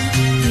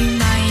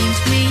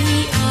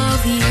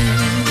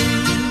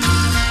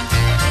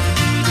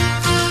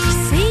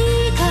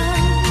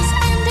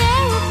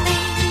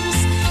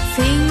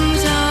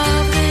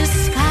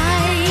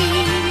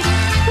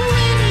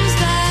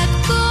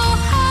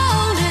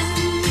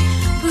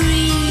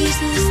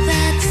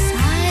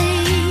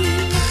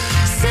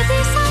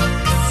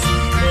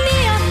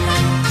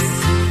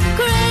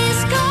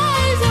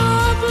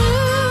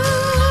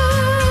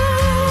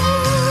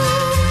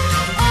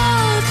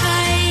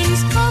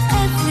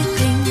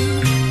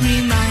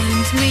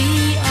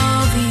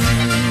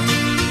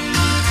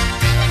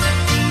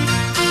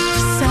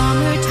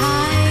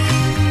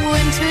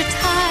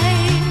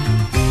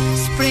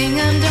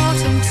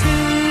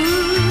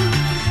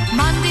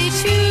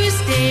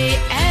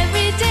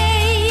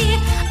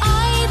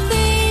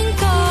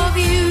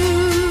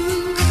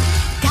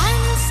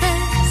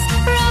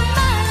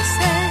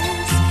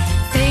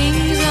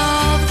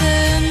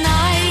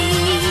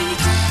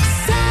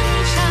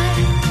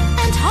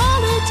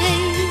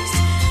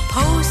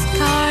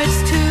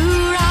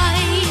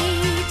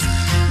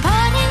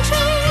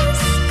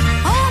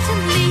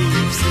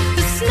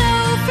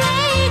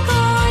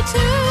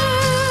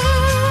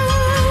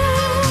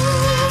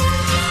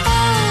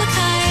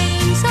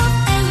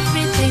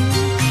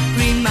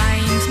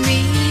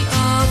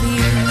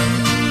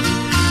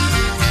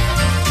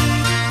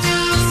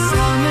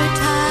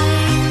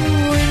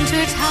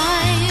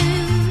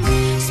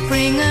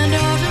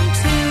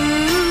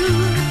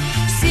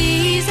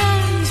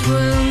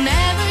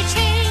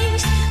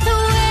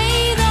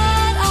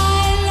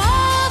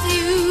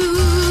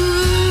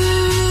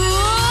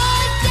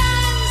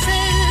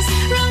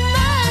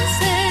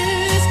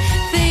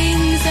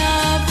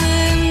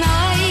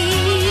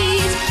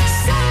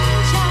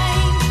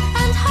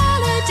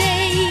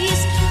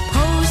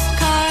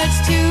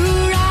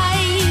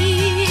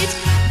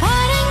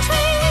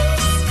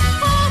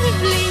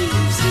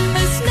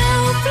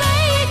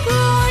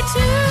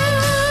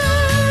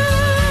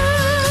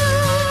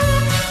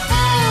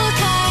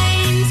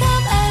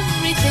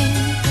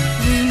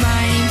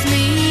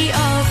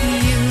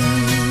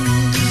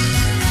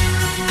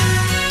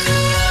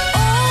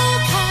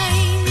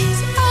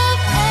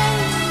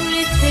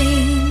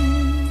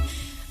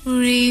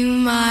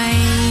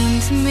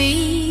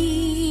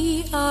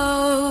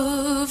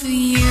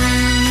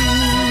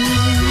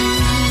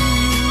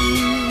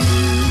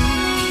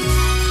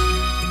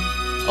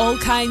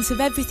 kinds of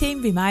everything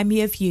remind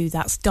me of you.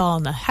 That's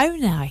Donna. How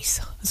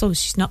nice. As long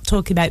as she's not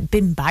talking about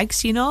bin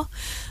bags, you know.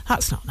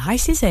 That's not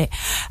nice, is it?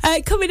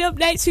 Coming up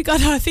next, we've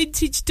got our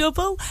vintage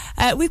double.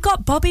 We've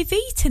got Bobby V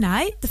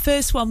tonight. The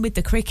first one with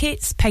the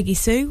Crickets, Peggy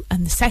Sue.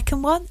 And the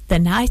second one, The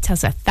Night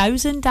Has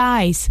 1,000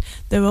 Eyes.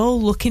 They're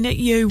all looking at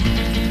you.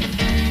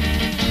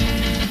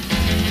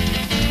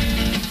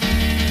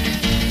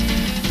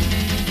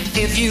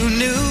 If you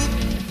knew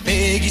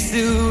Peggy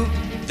Sue,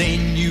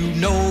 then you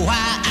know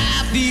why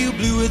I feel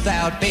blue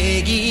without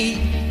Peggy.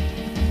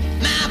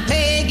 My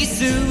Peggy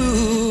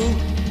Sue.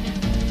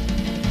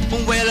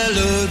 Well, I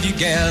love you,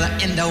 gal,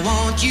 and I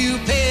want you,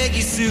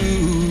 Peggy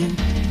Sue.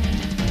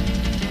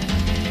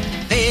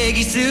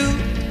 Peggy Sue,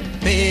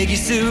 Peggy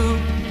Sue.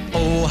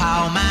 Oh,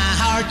 how my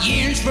heart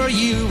yearns for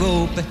you,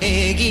 oh,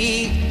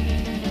 Peggy.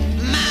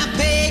 My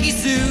Peggy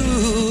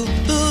Sue.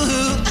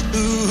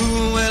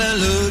 Well, I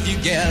love you,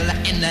 gal,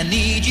 and I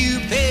need you,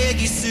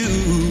 Peggy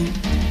Sue.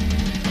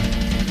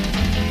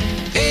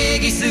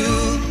 Peggy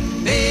Sue,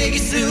 Peggy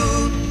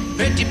Sue.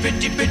 Pretty,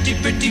 pretty, pretty,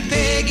 pretty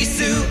Peggy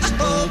Sue.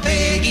 Oh,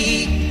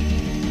 Peggy.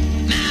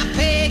 My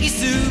Peggy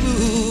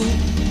Sue.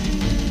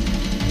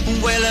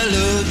 Well, I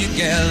love you,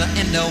 gal,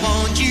 and I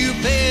want you,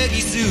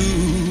 Peggy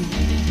Sue.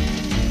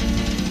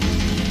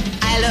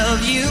 I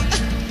love you,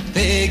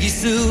 Peggy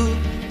Sue,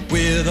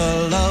 with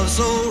a love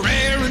so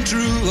rare and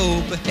true,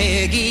 oh,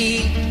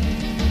 Peggy.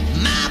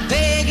 My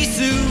Peggy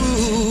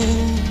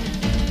Sue.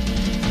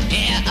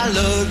 Yeah, I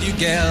love you,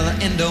 gal,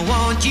 and I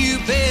want you,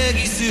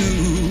 Peggy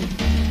Sue.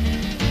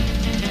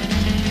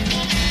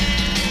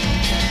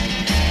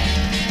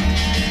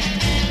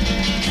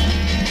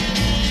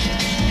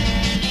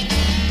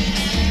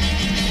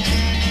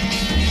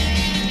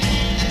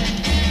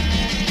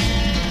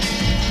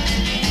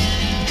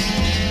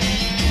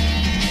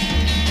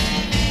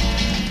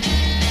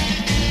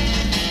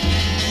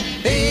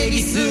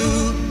 Peggy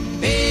Sue,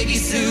 Peggy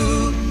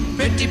Sue,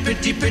 pretty,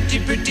 pretty, pretty,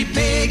 pretty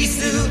Peggy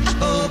Sue.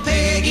 Oh,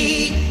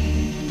 Peggy,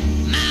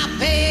 my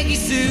Peggy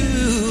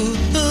Sue.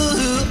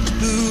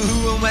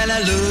 Well, I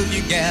love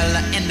you, gal,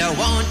 and I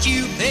want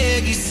you,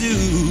 Peggy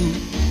Sue.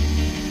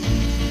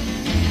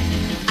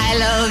 I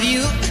love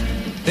you,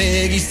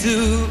 Peggy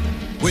Sue,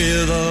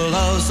 with a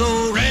love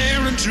so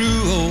rare and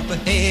true. Oh,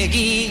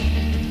 Peggy,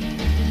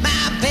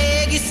 my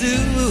Peggy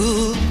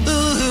Sue.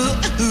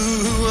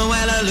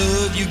 Well, I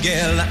love you,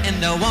 gal,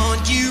 and I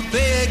want you,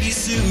 Peggy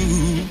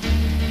Sue.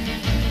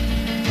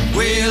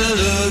 Well, I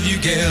love you,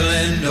 gal,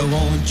 and I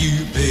want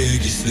you,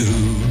 Peggy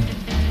Sue.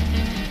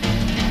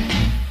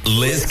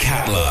 Liz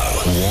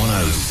Catlow,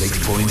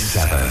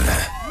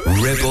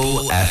 106.7,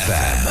 Ribble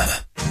FM.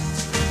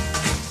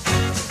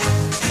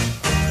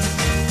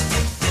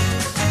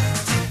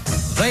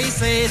 They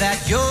say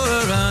that you're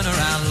a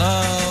runaround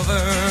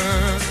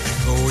lover,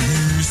 though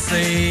you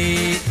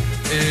say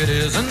it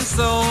isn't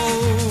so.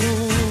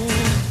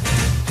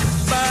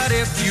 But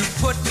if you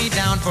put me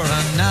down for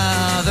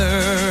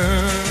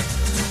another,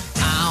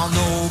 I'll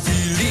know,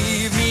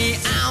 believe me,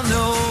 I'll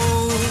know.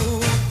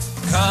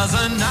 'Cause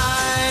a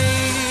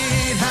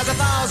night has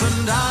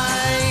 1,000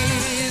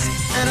 eyes,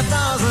 and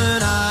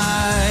 1,000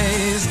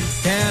 eyes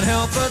can't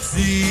help but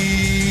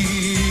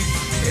see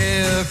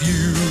if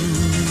you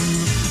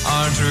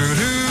are true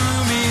to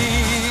me.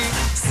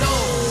 So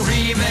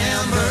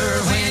remember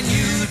when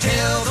you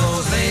tell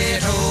those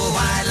little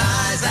white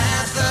lies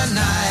that the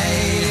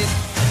night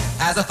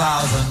has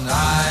 1,000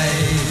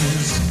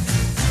 eyes.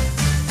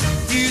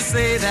 You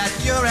say that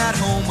you're at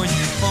home when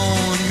you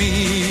phone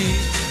me,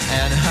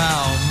 and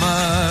how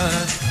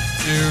much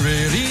you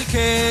really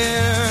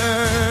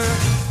care.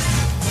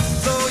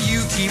 Though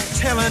you keep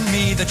telling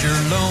me that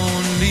you're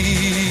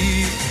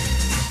lonely,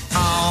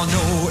 I'll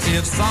know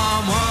if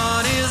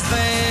someone is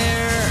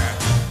there.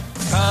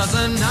 'Cause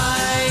a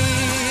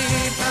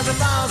night has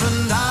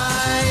 1,000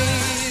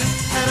 eyes,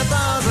 and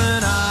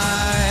 1,000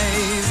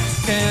 eyes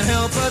can't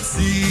help but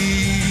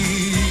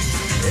see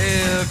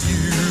if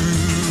you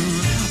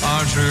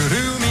are true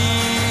to me.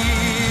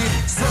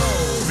 So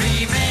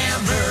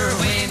remember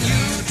when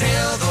you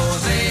tell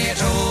those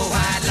little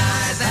white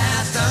lies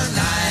that the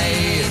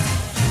night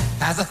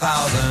has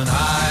 1,000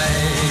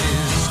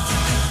 eyes.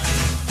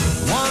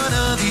 One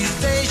of these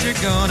days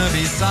you're gonna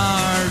be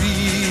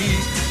sorry,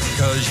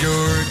 'cause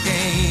your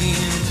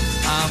game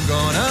I'm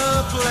gonna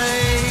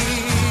play,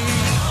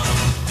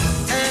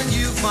 and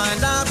you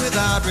find out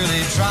without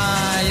really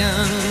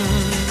trying,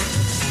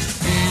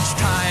 each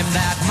time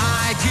that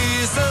my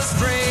kisses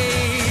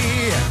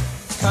spray.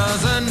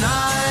 'Cause a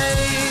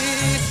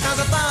night has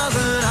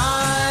 1,000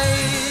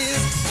 eyes,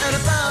 and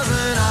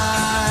 1,000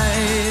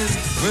 eyes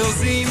will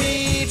see me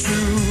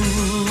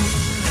true,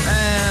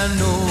 and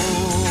no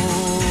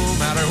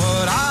matter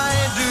what I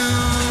do,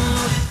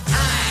 I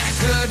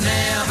could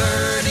never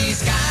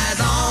disguise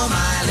all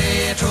my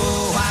little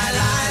white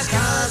lies.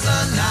 'Cause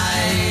the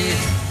night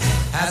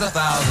has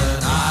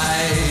 1,000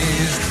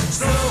 eyes.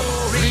 So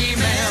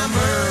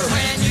remember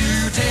when you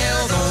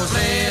tell those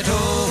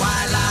little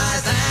white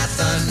lies that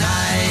the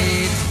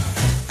night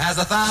has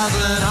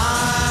 1,000 eyes.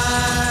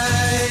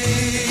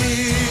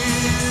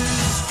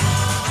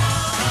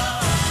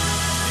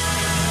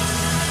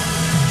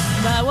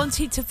 I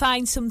wanted to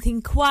find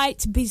something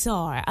quite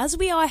bizarre. As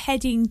we are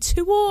heading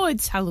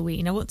towards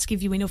Halloween, I want to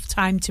give you enough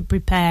time to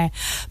prepare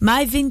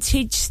my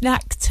vintage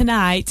snack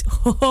tonight.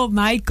 Oh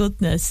my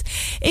goodness.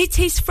 It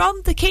is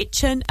from the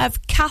kitchen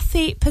of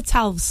Kathy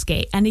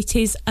Patalski, and it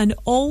is an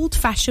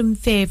old-fashioned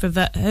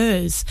favourite of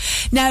hers.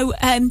 Now,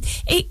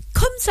 it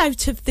comes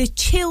out of the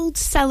chilled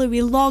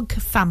celery log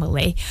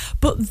family,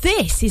 but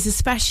this is a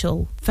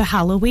special for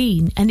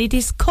Halloween, and it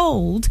is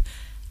called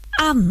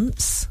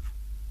ants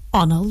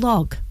on a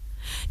log.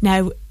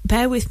 Now,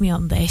 bear with me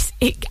on this.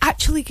 It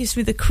actually gives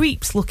me the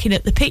creeps looking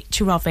at the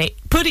picture of it,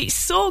 but it's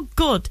so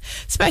good,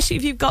 especially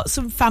if you've got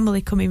some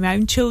family coming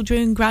round,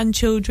 children,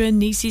 grandchildren,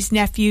 nieces,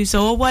 nephews,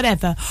 or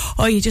whatever,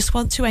 or you just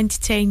want to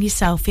entertain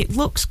yourself. It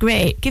looks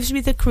great, gives me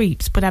the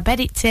creeps, but I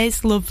bet it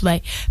tastes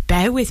lovely.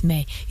 Bear with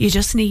me. You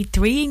just need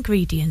 3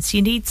 ingredients.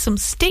 You need some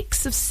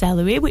sticks of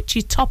celery, which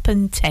you top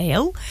and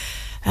tail,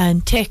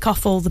 and take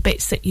off all the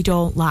bits that you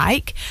don't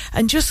like,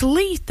 and just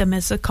leave them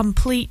as a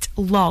complete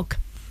log.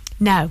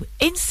 Now,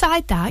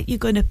 inside that, you're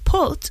going to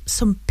put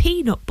some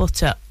peanut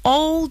butter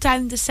all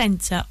down the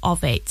centre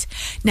of it.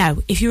 Now,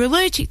 if you're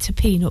allergic to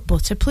peanut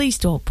butter, please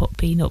don't put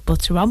peanut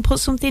butter on. Put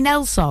something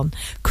else on,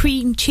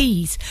 cream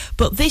cheese.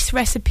 But this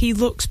recipe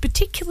looks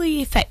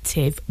particularly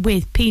effective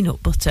with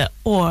peanut butter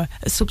or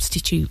a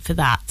substitute for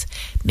that.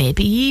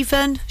 Maybe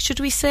even, should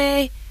we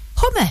say,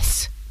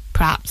 hummus.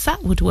 Perhaps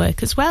that would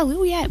work as well.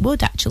 Oh yeah, it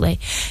would actually.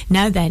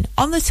 Now then,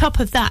 on the top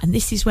of that, and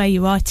this is where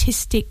your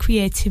artistic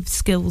creative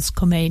skills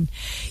come in,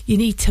 you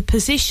need to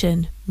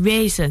position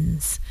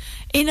raisins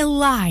in a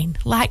line,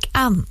 like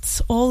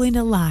ants, all in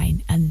a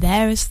line. And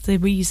there's the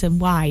reason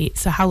why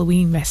it's a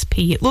Halloween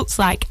recipe. It looks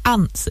like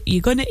ants that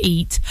you're going to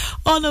eat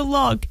on a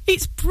log.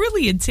 It's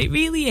brilliant, it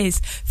really is.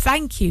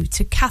 Thank you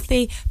to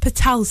Kathy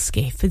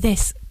Patalski for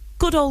this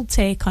good old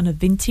take on a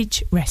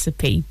vintage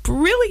recipe.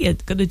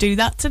 Brilliant. Gonna do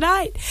that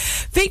tonight.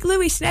 Vic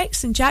Lewis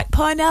next and Jack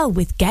Parnell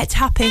with Get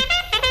Happy.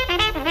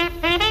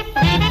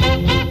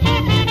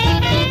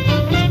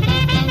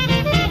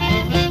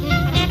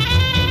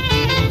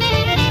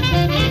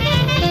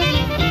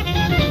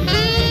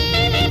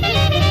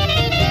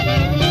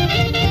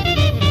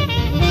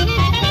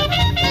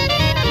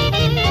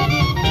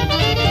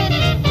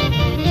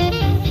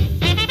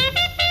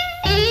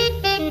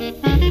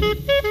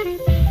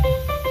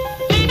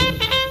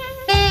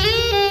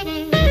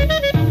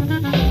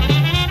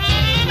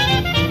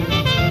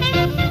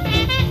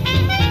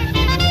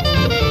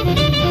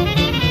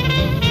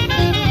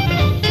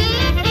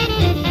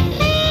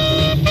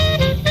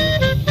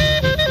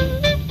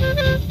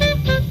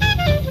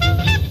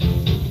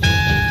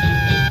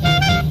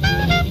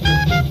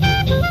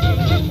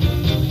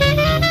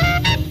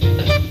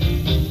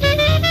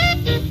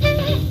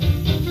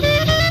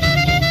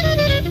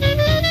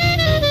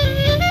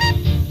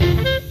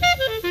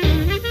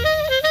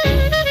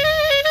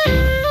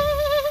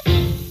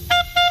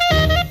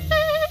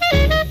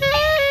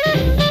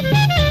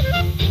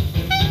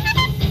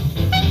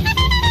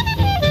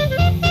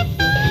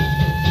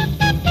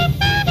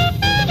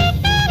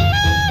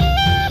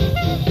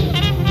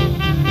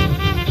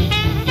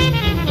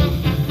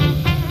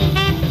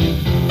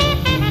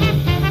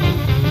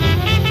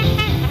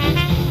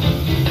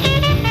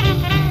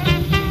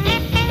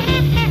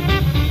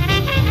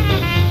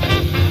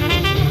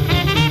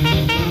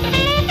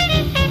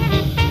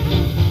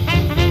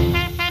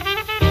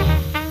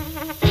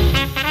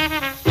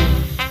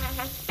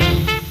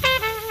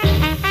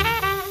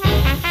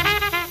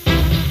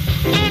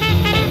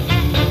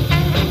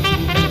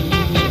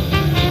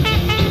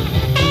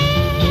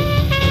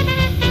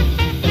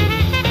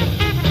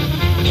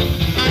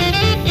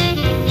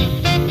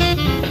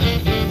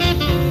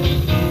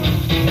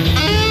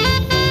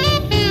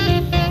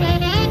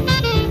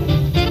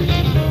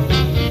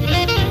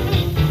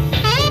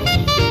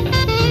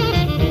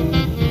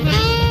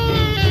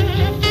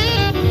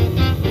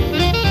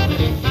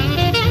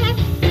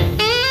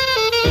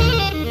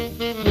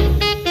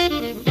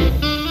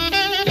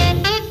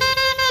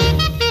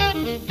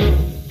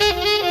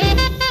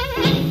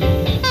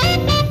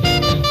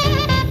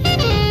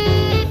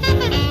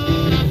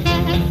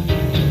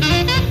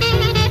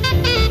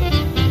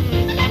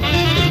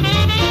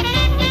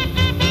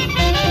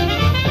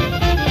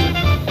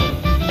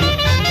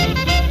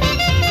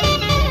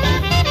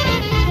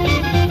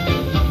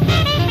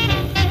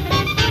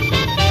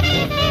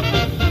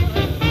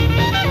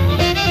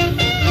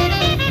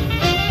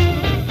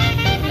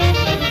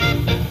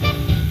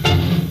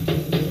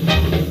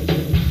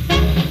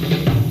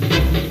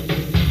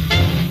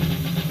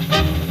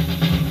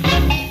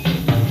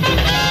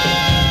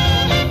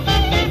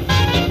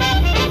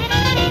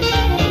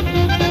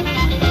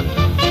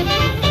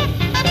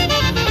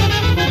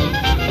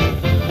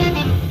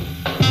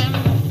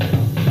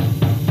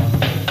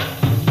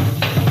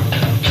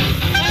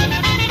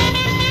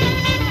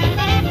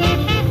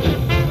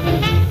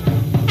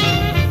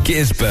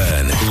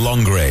 Gisburn,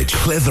 Longridge,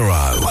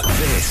 Clitheroe.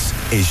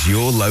 This is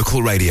your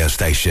local radio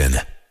station.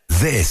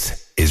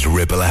 This is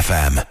Ribble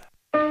FM.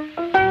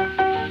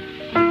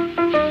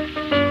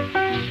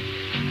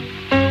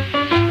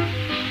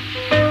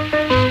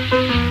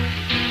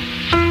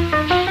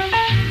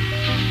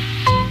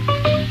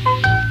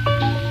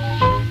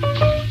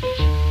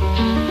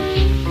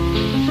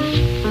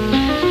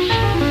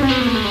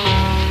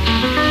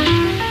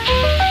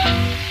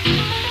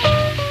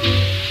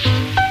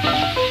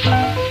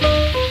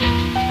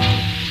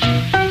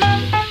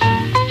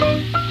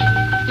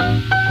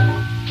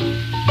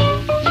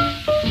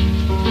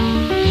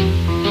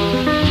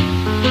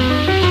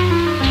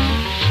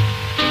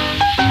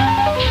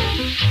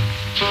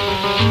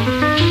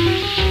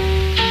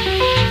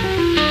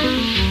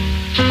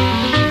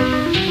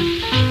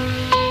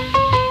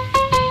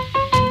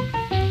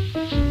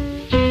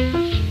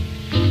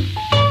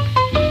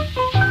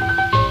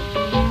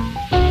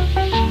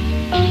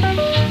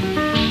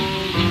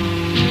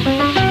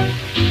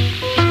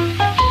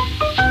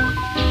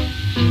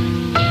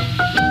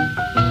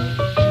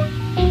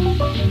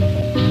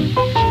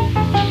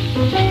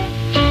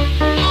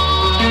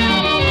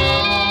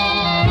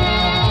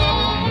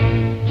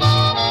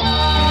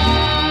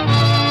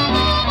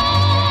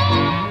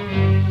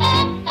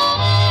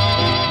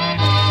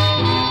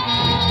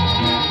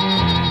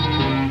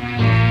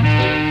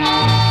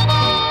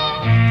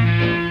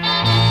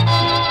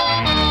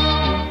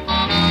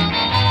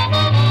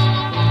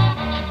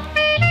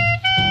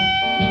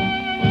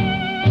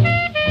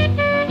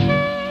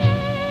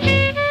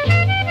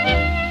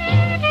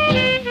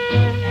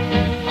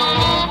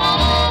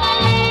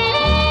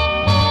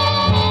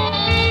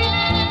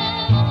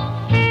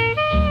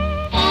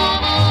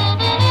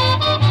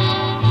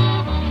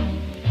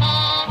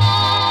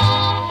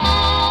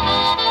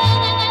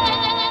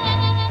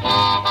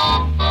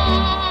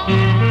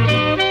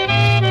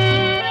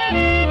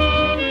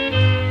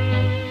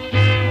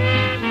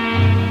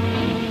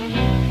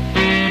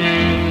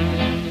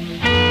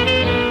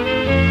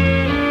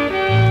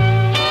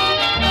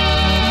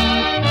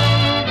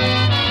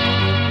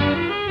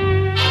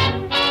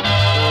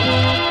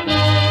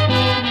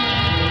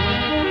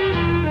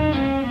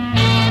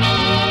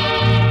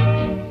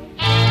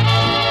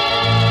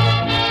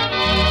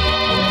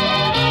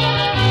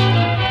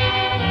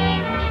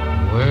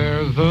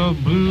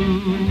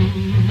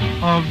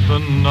 the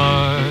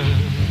night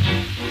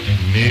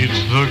needs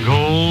the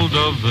gold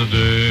of the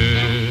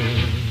day.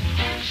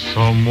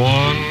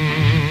 Someone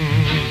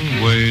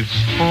waits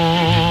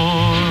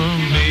for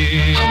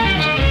me,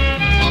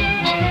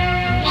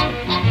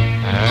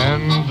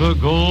 and the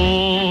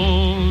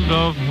gold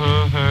of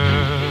her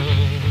hair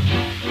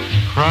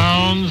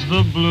crowns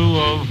the blue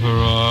of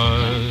her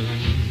eyes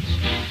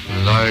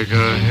like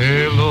a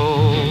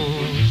halo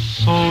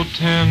so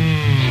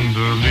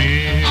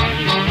tenderly.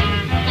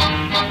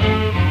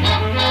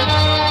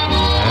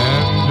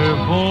 And if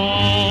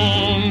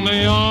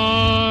only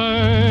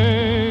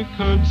I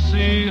could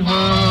see her,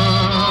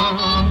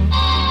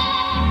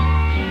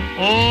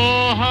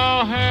 oh,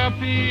 how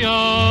happy I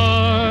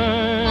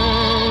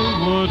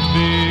would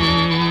be.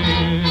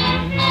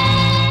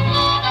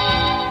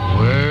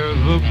 Where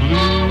the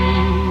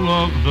blue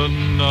of the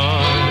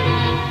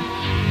night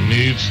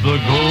meets the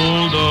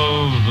gold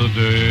of the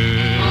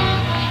day,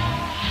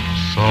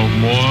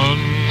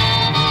 someone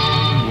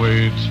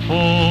waits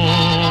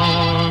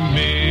for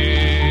me.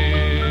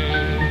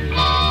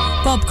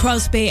 Bob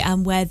Crosby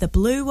and Where the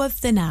Blue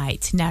of the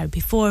Night. Now,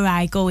 before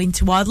I go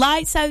into our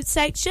lights out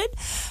section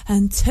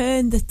and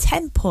turn the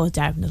tempo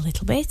down a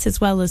little bit,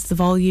 as well as the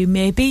volume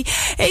maybe,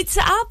 it's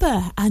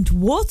ABBA and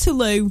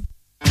Waterloo.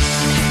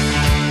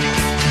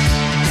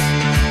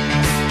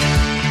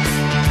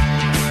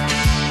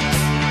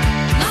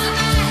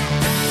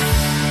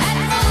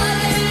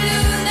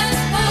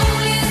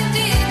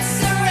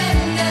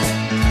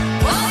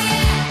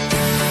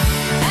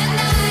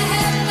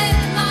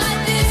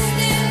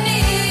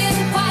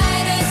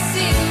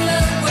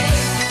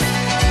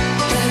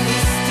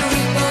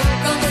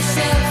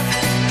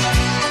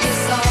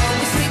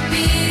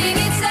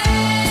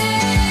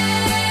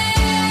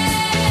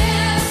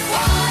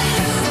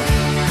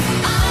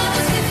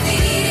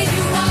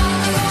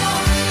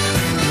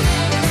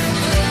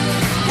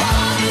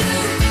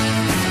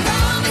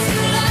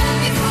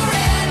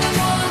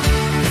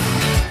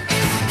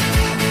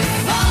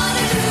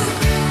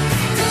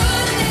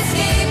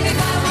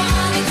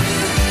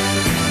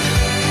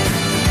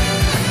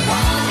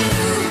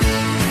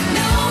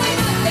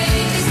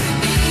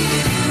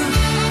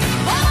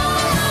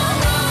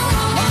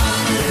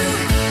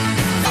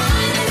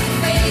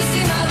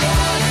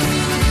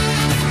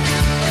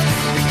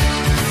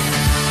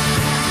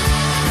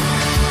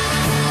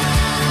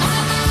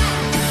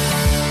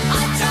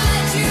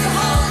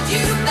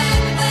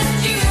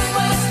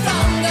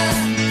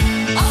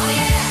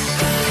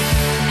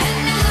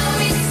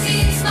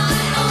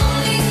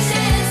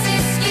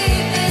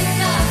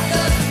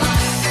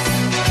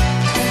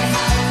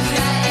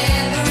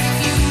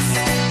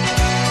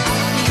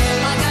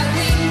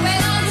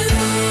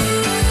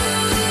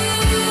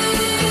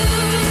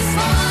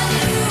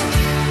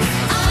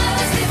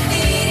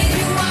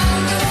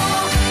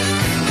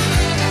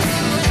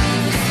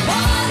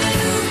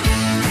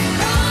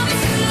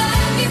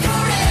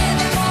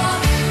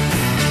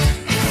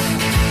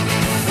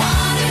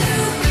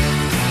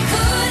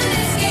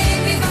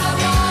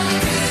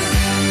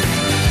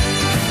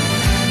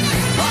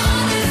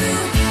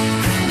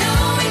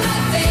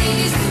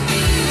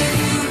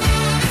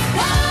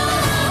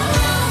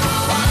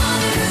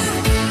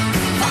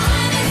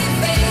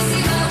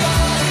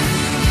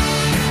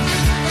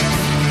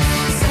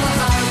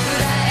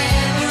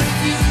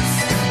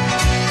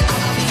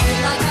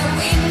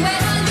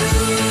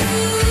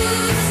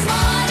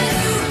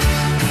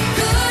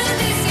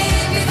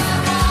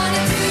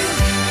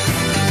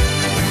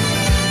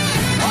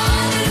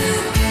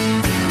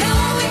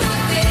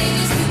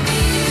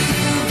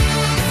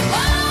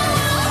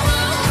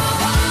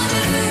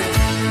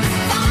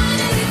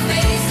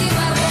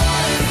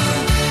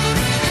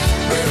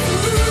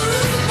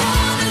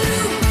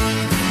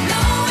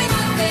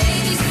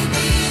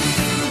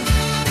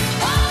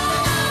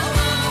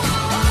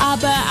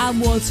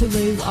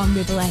 Waterloo on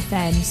Ribble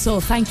FM. So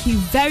thank you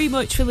very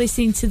much for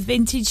listening to the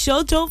Vintage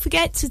Show. Don't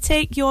forget to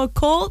take your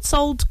coats,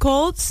 old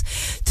coats,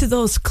 to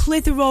those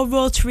Clitheroe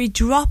Rotary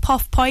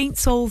drop-off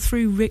points all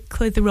through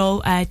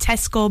Clitheroe,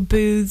 Tesco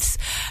booths,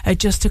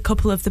 just a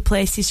couple of the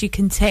places you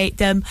can take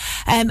them.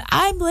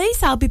 I'm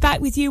Liz. I'll be back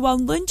with you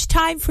on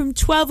lunchtime from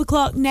 12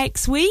 o'clock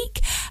next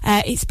week.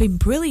 It's been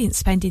brilliant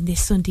spending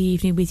this Sunday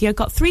evening with you. I've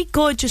got 3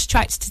 gorgeous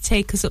tracks to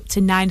take us up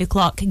to 9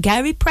 o'clock.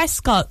 Gary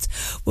Prescott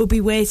will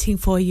be waiting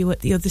for you at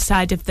the other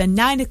side of the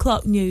 9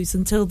 o'clock news.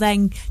 Until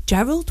then,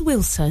 Gerald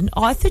Wilson,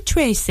 Arthur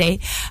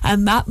Tracy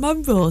and Matt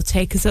Monroe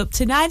take us up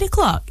to 9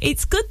 o'clock.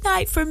 It's good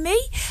night from me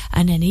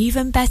and an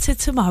even better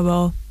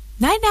tomorrow.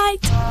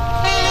 Night-night.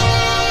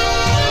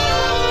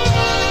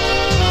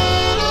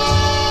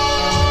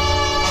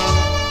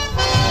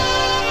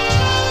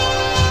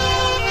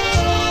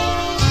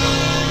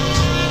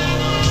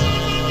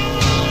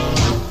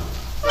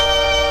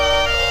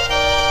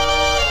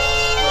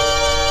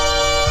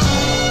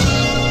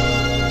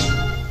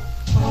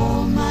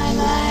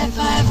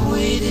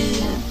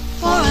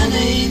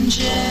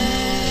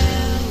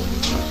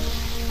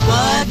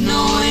 But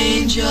no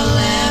angel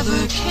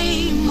ever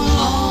came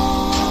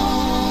along.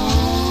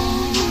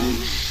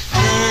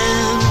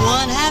 And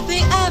one happy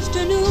hour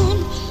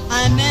afternoon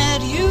I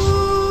met you,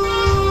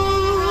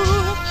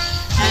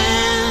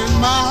 and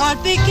my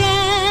heart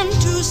began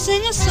to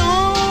sing a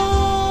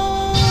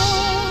song.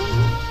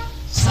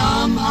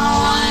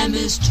 Somehow I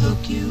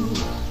mistook you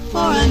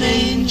for an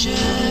angel,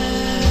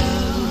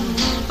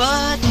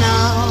 but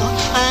now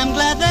I'm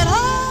glad that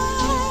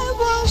I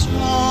was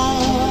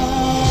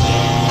wrong.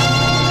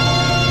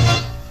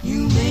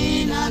 You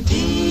may not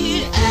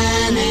be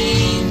an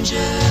angel,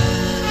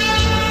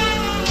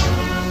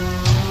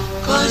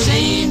 'cause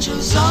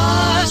angels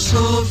are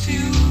so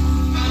few.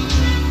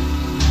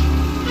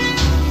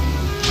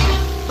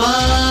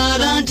 But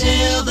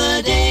until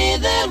the day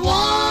that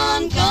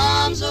one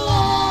comes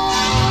along,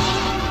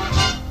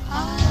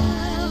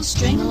 I'll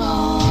string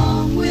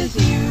along with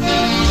you.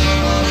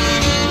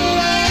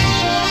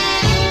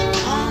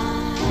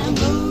 I'm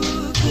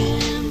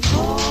looking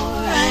for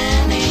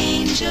an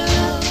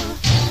angel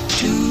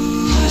to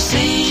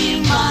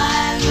sing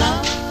my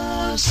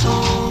love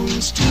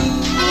songs to.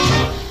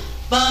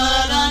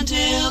 But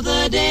until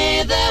the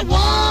day that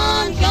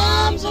one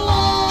comes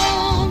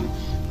along,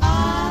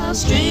 I'll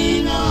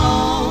string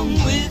along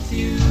with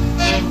you.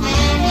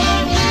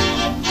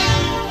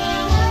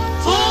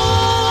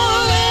 For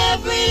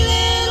every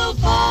little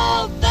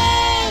fault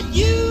that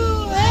you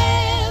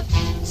have,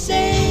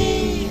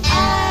 say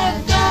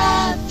I've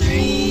got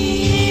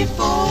 3,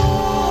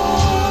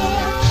 4.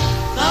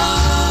 The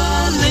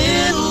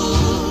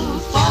little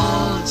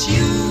faults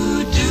you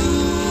do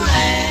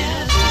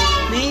have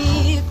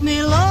make me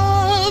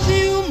love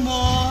you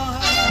more.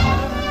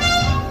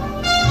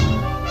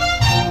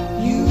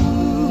 You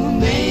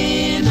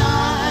may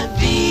not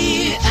be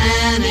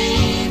an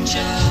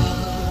angel,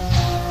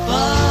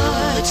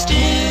 but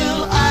still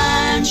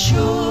I'm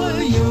sure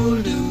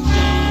you'll do.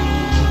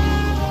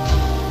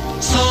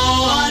 So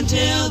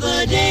until the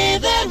day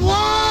that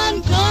one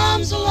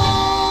comes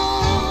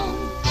along,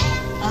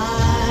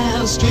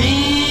 I'll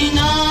string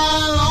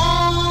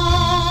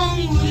along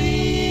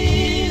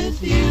with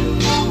you.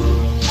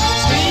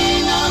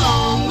 String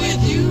along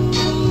with you.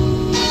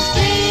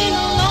 String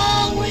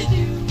along with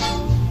you.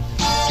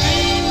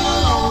 String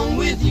along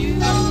with you.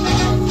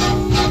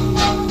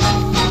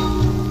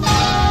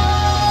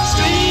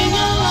 String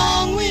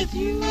along with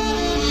you.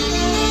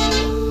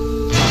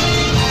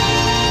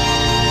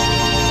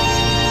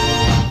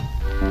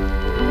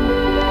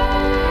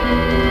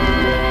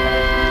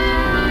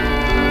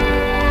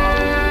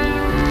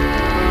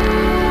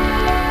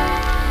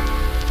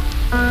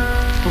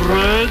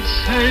 Red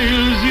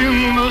sails in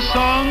the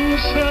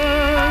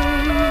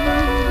sunset,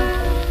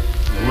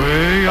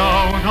 way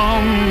out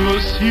on the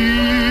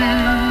sea.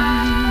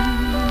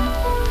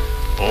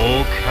 Oh,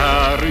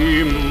 carry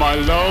my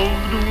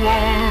loved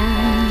one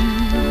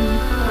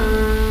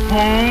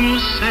home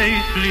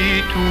safely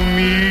to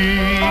me.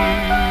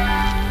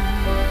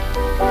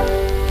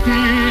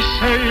 He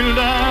sailed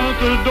at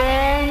the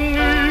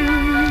dawning,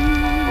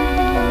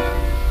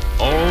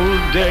 all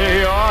day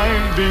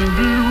I've been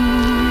blue.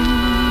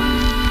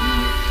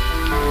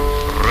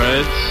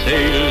 Red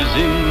sails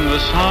in the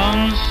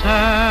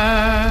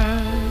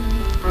sunset,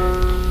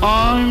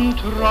 I'm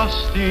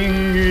trusting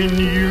in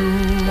you.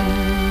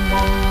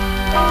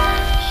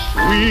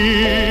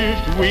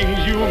 Swift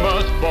wings you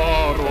must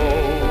borrow,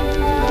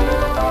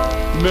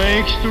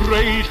 make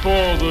straight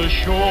for the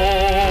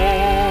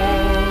shore.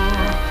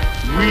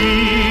 We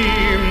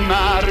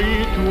marry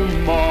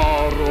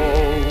tomorrow,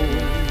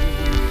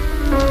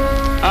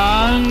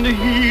 and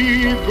he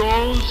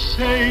goes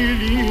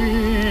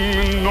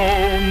sailing no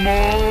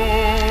more.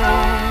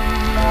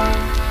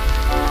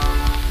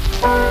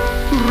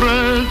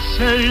 Red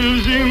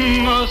sails in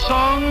the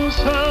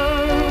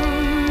sunset,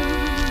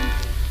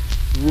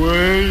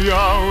 way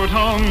out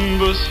on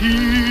the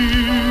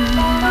sea.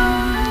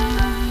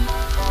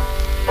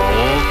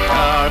 Oh,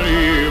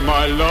 carry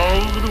my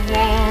loved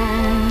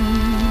one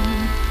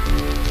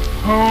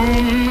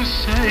home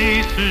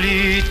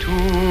safely to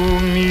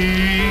me.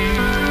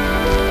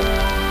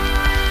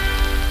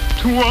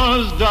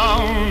 'Twas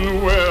down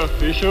where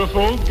fisher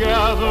folk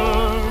gather,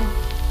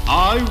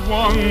 I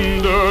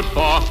wandered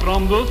far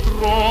from the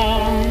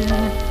throng.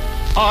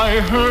 I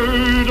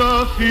heard a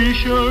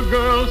fisher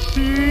girl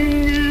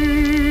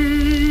singing,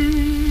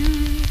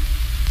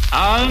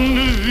 and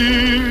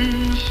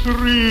this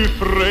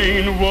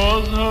refrain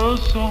was her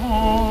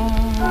song.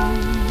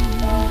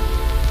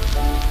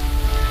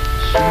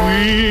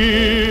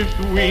 Swift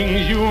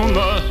wings you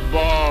must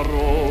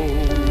borrow,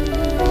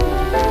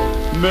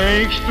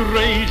 make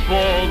straight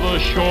for the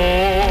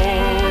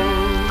shore.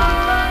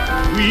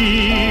 We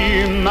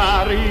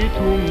marry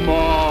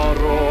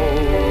tomorrow,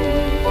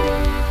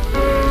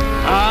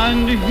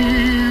 and he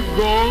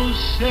goes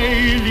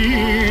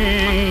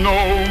sailing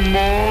no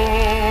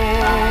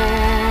more.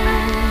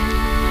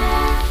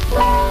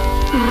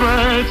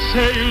 Red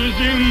sails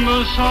in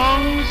the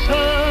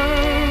sunset,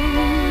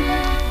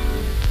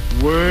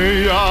 way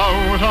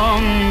out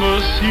on the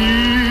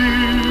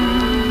sea.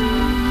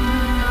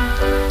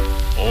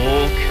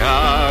 Oh,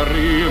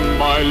 carry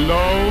my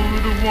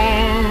loved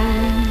one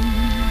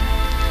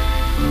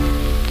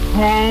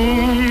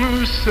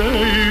home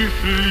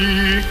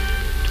safely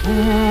to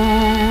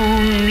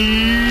me.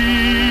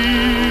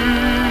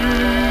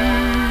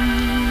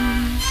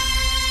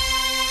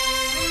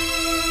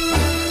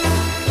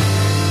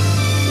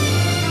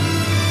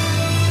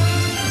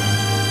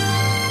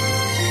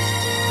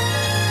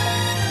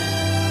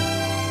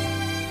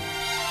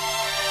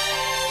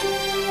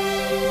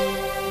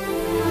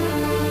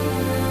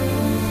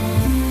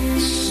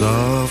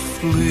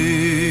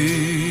 Softly,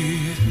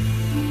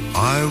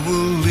 I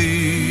will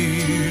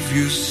leave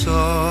you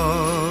softly,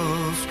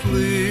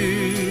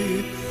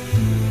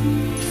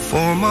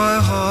 for my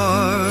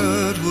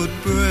heart would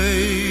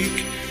break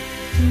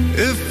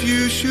if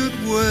you should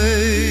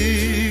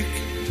wake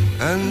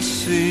and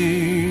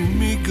see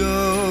me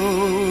go.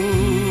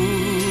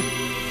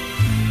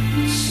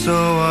 So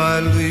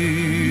I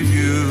leave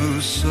you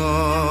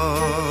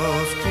softly,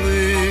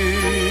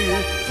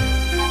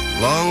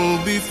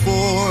 long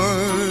before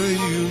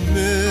you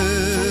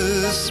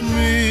miss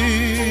me,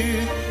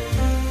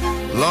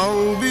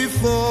 long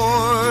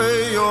before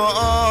your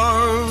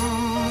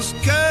arms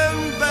can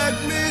beg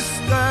me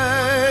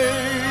stay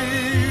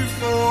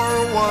for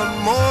one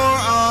more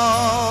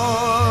hour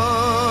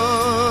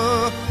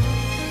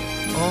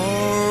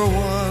or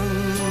one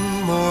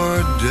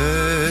more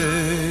day.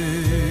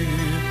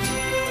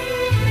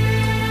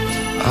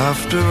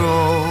 After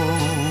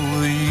all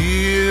the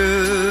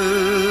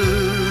years,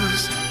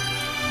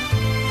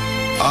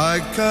 I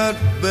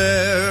can't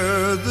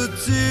bear the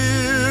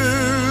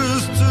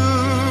tears to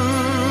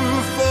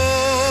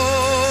fall.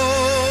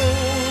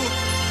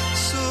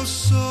 So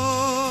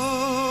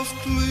softly,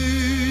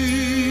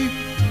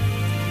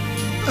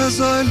 as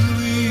I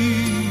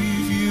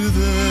leave you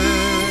there,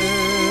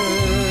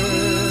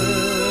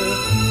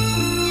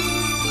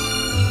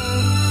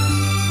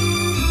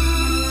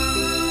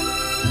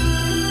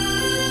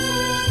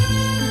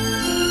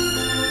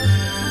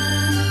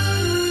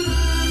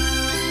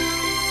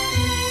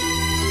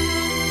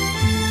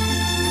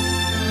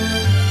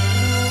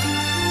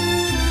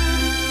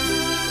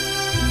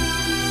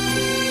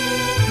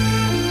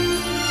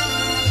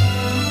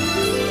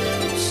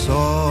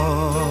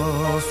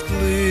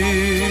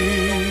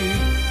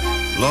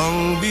 long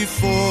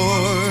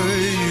before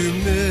you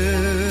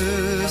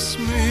miss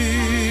me,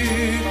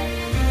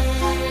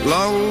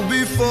 long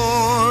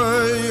before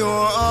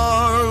your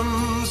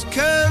arms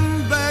can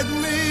beg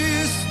me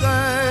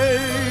stay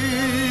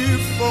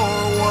for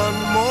one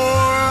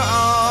more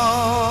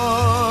hour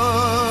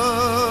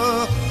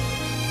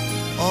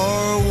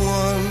or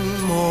one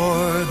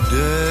more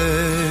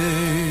day.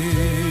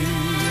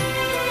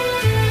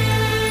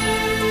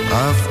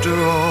 After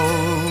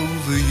all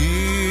the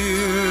years,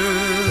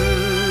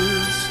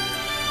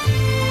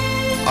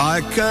 I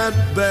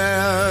can't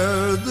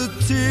bear the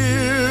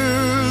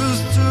tears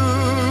to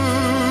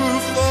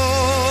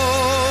fall.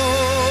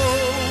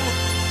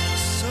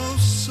 So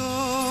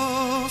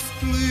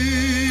softly,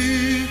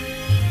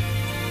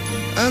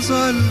 as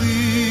I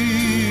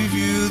leave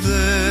you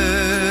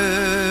there,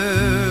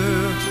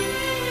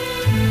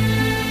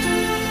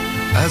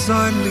 as I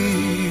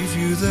leave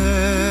you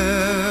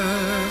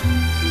there,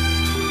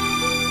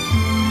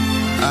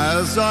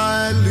 as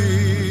I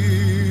leave